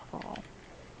survive that fall?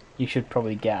 You should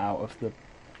probably get out of the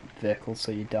vehicle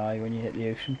so you die when you hit the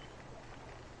ocean.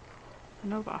 I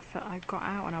know, but I got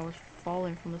out and I was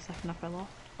falling from the second I fell off.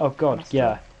 Oh And I god, still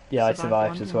yeah. Yeah, I survived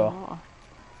landing as in the well. water.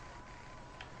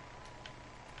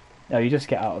 No, you just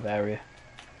get out of area.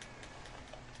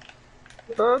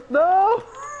 No!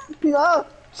 No!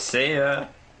 See ya.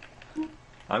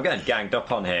 I'm getting ganged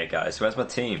up on here, guys. Where's my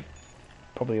team?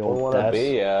 Probably I all wanna dead.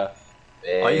 be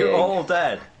Are you all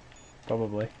dead?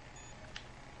 Probably.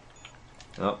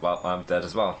 Oh, well, I'm dead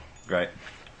as well. Great.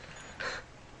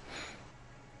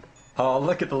 Oh,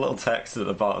 look at the little text at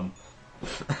the bottom.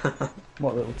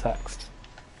 What little text?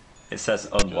 It says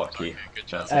unlucky.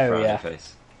 That's a Oh, frowny yeah.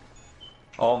 face.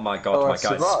 Oh my god, Oh, my I guy's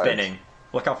survived. spinning.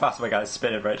 Look how fast my guy's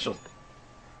spinning, Rachel.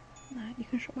 No, you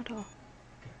can shut my door.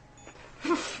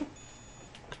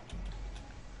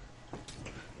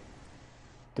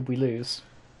 Did we lose?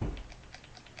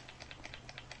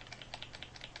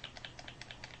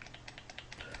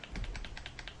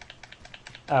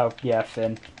 Oh, yeah,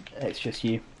 Finn. It's just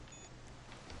you.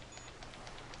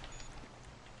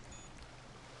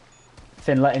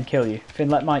 Finn, let him kill you. Finn,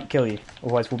 let Mike kill you.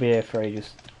 Otherwise we'll be here for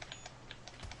ages.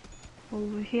 Well,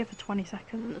 we're here for 20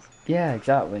 seconds. Yeah,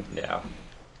 exactly. Yeah.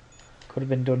 Could have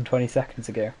been done 20 seconds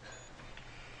ago.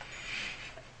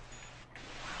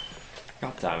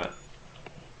 God damn it.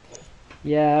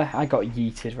 Yeah, I got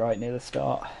yeeted right near the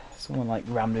start. Someone like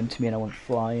rammed into me and I went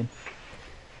flying.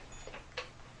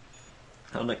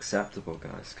 Unacceptable,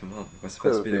 guys. Come on. We're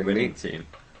supposed to be the winning team.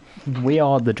 We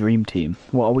are the dream team.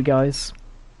 What are we, guys?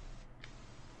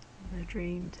 The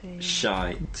dream team.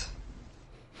 Shite.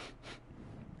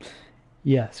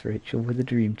 Yes, Rachel, we're the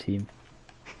dream team.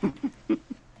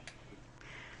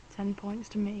 10 points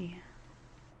to me.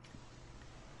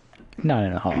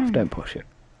 9.5, don't push it.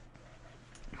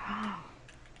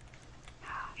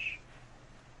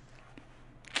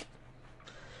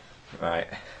 Right.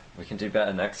 We can do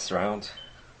better next round.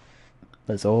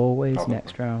 There's always Probably.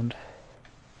 next round.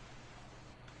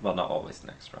 Well, not always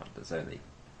next round. There's only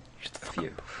Just a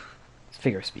few. It's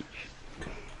figure of speech.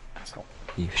 Asshole.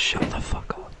 You shut the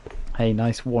fuck up. Hey,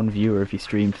 nice one viewer of your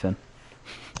stream, Finn.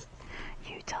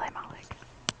 You tell him, Alex.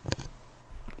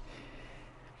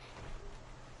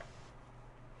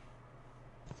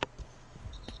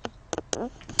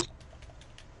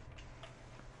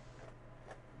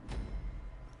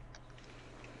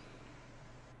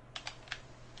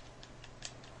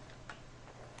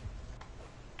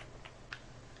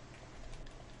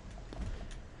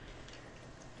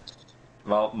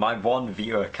 Well, my one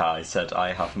viewer, Kai, said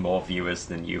I have more viewers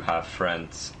than you have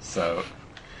friends, so...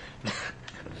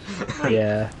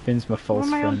 Yeah, Finn's my false One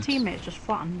of my own friend. teammates just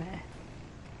flattened me.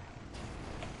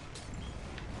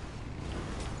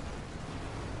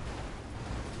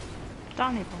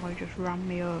 Danny boy just ran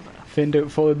me over. Finn, don't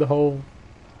fall in the hole.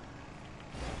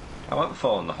 I won't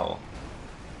fall in the hole.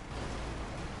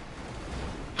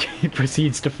 He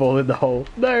proceeds to fall in the hole.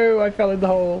 No, I fell in the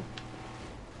hole.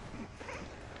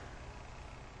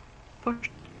 Push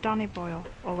Danny boy off.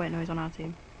 Oh wait, no, he's on our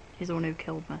team. He's the one who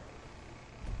killed me.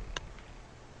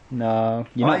 No,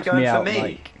 you Why are you knocked going me for out, me?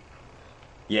 Mike.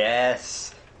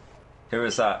 Yes! Who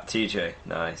was that? TJ.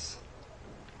 Nice.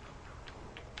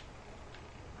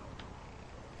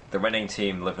 The winning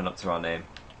team living up to our name.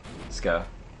 Let's go.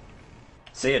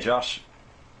 See ya, Josh.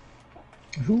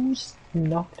 Who's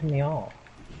knocked me off?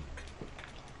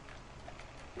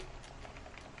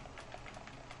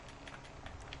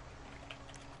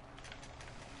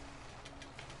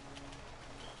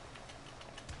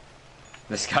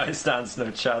 This guy stands no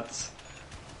chance.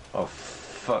 Oh,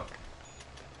 fuck.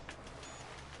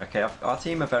 Okay, our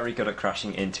team are very good at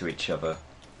crashing into each other.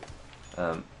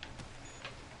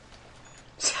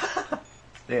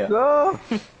 Yeah. No!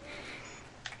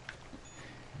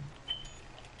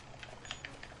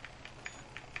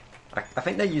 I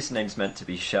think their username's meant to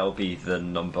be Shelby the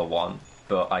number one,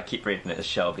 but I keep reading it as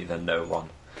Shelby the no one.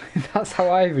 That's how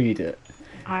I read it.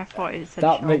 I thought it said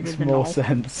That Shelby makes the more knob.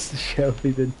 sense.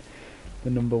 Shelby the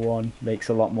number one makes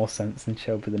a lot more sense than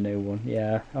Shelby the no one.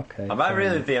 Yeah, okay. Am I fair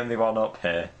really enough. the only one up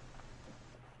here?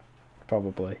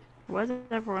 Probably. Where's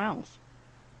everyone else?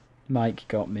 Mike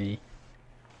got me.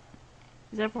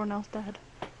 Is everyone else dead?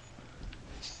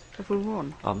 Have we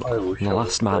won? I'm I wish the I last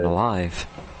was man dead. alive.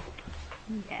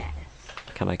 Yes.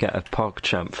 Can I get a pog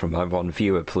champ from my one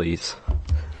viewer, please?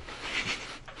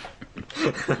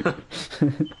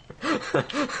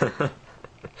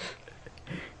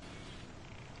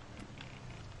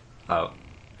 Oh.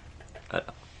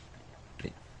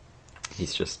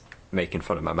 He's just making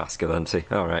fun of my masculinity.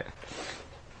 Alright.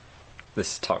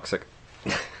 This is toxic.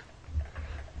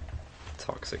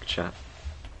 Toxic chat.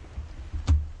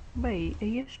 Wait, are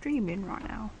you streaming right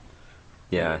now?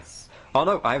 Yeah. Oh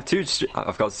no, I have two.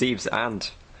 I've got Zeebs and.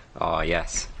 Oh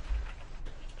yes.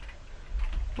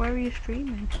 Where are you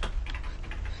streaming?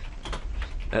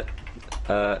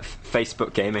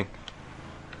 Facebook gaming.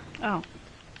 Oh.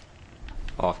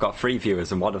 Oh, I've got 3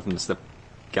 viewers, and one of them's the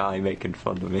guy making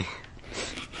fun of me.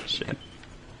 Shit.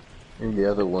 And the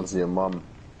other one's your mum.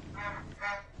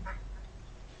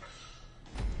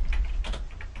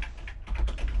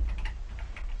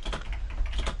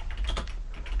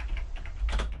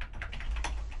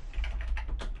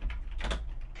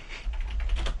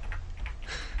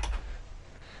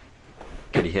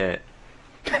 Can you hear it?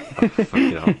 Oh,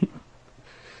 fucking hell.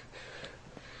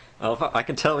 I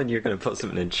can tell when you're going to put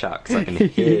something in chat because I can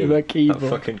hear The that keyboard.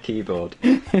 fucking keyboard.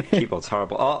 Keyboard's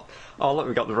horrible. Oh, look,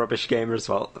 we got the rubbish gamer as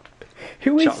well.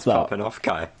 Who is Chat's that? popping off,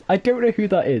 Kai. I don't know who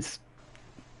that is.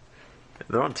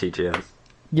 They're on TGS.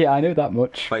 Yeah, I know that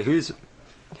much. Wait, who's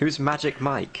Magic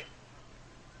Mike?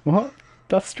 What?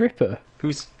 That's Stripper.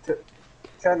 Who's?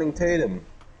 Channing Tatum.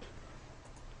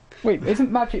 Wait,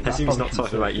 isn't Magic I that assume he's not function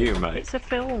talking about you, mate. It's a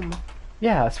film.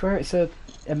 Yeah, I swear it's a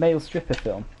male stripper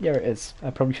film. Yeah, it is.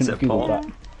 I probably shouldn't have Is it googled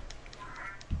porn?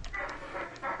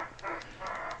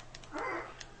 that.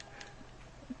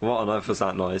 What on earth was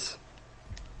that noise?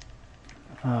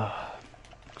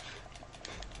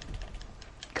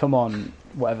 come on,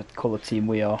 whatever colour team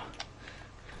we are.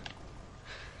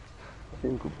 I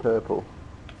think we're purple.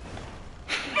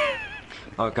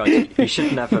 Oh god, you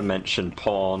should never mention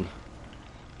porn.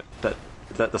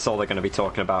 That's all they're going to be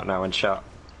talking about now in chat.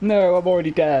 No, I'm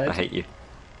already dead. I hate you.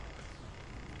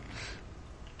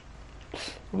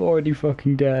 I'm already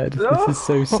fucking dead. No! This is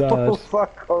so sad. Oh,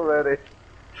 fuck already.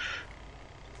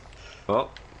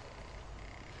 Oh.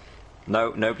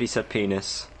 No, nobody said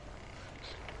penis.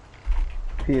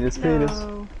 Penis.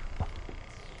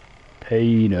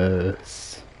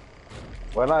 Penis.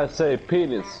 When I say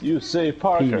penis, you say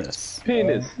Parker.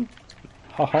 Penis.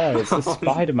 Haha, it's a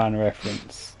Spider-Man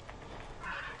reference.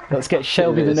 Let's get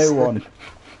Shelby the No One.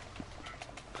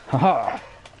 Haha.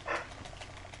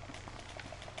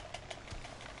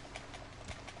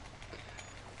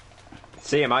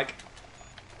 See you, Mike.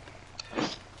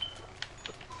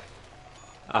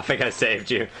 I think I saved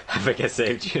you.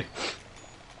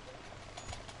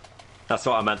 That's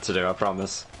what I meant to do, I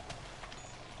promise.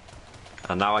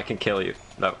 And now I can kill you.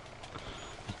 No.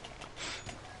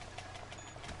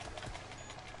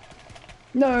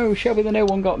 No, Shelby the No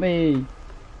One got me.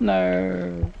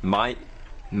 No. Mike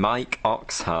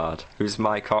Oxhard. Who's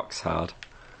Mike Oxhard?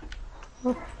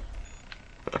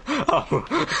 Oh.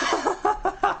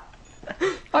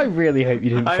 I really hope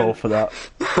you didn't fall for that.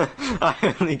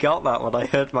 I only got that when I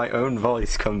heard my own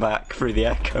voice come back through the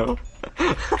echo.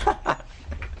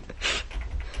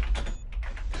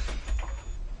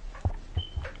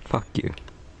 Fuck you.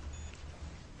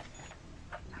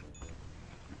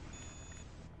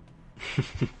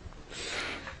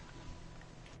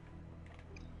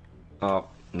 Oh,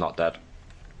 not dead.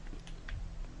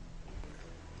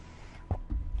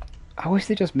 I wish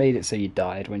they just made it so you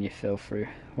died when you fell through.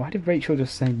 Why did Rachel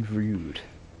just say rude?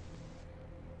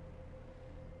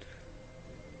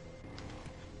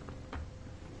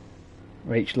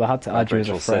 Rachel, I had to add you as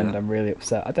a friend. I'm really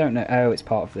upset. I don't know. Oh, it's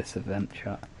part of this event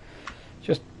chat.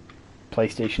 Just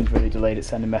PlayStation's really delayed at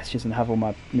sending messages and have all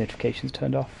my notifications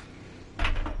turned off.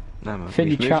 No, man. Finn,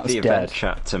 your We've moved chat's the event dead.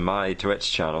 chat to my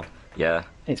Twitch channel. Yeah.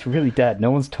 It's really dead.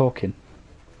 No one's talking.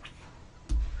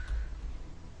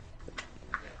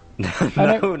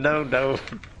 No. No.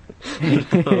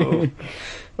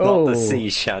 Not the sea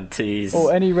shanties.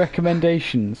 Or any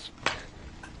recommendations?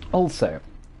 Also,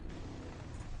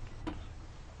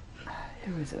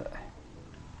 who is it?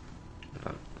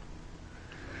 No.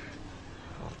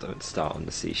 Oh, don't start on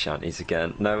the sea shanties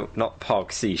again. No, not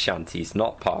Pog. Sea shanties,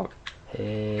 not Pog.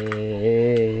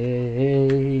 Hey,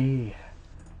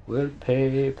 we'll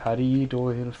pay Paddy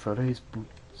Doyle for his boots.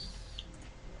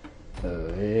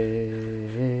 Hey,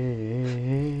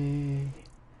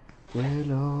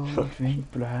 we'll all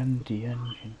drink brandy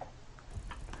and gin.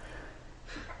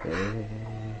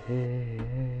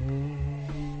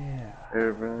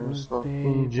 Everyone's We'll pay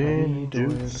fucking Paddy gin Doyle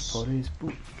juice. for his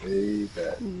boots. Way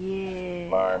back. Yeah.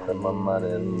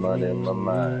 Money in my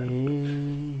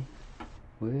mind.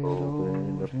 We'll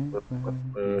all drink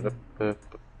brandy.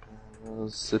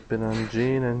 Sipping on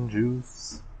gin and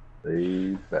juice.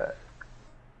 Way back.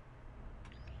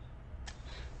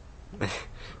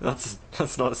 That's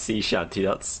not a sea shanty.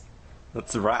 That's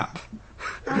rap.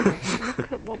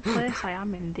 Look at what place I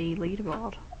am in the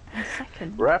leaderboard. In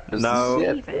second. Rap is No.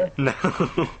 shit. No.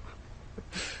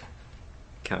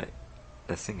 Can I?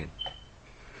 They're singing.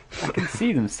 I can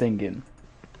see them singing.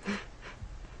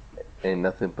 Ain't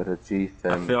nothing but a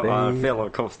G-thumb. I feel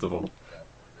uncomfortable.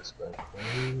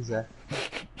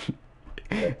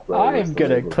 I am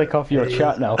gonna click off your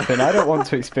chat now, Finn. I don't want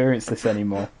to experience this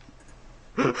anymore.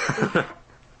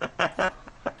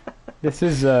 This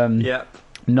is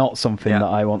not something that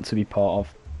I want to be part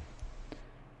of.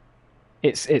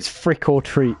 It's Frick or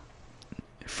Treat.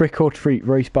 Frick or Treat,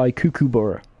 raced by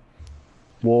Kookaburra.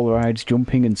 Wall rides,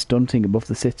 jumping and stunting above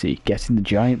the city, getting the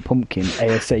giant pumpkin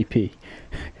ASAP.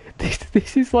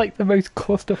 This is like the most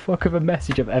clusterfuck of a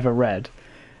message I've ever read.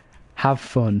 Have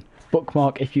fun.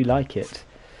 Bookmark if you like it.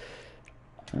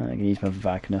 I'm gonna use my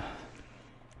Wagner.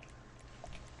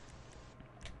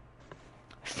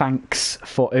 Thanks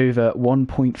for over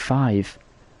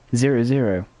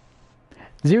 1.500.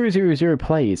 000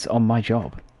 plays on my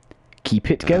job. Keep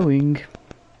it going.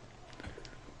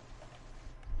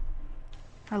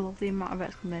 I love the amount of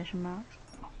exclamation marks.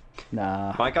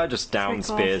 Nah. My guy just downed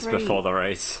Trick or Spears treat. before the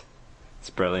race. It's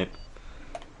brilliant.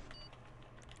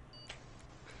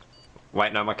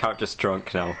 Wait, no, my character's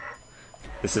drunk now.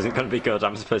 This isn't going to be good.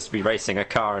 I'm supposed to be racing a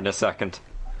car in a second.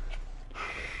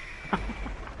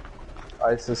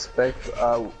 I suspect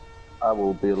I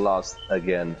will be lost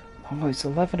again. Oh, it's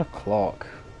 11 o'clock.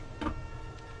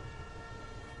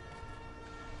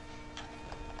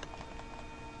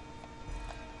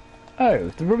 Oh,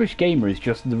 the rubbish gamer is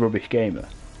just the rubbish gamer.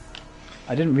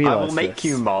 I didn't realise I will make this.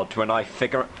 you mod when I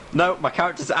figure... No, my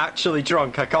character's actually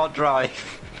drunk, I can't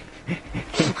drive.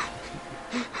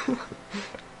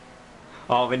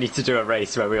 Oh, we need to do a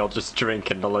race where we all just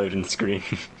drink and the loading screen.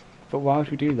 But why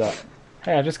would we do that?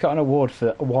 Hey, I just got an award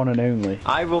for one and only.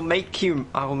 I will make you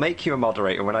a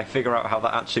moderator when I figure out how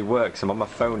that actually works. I'm on my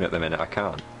phone at the minute, I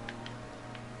can't.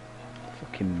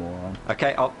 Fucking moron.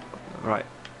 Okay, right.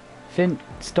 Finn,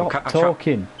 stop I'm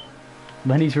talking.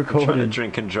 Lenny's I'm recording. trying to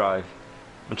drink and drive.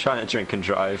 I'm trying to drink and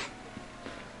drive.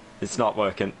 It's not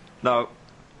working. No.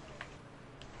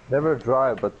 Never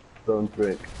drive, but don't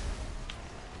drink.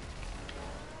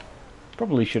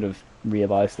 Probably should have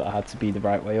realised that I had to be the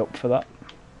right way up for that.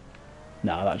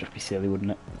 Nah, that'd just be silly,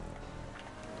 wouldn't it?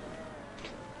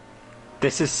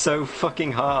 This is so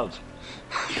fucking hard.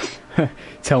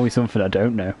 Tell me something I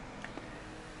don't know.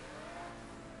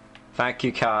 Thank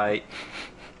you, Kai.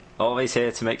 Always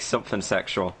here to make something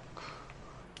sexual.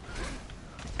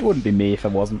 It wouldn't be me if I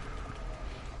wasn't.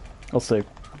 Also,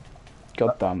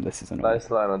 goddamn, this is annoying.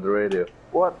 Nice line on the radio.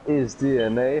 What is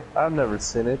DNA? I've never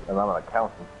seen it, and I'm an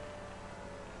accountant.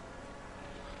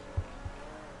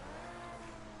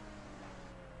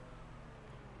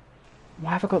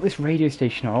 Why have I got this radio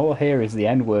station on? All I hear is the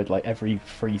N-word like every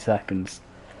 3 seconds.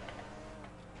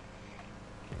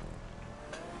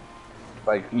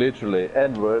 Like, literally,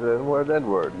 N-word, N-word,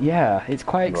 N-word. Yeah, it's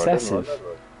quite N-word, excessive. N-word,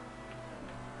 N-word.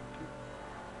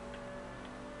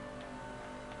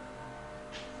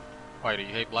 Why, do you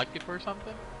hate black people or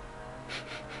something?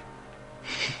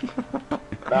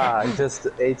 Nah, he just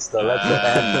hates the letter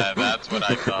N. That's what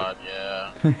I thought,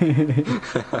 yeah.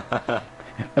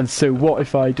 And so what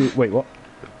if I do... Wait, what?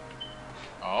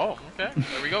 Oh, okay.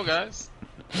 There we go, guys.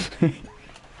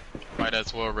 Might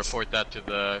as well report that to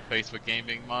the Facebook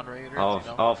gaming moderators. Oh, you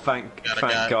know? oh thank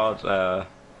God.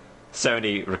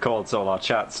 Sony records all our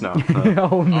chats now.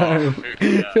 Oh no!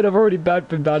 Yeah. But I've already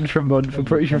been banned for a month. I'm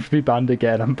pretty sure if we banned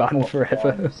again, I'm banned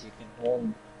forever.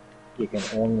 You can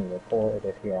only record it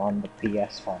if you're on the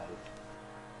PS5.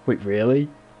 Wait, really?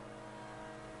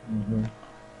 Mm-hmm.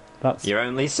 That's... You're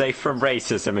only safe from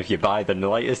racism if you buy the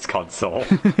latest console.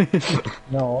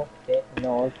 No,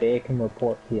 they can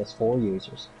report PS4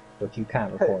 users, but you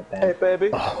can't report them. Hey,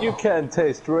 baby, you can't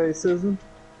taste racism.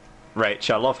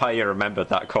 Rach, I love how you remembered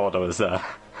that chord was there,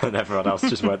 and everyone else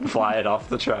just went flying off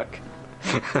the track.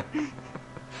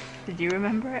 Did you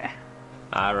remember it?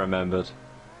 I remembered.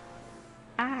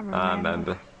 I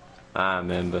remember. I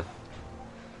remember.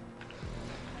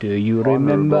 Do you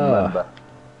remember?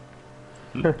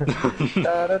 I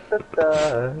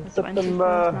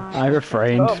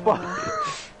refrained. Oh, fuck.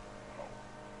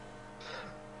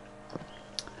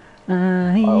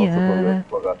 I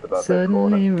forgot about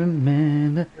suddenly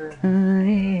remember.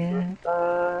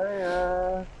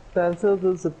 Dance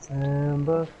until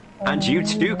September. And you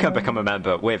too can become a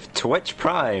member with Twitch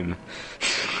Prime.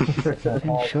 Shut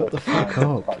the fuck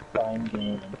up.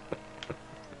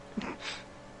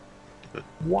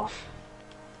 What?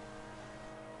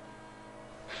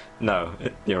 No,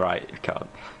 you're right, you can't.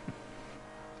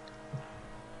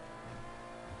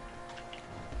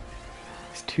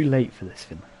 It's too late for this,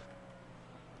 Finley.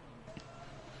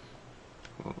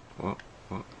 What?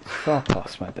 Far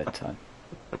past my bedtime.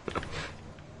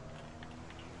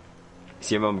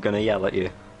 Is your mum gonna yell at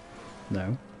you?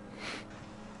 No.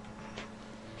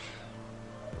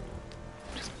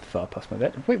 Just far past my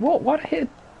bed. Wait, what? Why'd I hit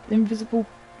invisible?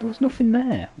 There was nothing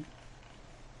there.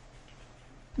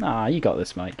 Nah, you got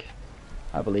this, Mike.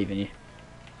 I believe in you.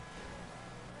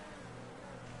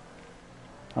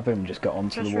 I've only just got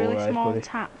onto Just the wall, really right, small buddy?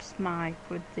 taps, Mike,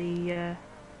 with the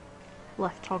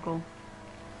left toggle.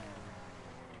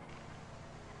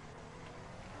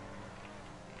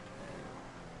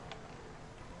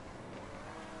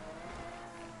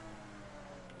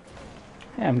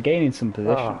 Yeah, I'm gaining some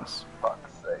positions. Oh,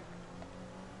 fuck's sake.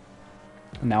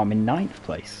 And now I'm in 9th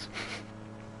place.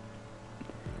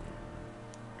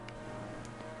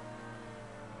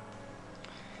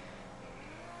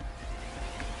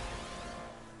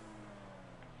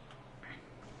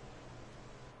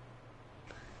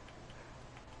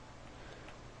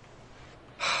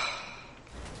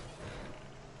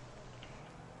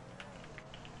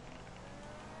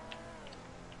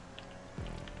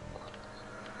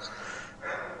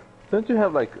 Don't you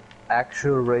have like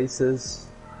actual races?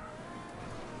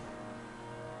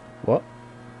 What?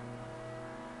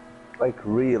 Like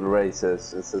real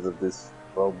races instead of this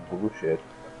bullshit.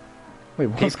 Wait,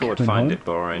 what's People would going find on? it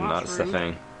boring, that's the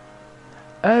thing.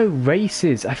 Oh,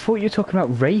 races. I thought you were talking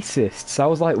about racists. I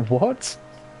was like, what?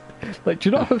 Like, do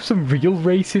you not have some real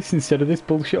racists instead of this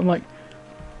bullshit? I'm like,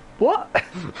 What?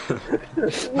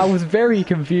 I was very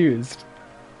confused,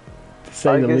 to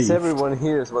say the I guess least. everyone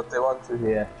hears what they want to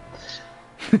hear.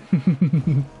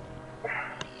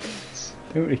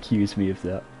 Don't accuse me of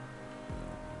that.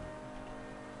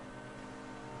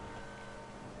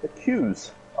 Accuse?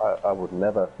 I would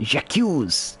never.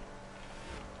 J'accuse!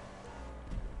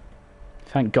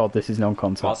 Thank God this is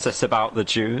non-contact. What's this about the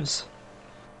Jews?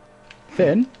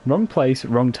 Finn, wrong place,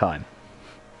 wrong time.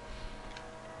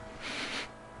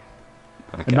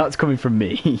 Okay. And that's coming from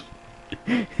me.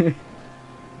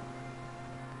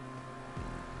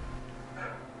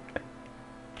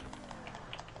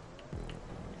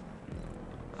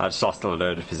 I just lost a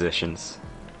load of positions.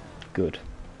 Good.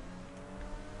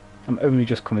 I'm only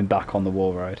just coming back on the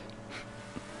wall ride.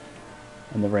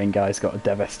 And the rain guy's got a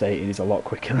devastating, he's a lot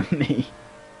quicker than me.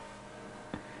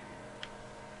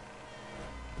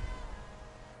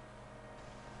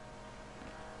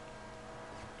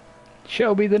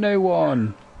 Shelby the no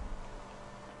one!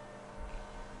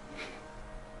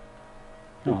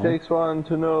 It takes one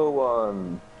to know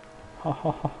one. Ha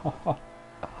ha ha ha ha.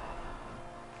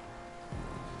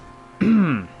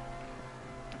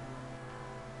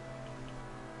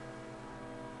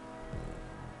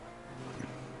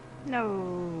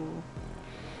 No.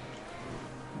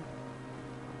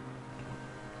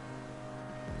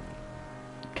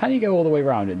 Can you go all the way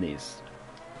around in these?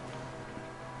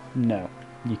 No,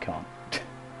 you can't.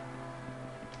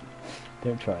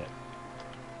 Don't try it.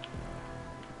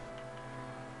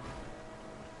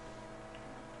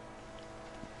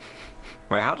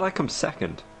 Wait, how did I come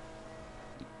second?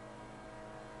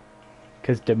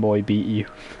 Because Demoy beat you.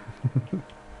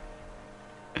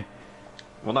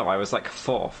 Well, no, I was like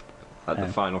fourth at the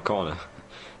final corner.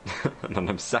 And then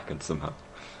I'm second somehow.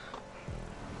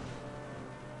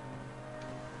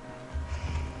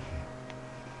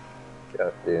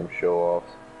 Goddamn show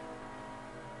offs.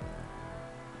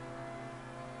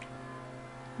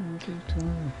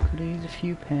 Could use a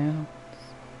few pounds.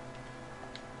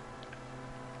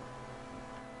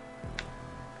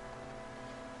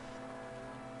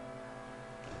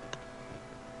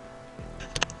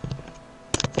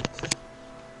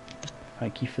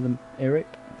 Thank you for the ear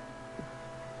rape.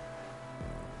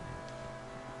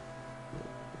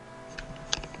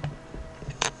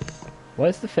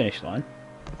 Where's the finish line?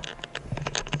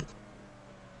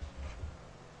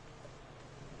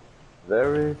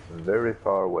 Very, very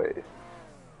far away.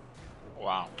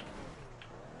 Wow.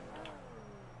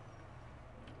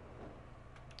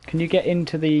 Can you get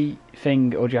into the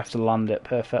thing, or do you have to land it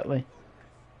perfectly?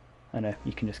 I know,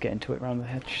 you can just get into it around the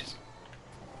hedges.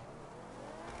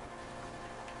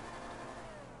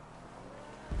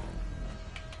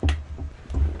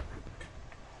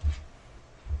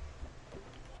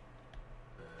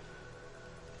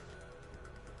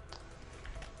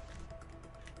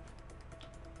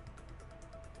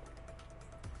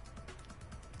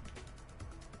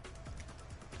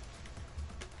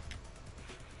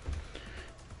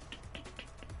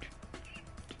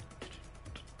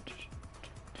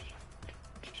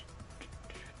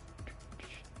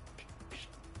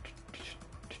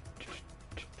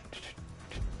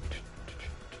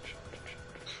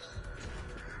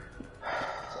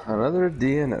 Another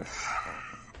DNF.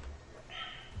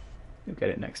 You'll get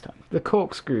it next time. The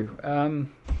corkscrew.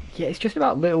 Yeah, it's just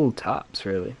about little taps,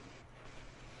 really.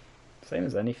 Same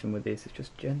as anything with these, it's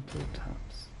just gentle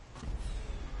taps.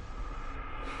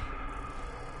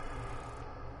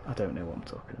 I don't know what I'm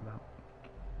talking about.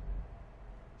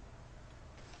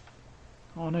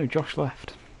 Oh no, Josh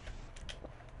left.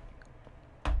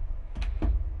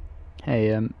 Hey,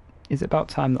 is it about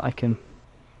time that I can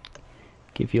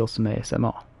give you all some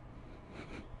ASMR?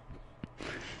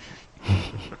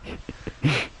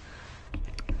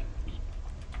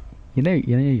 You know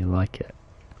you like it.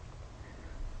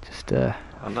 Just Oh,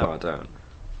 no, I don't.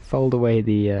 fold away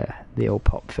the old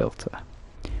pop filter,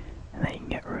 and then you can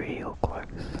get real close.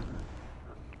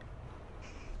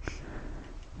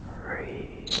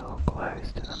 Real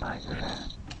close to the microphone.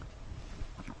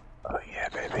 Oh yeah,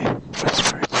 baby.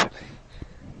 Whisper it to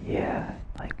me. Yeah,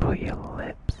 like put your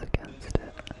lips against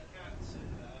it.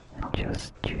 And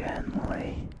just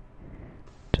gently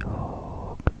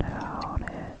talk down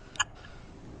it.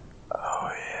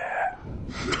 Oh yeah.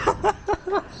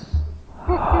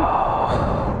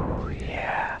 Oh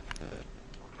yeah.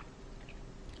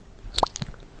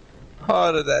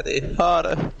 Harder, Daddy,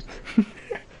 harder.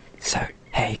 So,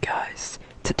 hey guys,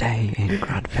 today in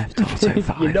Grand Theft Auto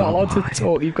 5 You're not allowed to Online,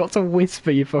 talk, you've got to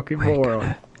whisper, you fucking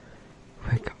moron.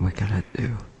 we're gonna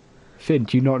do... Finn,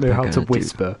 do you not know We're how to gonna do-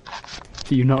 whisper?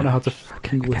 Do you not know how to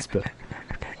fucking whisper?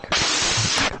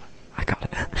 I got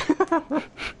it.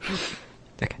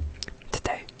 Okay.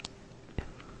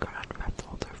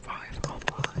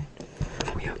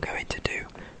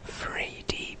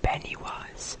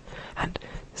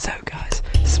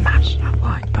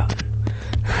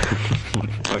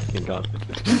 god.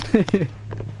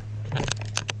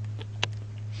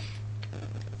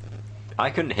 I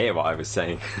couldn't hear what I was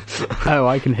saying. Oh,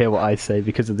 I can hear what I say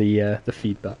because of the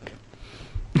feedback.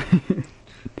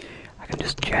 I can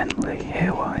just gently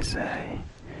hear what I say.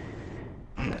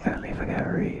 Only if I get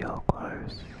real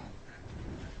close.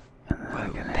 And then I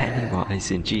can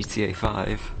Pennywise in GTA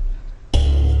 5.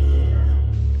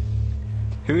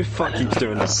 Who the fuck keeps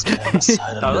doing this?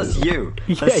 Oh, that's you.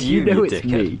 That's Yeah, you know it's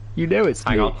dickhead. me. You know it's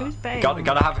Hang me. on.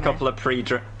 Gotta have a couple of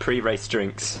pre-race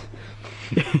drinks.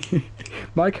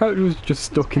 My character was just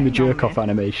stuck in the jerk-off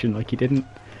animation, like he didn't...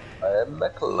 I am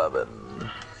McLovin.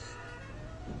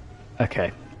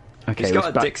 Okay. Okay, He's got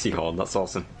a back... Dixie horn, that's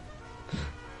awesome.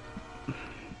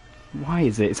 Why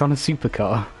is it? It's on a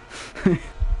supercar.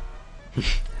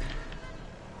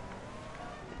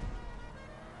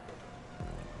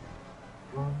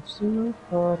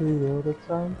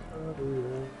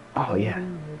 Oh, yeah.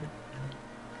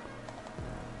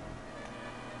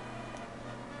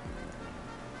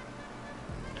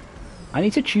 I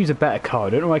need to choose a better car. I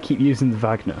don't know why I keep using the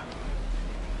Wagner.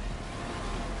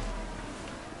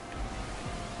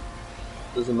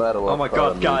 Doesn't matter what. Oh my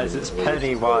god, guys, it's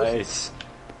Pennywise.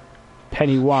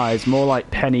 Pennywise, more like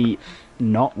Penny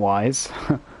not wise.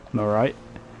 Am I right?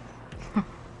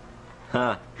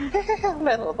 Huh.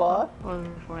 Little boy.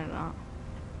 Wasn't like that.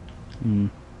 Hmm.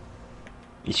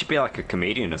 You should be like a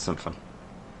comedian or something.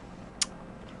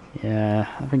 Yeah,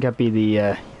 I think I'd be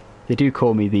the. They do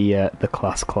call me the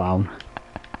class clown.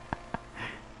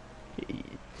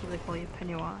 So they call you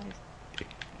Pennywise.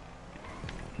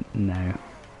 No.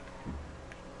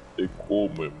 They call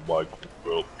me Michael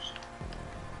Phelps.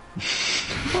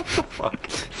 What the fuck?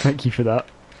 Thank you for that.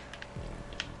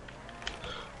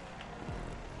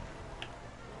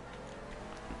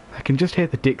 I can just hear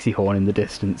the Dixie horn in the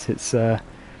distance. It's I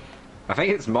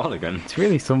think it's Monaghan. It's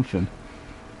really something.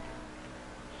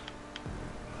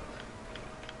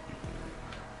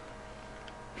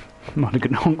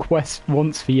 Monaghan, honk west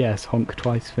once for yes, honk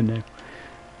twice for no.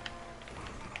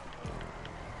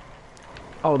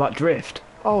 Oh, that drift.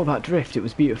 Oh, that drift. It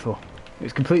was beautiful. It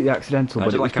was completely accidental, I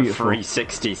but did it was like a beautiful.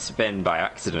 360 spin by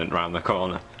accident round the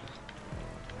corner.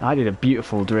 I did a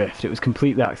beautiful drift. It was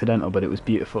completely accidental, but it was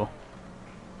beautiful.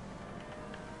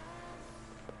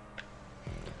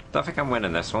 Don't think I'm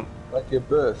winning this one. Like your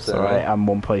birthday. It's alright, I'm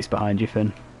one place behind you,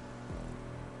 Finn.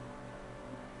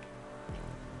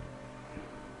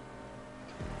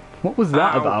 What was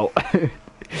that about?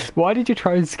 Why did you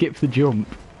try and skip the jump?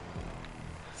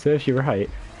 Serves you right.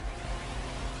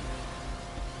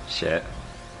 Shit.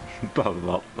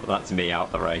 Well, that's me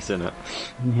out the race, isn't it?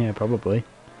 Yeah, probably.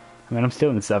 I mean, I'm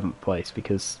still in 7th place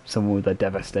because someone with a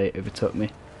Devastate overtook me.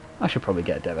 I should probably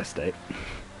get a Devastate.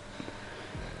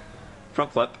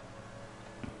 Front flip.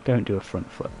 Don't do a front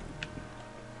flip.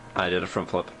 I did a front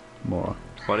flip. More.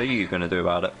 What are you gonna do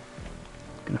about it?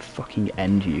 I'm gonna fucking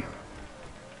end you.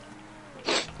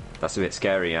 That's a bit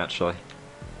scary, actually.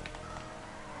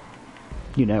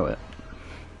 You know it.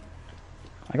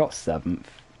 I got 7th.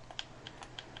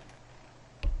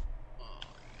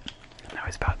 Now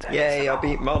it's about 10. Yay, I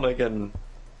beat Monaghan!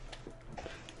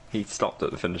 He stopped at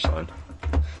the finish line.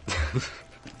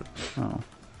 Oh.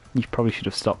 You probably should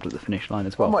have stopped at the finish line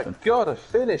as well. Oh my Finn. god, I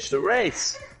finished the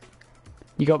race!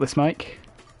 You got this, Mike?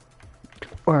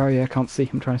 Where are you? I can't see.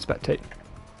 I'm trying to spectate.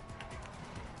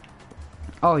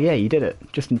 Oh yeah, you did it.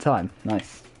 Just in time.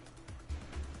 Nice.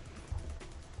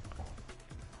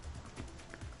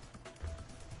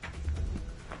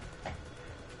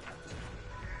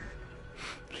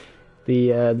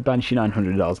 The Banshee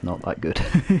 900R is not that good.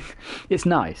 It's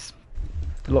nice.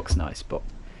 It looks nice, but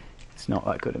it's not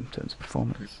that good in terms of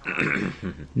performance.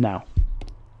 Now,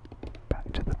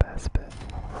 back to the best bit.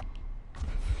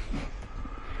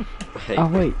 Hey. Oh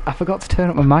wait, I forgot to turn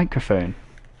up my microphone.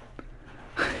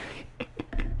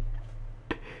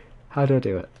 How do I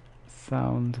do it?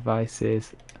 Sound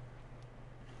devices.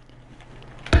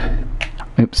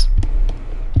 Oops.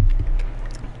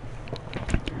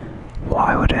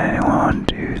 Why would anyone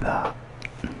do that?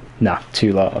 Nah,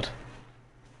 too loud.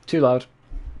 Too loud.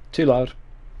 Too loud.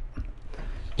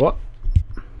 What?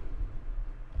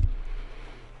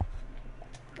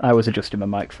 I was adjusting my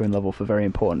microphone level for very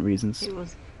important reasons. It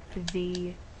was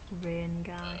the rain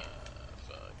guy.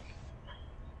 Fuck.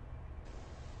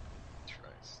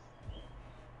 Christ.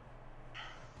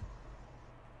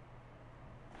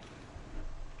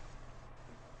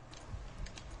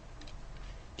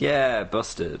 Yeah,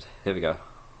 busted. Here we go.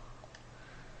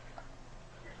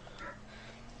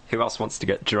 Who else wants to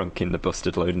get drunk in the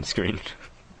busted loading screen?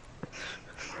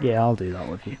 Yeah, I'll do that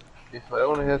with you. If I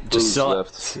only had Just booze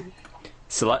left.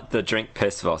 select the drink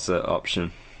piss Vossa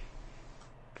option.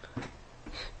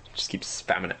 Just keep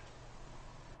spamming it.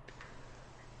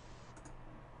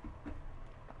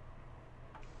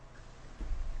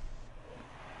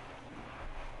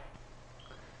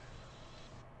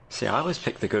 See, I always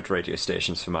pick the good radio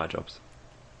stations for my jobs.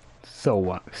 So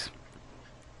wax.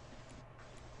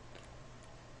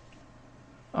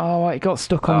 Oh, it got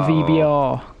stuck on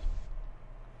VBR.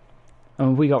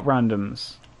 And we got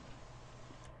randoms.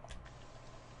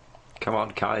 Come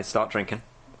on, Kai, start drinking.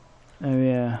 Oh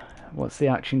yeah. What's the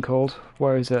action called?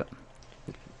 Where is it?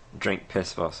 Drink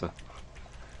piss, Vossa.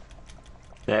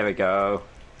 There we go.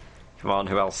 Come on,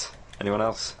 who else? Anyone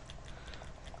else?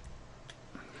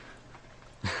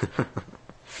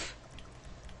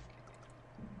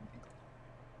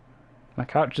 My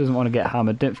character doesn't want to get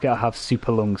hammered. Don't forget I have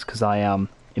super lungs because I am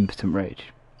impotent rage.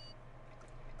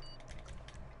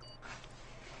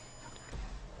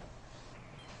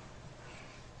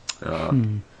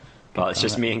 Well, it's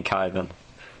just me and Kai then.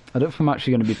 I don't know if I'm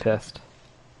actually going to be pissed.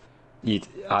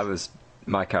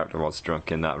 My character was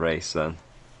drunk in that race then.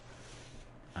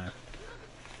 Oh.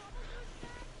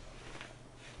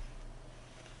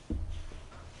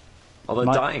 Although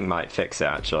dying might fix it,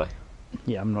 actually.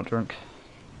 Yeah, I'm not drunk.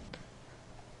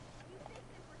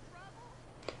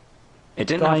 It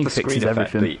didn't Dying have the fixes screen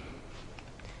effect, everything.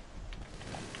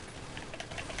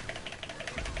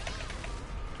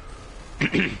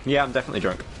 Yeah, I'm definitely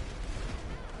drunk.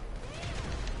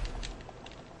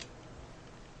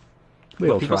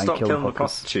 We'll people try and stop kill killing the hookers.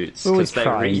 prostitutes We always because they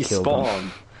try and kill them.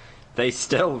 respawn. They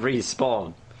still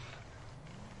respawn.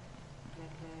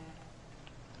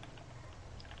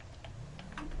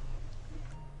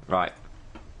 Right.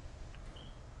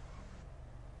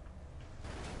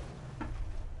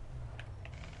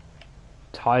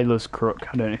 Tyler's crook.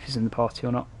 I don't know if he's in the party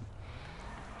or not.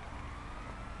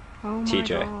 Oh my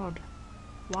TJ. god.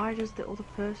 Why does the other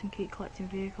person keep collecting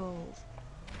vehicles?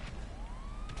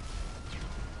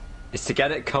 It's to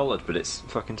get it coloured, but it's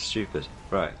fucking stupid.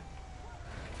 Right.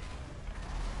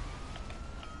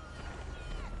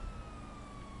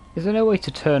 Is there no way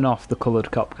to turn off the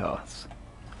coloured cop cars?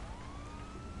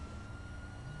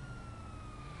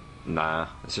 Nah,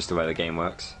 it's just the way the game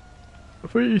works. I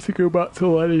think you need to go back to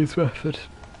Lenny's method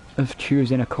of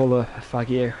choosing a colour fag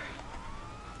year.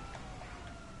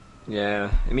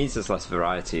 Yeah, it means there's less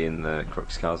variety in the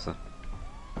Crux cars though.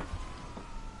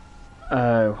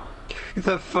 Oh. Who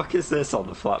the fuck is this on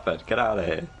the flatbed? Get out of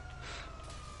here.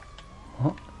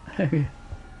 What?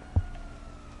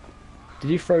 Did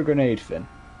you throw a grenade, Finn?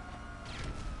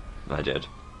 I did.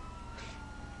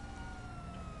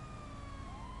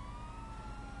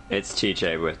 It's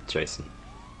TJ with Jason.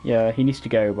 Yeah, he needs to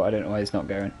go, but I don't know why he's not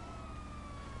going.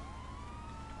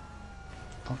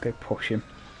 I'll go push him.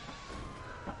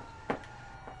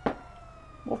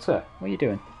 Walter, what are you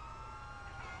doing?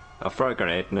 I'll throw a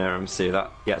grenade near him, see if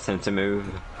that gets him to move.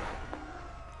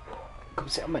 Come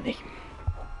sit on my knee.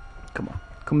 Come on.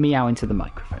 Come meow into the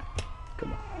microphone.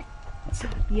 Come on. That's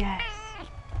it. Yes.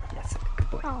 Yes, good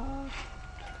boy. Oh.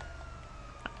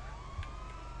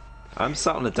 I'm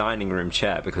sat on a dining room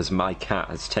chair because my cat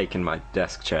has taken my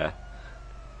desk chair.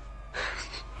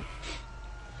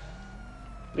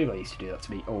 Levi used to do that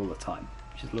to me all the time,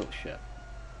 which is a little shit.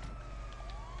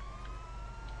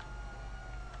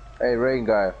 Hey, rain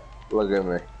guy, look at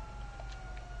me.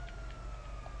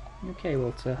 Okay,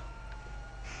 Walter.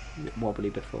 A bit wobbly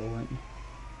before, weren't you?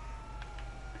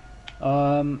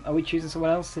 Are we choosing someone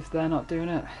else if they're not doing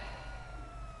it?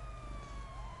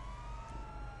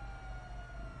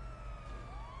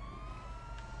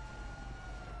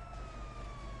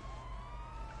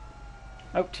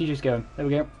 Oh, TJ's going. There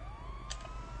we go.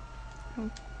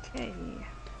 Okay.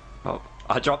 Oh,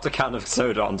 I dropped a can of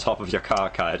soda on top of your car,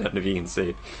 Kai. I don't know if you can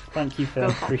see. Thank you, Phil.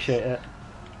 Appreciate it.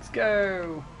 Let's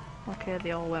go. Okay,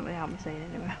 they all went without me saying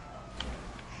anyway.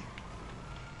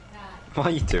 What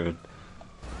are you doing?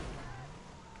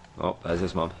 Oh, there's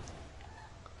his mum.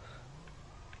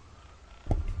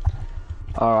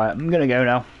 Alright, I'm gonna go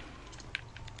now.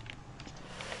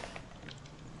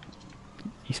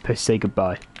 You're supposed to say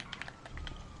goodbye.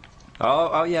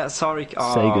 Oh yeah, sorry.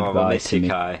 Oh, Say goodbye we'll miss to you, me.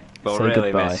 Kai. We'll Say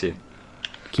really goodbye. miss you.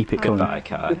 Keep it coming. Goodbye,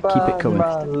 Kai. Keep it coming.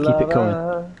 my Keep it coming.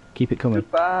 lover. Keep it coming.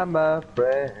 Goodbye, my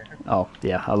friend. Oh,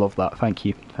 yeah, I love that. Thank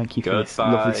you. Thank you for this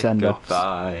lovely Goodbye, send-offs.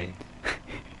 goodbye.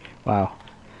 Wow.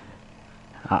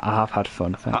 I have had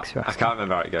fun. Thanks for I asking. can't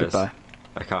remember how it goes. Goodbye.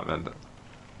 I can't remember.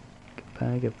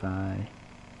 Goodbye, goodbye.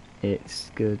 It's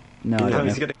good. No, No, I don't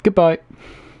he's know. gonna- Goodbye.